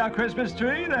gonna be a Christmas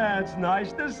tree that's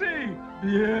nice to see.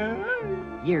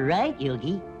 Yeah. You're right,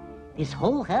 Yogi. This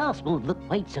whole house won't look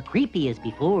quite so creepy as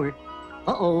before.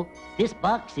 Uh-oh, this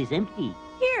box is empty.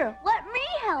 Here, let me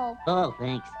help. Oh,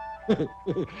 thanks.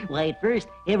 Why, at first,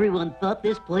 everyone thought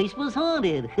this place was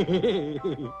haunted. Say,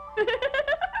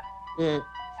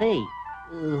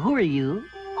 who are you?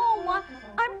 Oh,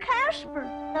 I'm Casper,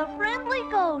 the friendly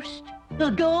ghost. The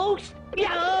ghost?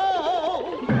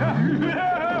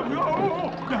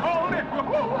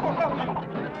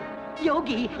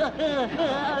 Yogi,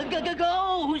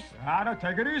 ghost!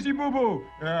 Take it easy, Boo Boo.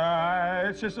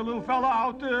 It's just a little fella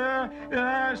out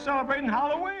celebrating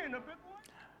Halloween.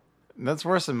 That's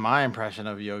worse than my impression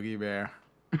of Yogi Bear.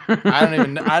 I don't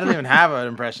even have an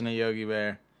impression of Yogi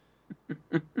Bear.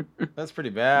 That's pretty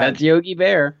bad. That's Yogi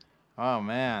Bear. Oh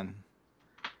man.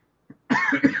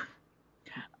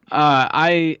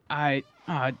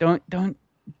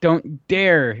 Don't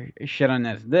dare shit on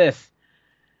this.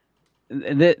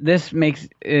 This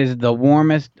is the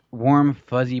warmest warm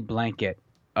fuzzy blanket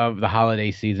of the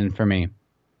holiday season for me.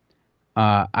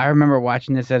 I remember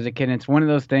watching this as a kid. And it's one of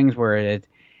those things where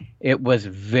it was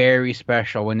very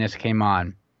special when this came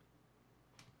on,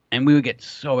 and we would get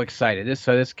so excited.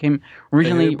 This came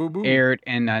originally aired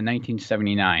in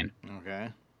 1979. Okay.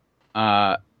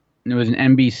 It was an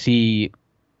NBC.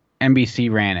 NBC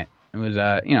ran it. It was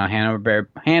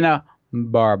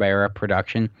Hanna-Barbera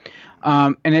production.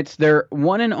 And it's their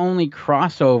one and only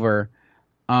crossover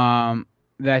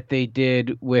that they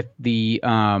did with the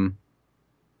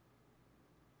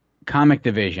comic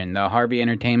division, the Harvey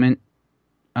Entertainment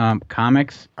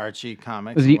comics. Archie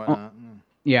Comics and whatnot.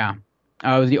 Yeah.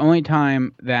 It was the only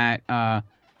time that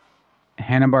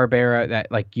Hanna-Barbera,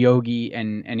 that like Yogi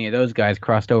and any of those guys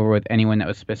crossed over with anyone that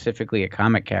was specifically a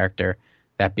comic character,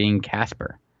 that being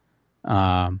Casper.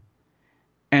 And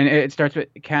it starts with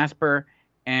Casper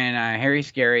and Harry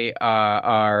Scary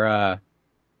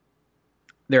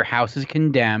their house is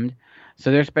condemned, so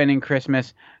they're spending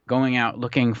Christmas going out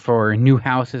looking for new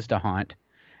houses to haunt.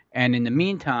 And in the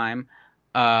meantime,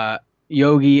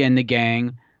 Yogi and the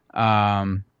gang,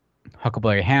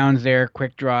 Huckleberry Hound's there,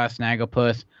 Quick Draw,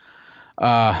 Snagglepuss,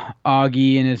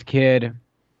 Augie and his kid.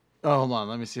 Oh, hold on,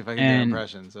 let me see if I can do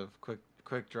impressions of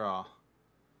Quick Draw.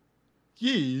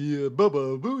 Yeah,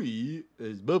 Bubba Booey.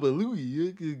 It's Bubba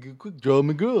Louie. Quick Draw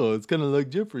McGraw. It's kind of like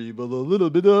Jeffrey, but a little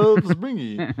bit of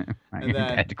springy. And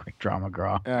then Quick Draw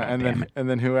McGraw. And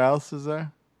then who else is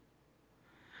there?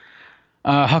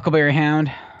 Huckleberry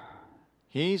Hound.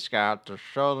 He's got the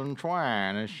southern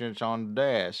twang and shit's on the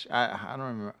dash. I don't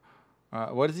remember.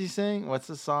 What does he sing? What's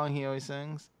the song he always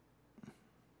sings?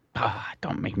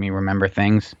 Don't make me remember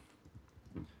things.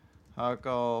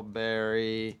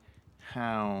 Huckleberry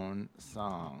Hound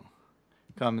song.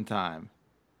 Coming time.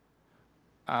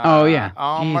 Oh, yeah.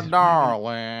 Oh, my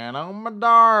darling. Oh, my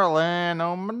darling.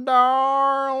 Oh, my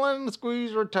darling.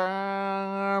 Squeezer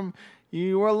time.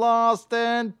 You were lost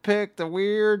and picked a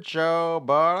weird show,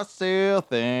 but I still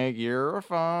think you're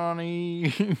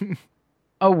funny.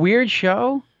 A weird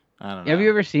show? I don't know. Have you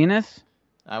ever seen this?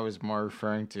 I was more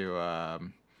referring to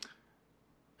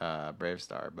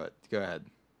Bravestar, but go ahead.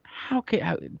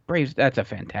 Braves? That's a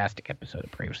fantastic episode of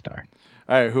Bravestar.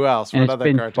 All right, who else? And what it's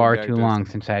been far too long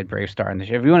since I had Bravestar on the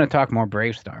show. If you want to talk more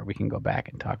Bravestar, we can go back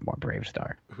and talk more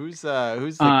Bravestar. Who's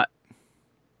Snagglepuss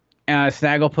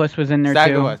was in there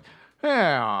too.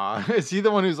 Yeah, is he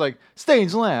the one who's like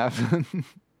stage laugh?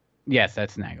 Yes,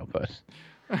 that's Snagglepuss.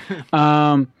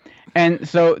 And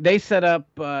so they set up.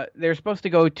 They're supposed to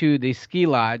go to the ski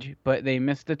lodge, but they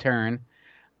missed the turn.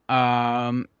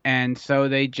 And so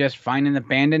they just find an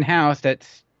abandoned house that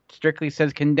strictly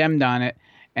says condemned on it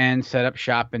and set up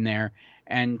shop in there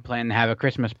and plan to have a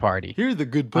Christmas party. Here's the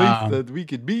good place that we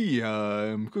could be.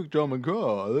 Quick Draw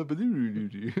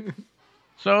McGraw.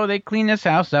 So they clean this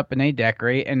house up and they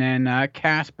decorate. And then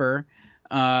Casper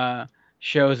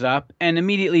shows up and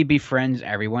immediately befriends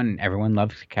everyone, and everyone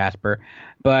loves Casper.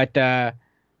 But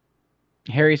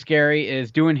Harry Scary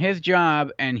is doing his job,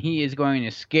 and he is going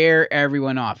to scare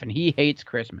everyone off. And he hates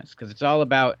Christmas because it's all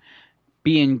about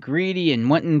being greedy and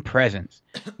wanting presents.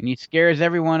 And he scares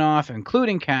everyone off,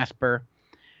 including Casper.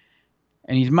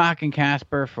 And he's mocking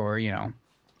Casper for,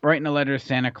 writing a letter to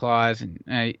Santa Claus.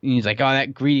 And he's like, oh,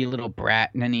 that greedy little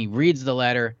brat. And then he reads the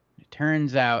letter. It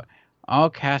turns out all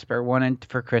Casper wanted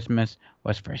for Christmas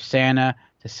was for Santa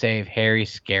to save Harry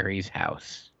Scary's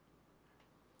house.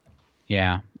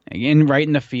 Yeah. Right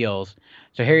in the feels.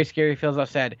 So Harry Scary feels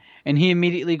upset, and he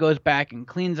immediately goes back and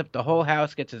cleans up the whole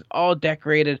house, gets it all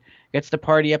decorated, gets the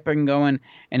party up and going,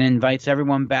 and invites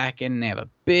everyone back in. And they have a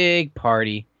big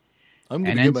party. I'm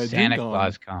gonna and get then my Santa drink on.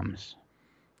 Claus comes.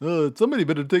 Somebody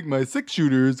better take my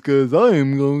 6-shooters, because I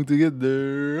am going to get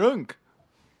drunk.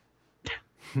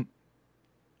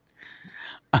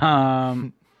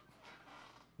 So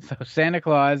Santa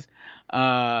Claus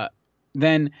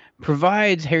then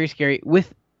provides Harry Scary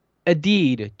with a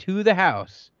deed to the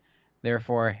house.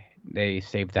 Therefore, they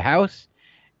save the house,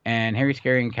 and Harry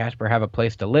Scary and Casper have a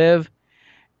place to live.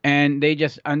 And they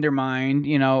just undermined,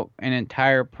 an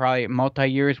entire probably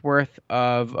multi-years worth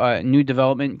of new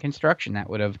development and construction that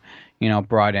would have,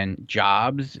 brought in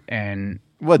jobs and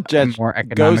more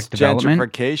economic ghost development.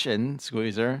 gentrification,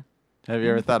 Squeezer. Have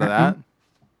you ever thought of that?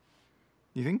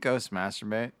 You think ghosts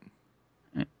masturbate?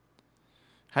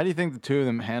 How do you think the two of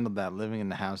them handled that, living in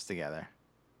the house together?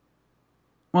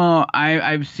 Well,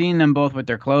 I've seen them both with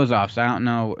their clothes off, so I don't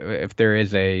know if there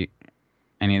is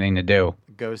anything to do.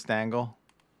 Ghost angle?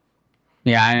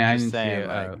 Yeah, I Just didn't see saying, it.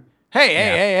 like,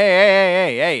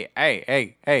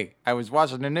 hey, I was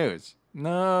watching the news.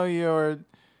 No, you're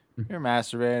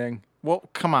masturbating. Well,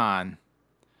 come on.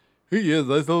 Yes,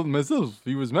 I saw it myself.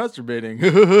 He was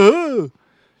masturbating.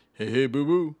 Hey,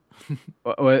 boo-boo.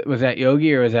 Was that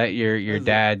Yogi, or was that your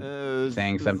dad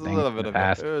saying something A little in bit the of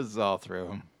past? it. It was all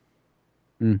through.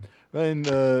 Mm. Ryan,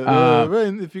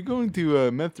 if you're going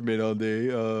to masturbate all day,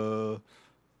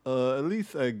 at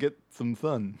least get some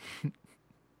sun.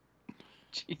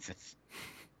 Jesus.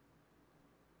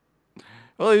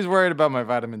 Well, he's worried about my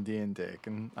vitamin D intake,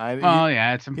 and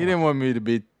it's he didn't want me to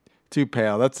be too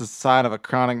pale. That's a sign of a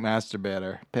chronic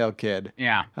masturbator, pale kid.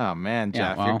 Yeah. Oh man, Yeah,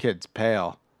 Jeff, well. your kid's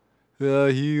pale.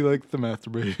 He likes to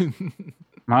masturbate.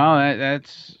 Well,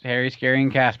 that's Harry, Scary,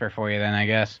 and Casper for you then, I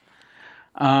guess.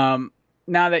 Now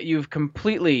that you've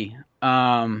completely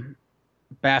bastardized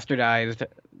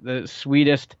the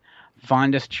sweetest,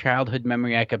 fondest childhood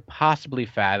memory I could possibly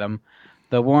fathom,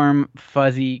 the warm,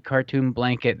 fuzzy cartoon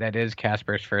blanket that is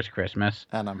Casper's First Christmas.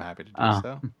 And I'm happy to do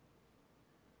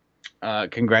so.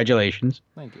 Congratulations.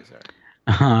 Thank you, sir.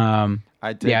 I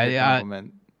I take the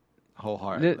compliment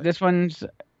wholeheartedly. This one's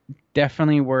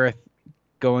definitely worth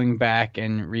going back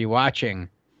and rewatching.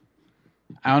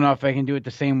 I don't know if I can do it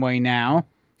the same way now.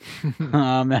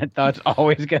 That thought's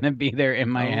always going to be there in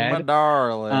my head. My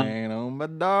darling, oh my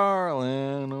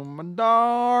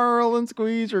darling,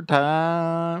 squeezer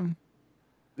time.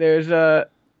 There's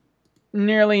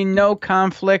nearly no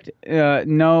conflict,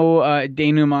 no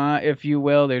denouement, if you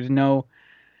will. There's no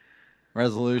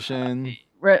resolution.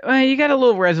 You got a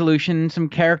little resolution, some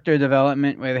character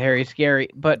development with Harry Scary,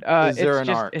 but is there it's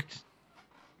an just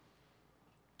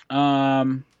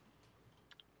arc?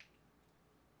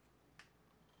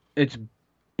 It's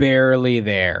barely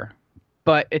there,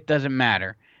 but it doesn't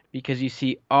matter because you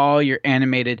see all your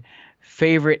animated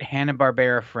favorite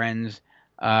Hanna-Barbera friends,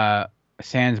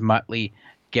 sans Muttley,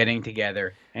 getting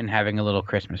together and having a little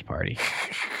Christmas party.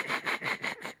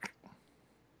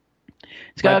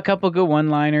 It's got a couple good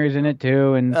one-liners in it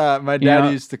too, and my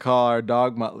dad used to call our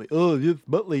dog Muttley. Oh, yes,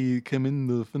 Muttley, come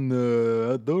in from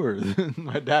the outdoors.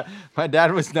 my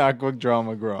dad was not Quick Draw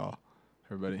McGraw.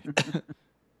 Everybody.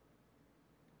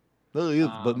 Oh, yes,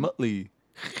 but Muttley.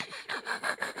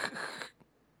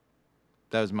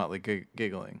 That was Muttley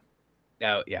giggling.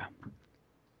 Oh yeah.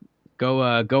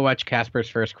 Go watch Casper's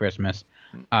First Christmas.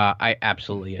 I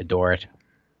absolutely adore it.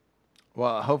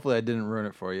 Well, hopefully I didn't ruin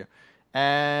it for you.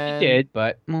 And You did,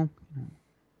 but well.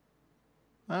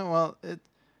 Well,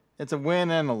 it's a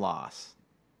win and a loss.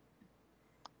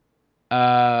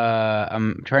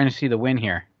 I'm trying to see the win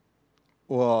here.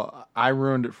 Well, I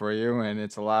ruined it for you, and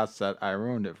it's a loss that I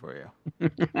ruined it for you.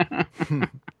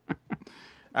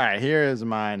 All right, here is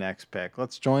my next pick.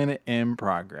 Let's join it in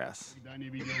progress.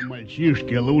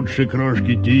 Мальчишки лучше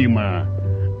крошки Тима.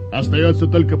 Остается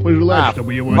только пожелать,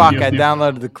 чтобы его Fuck, отец I не-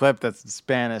 downloaded the clip that's in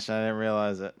Spanish. I didn't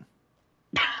realize it.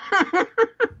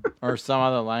 Or some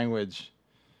other language.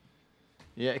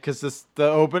 Yeah, because the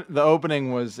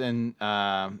opening was in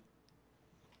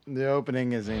the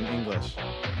opening is in English.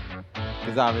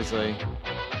 Because obviously,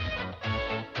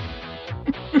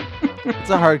 it's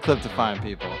a hard clip to find,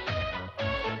 people.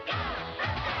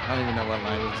 I don't even know what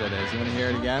language that is. You want to hear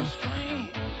it again?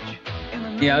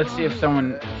 Yeah, let's see if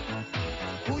someone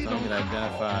can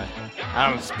identify. I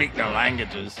don't speak no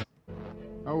languages.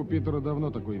 А у Питера давно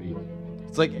такой вид.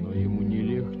 It's like Но ему не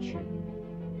легче.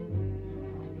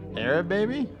 Arab,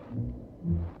 baby?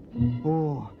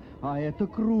 О, а это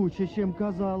круче, чем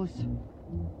казалось.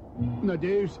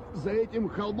 Надеюсь, за этим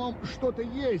холмом что-то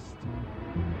есть.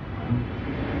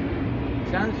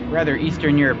 sounds rather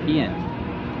Eastern European.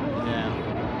 Yeah.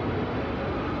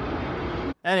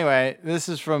 Anyway, this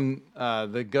is from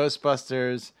the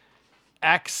Ghostbusters.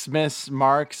 Xmas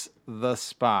Marks the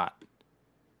Spot.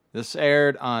 This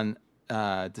aired on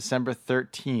December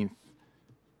 13th,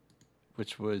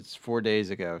 which was 4 days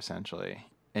ago, essentially,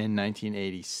 in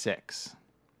 1986.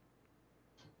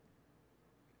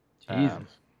 Jesus.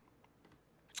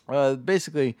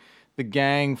 Basically, the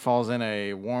gang falls in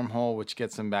a wormhole, which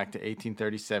gets them back to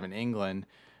 1837 England,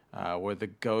 where the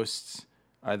ghosts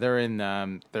are. They're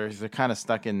kind of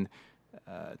stuck in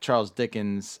Charles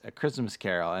Dickens' A Christmas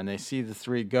Carol, and they see the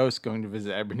three ghosts going to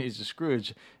visit Ebenezer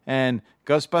Scrooge, and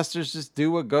Ghostbusters just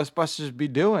do what Ghostbusters be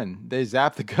doing. They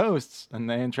zap the ghosts and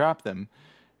they entrap them,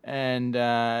 and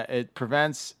it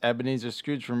prevents Ebenezer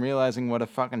Scrooge from realizing what a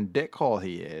fucking dickhole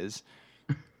he is.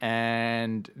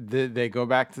 And they go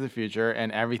back to the future,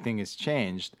 and everything is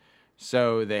changed.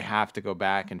 So they have to go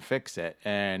back and fix it.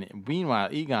 And meanwhile,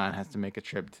 Egon has to make a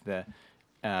trip to the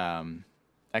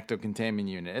ecto-containment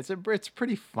unit. It's a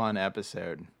pretty fun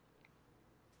episode.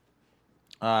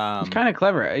 It's kind of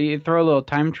clever. You throw a little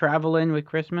time travel in with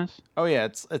Christmas. Oh yeah,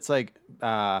 it's like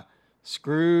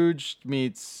Scrooge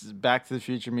meets Back to the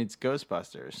Future meets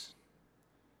Ghostbusters.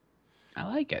 I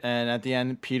like it. And at the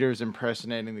end, Peter's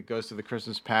impersonating the ghost of the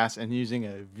Christmas past and using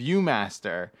a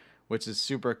Viewmaster, which is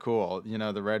super cool. You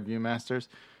know, the red Viewmasters,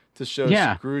 to show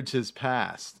Scrooge his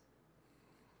past.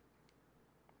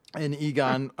 And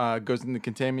Egon goes in the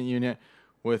containment unit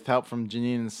with help from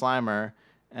Janine and Slimer,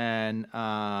 and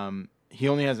he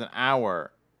only has an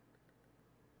hour.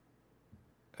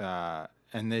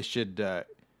 And they should...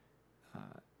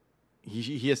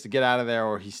 he has to get out of there,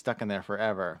 or he's stuck in there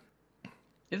forever.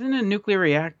 Isn't it a nuclear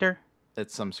reactor?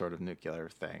 It's some sort of nuclear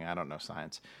thing. I don't know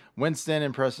science. Winston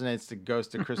impersonates the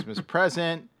ghost of Christmas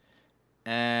present,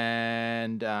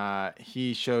 and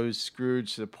he shows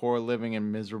Scrooge the poor living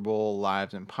in miserable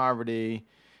lives in poverty.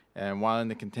 And while in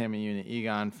the containment unit,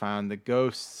 Egon found the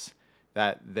ghosts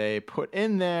that they put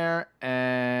in there,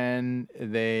 and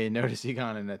they notice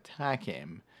Egon and attack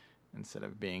him instead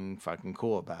of being fucking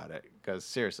cool about it. Because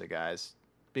seriously, guys,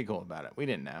 be cool about it. We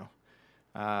didn't know.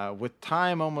 With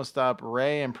time almost up,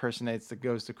 Ray impersonates the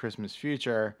ghost of Christmas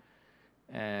future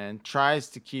and tries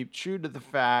to keep true to the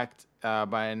fact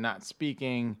by not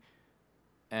speaking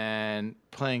and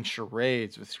playing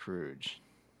charades with Scrooge.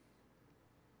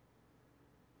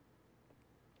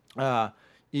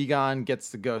 Egon gets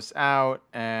the ghosts out,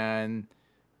 and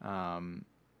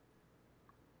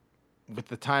with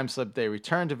the time slip, they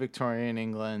return to Victorian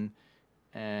England,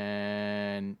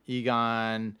 and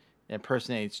Egon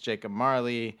impersonates Jacob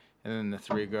Marley, and then the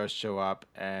three ghosts show up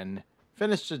and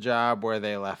finish the job where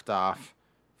they left off,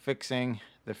 fixing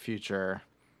the future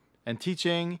and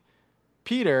teaching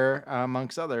Peter,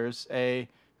 amongst others, a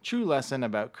true lesson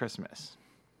about Christmas.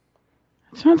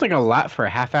 It sounds like a lot for a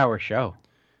half-hour show.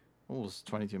 Oh, it's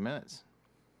 22 minutes.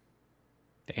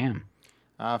 Damn.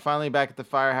 Finally, back at the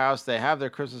firehouse, they have their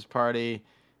Christmas party,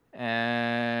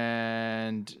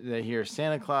 and they hear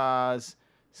Santa Claus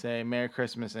say Merry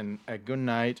Christmas and a good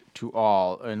night to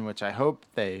all, in which I hope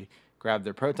they grabbed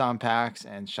their proton packs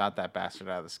and shot that bastard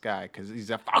out of the sky, because he's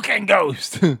a fucking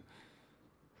ghost.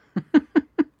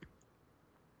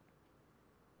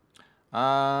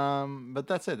 But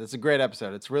that's it. That's a great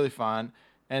episode. It's really fun,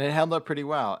 and it held up pretty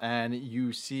well. And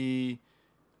you see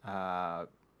Ecto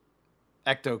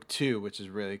 2, which is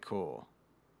really cool.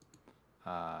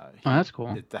 That's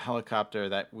cool. The helicopter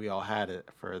that we all had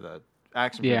for the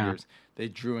action figures, they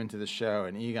drew into the show,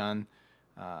 and Egon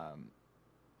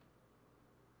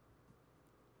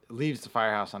leaves the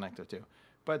firehouse on Ecto 2.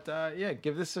 But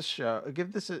give this a show.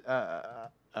 Give this a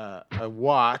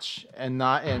watch, and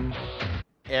not in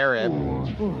Arab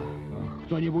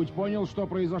Кто-нибудь понял, что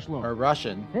произошло? or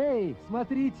Russian. Эй,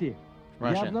 смотрите!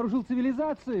 Я Russian. обнаружил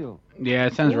цивилизацию. Yeah,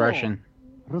 it sounds О, Russian.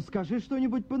 Расскажи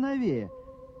что-нибудь поновее.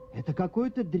 Это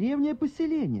какое-то древнее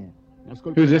поселение.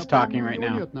 Who's this talking right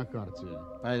now? Нет на карте.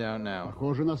 I don't know.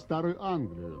 Похоже на старую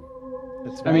Англию.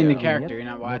 It's I mean, the VO. character, you're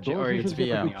not watching, or It's it's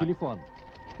VO.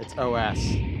 It's OS,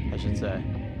 I should say.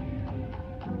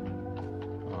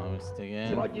 Stick in.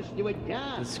 Сьогоднішнього дня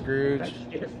The Scrooge.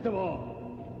 Рождество.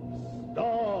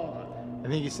 100. I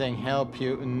think he's saying Hail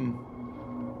Putin.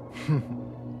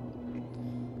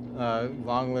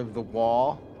 Long live the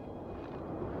wall.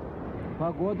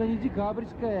 Погода не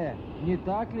декабрьская, не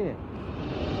так ли?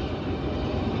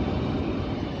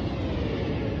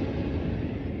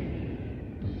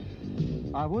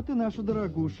 А вот и наша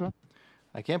дорогуша.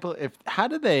 I can't believe. How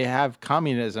did they have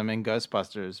communism and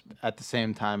Ghostbusters at the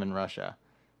same time in Russia?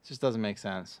 It just doesn't make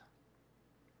sense.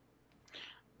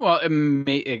 Well,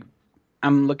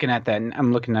 I'm looking at that.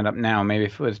 I'm looking that up now. Maybe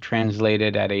if it was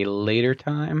translated at a later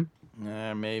time.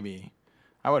 Maybe.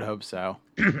 I would hope so.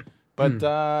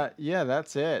 But yeah,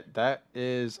 that's it. That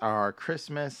is our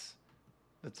Christmas.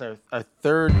 That's our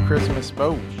third Christmas.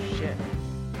 Oh shit!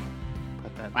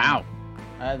 Put that. Wow.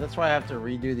 That's why I have to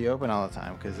redo the open all the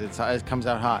time because it comes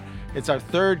out hot. It's our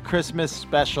third Christmas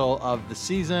special of the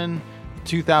season,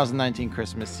 2019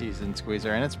 Christmas season,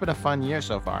 Squeezer, and it's been a fun year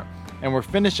so far. And we're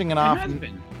finishing it off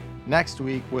next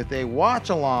week with a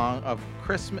watch along of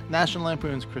National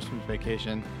Lampoon's Christmas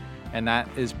Vacation, and that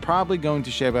is probably going to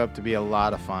shape up to be a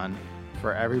lot of fun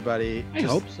for everybody. I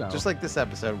hope so. Just like this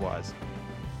episode was.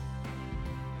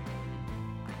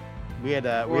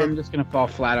 I'm just gonna fall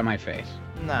flat on my face.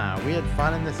 Nah, we had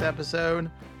fun in this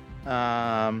episode.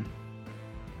 I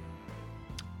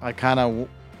kind of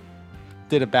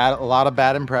did a lot of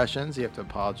bad impressions. You have to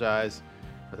apologize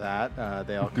for that.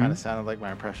 They all kind of sounded like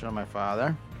my impression of my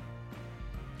father.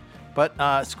 But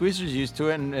Squeezer's used to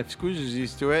it, and if Squeezer's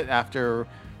used to it after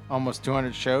almost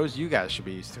 200 shows, you guys should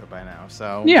be used to it by now.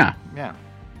 So yeah.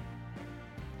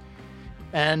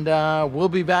 And we'll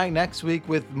be back next week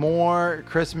with more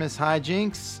Christmas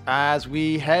hijinks as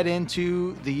we head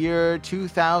into the year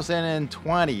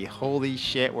 2020. Holy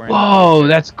shit, we're in Whoa,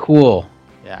 that's cool.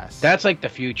 Yes. That's like the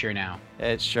future now.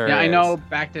 It sure is. I is. know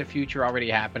Back to the Future already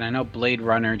happened. I know Blade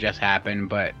Runner just happened,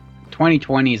 but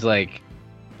 2020 is like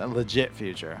a legit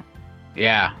future.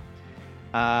 Yeah.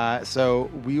 So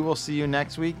we will see you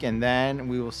next week, and then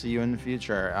we will see you in the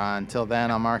future. Until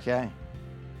then, I'm RK.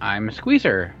 I'm a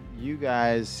Squeezer. You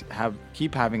guys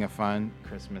keep having a fun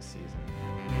Christmas season.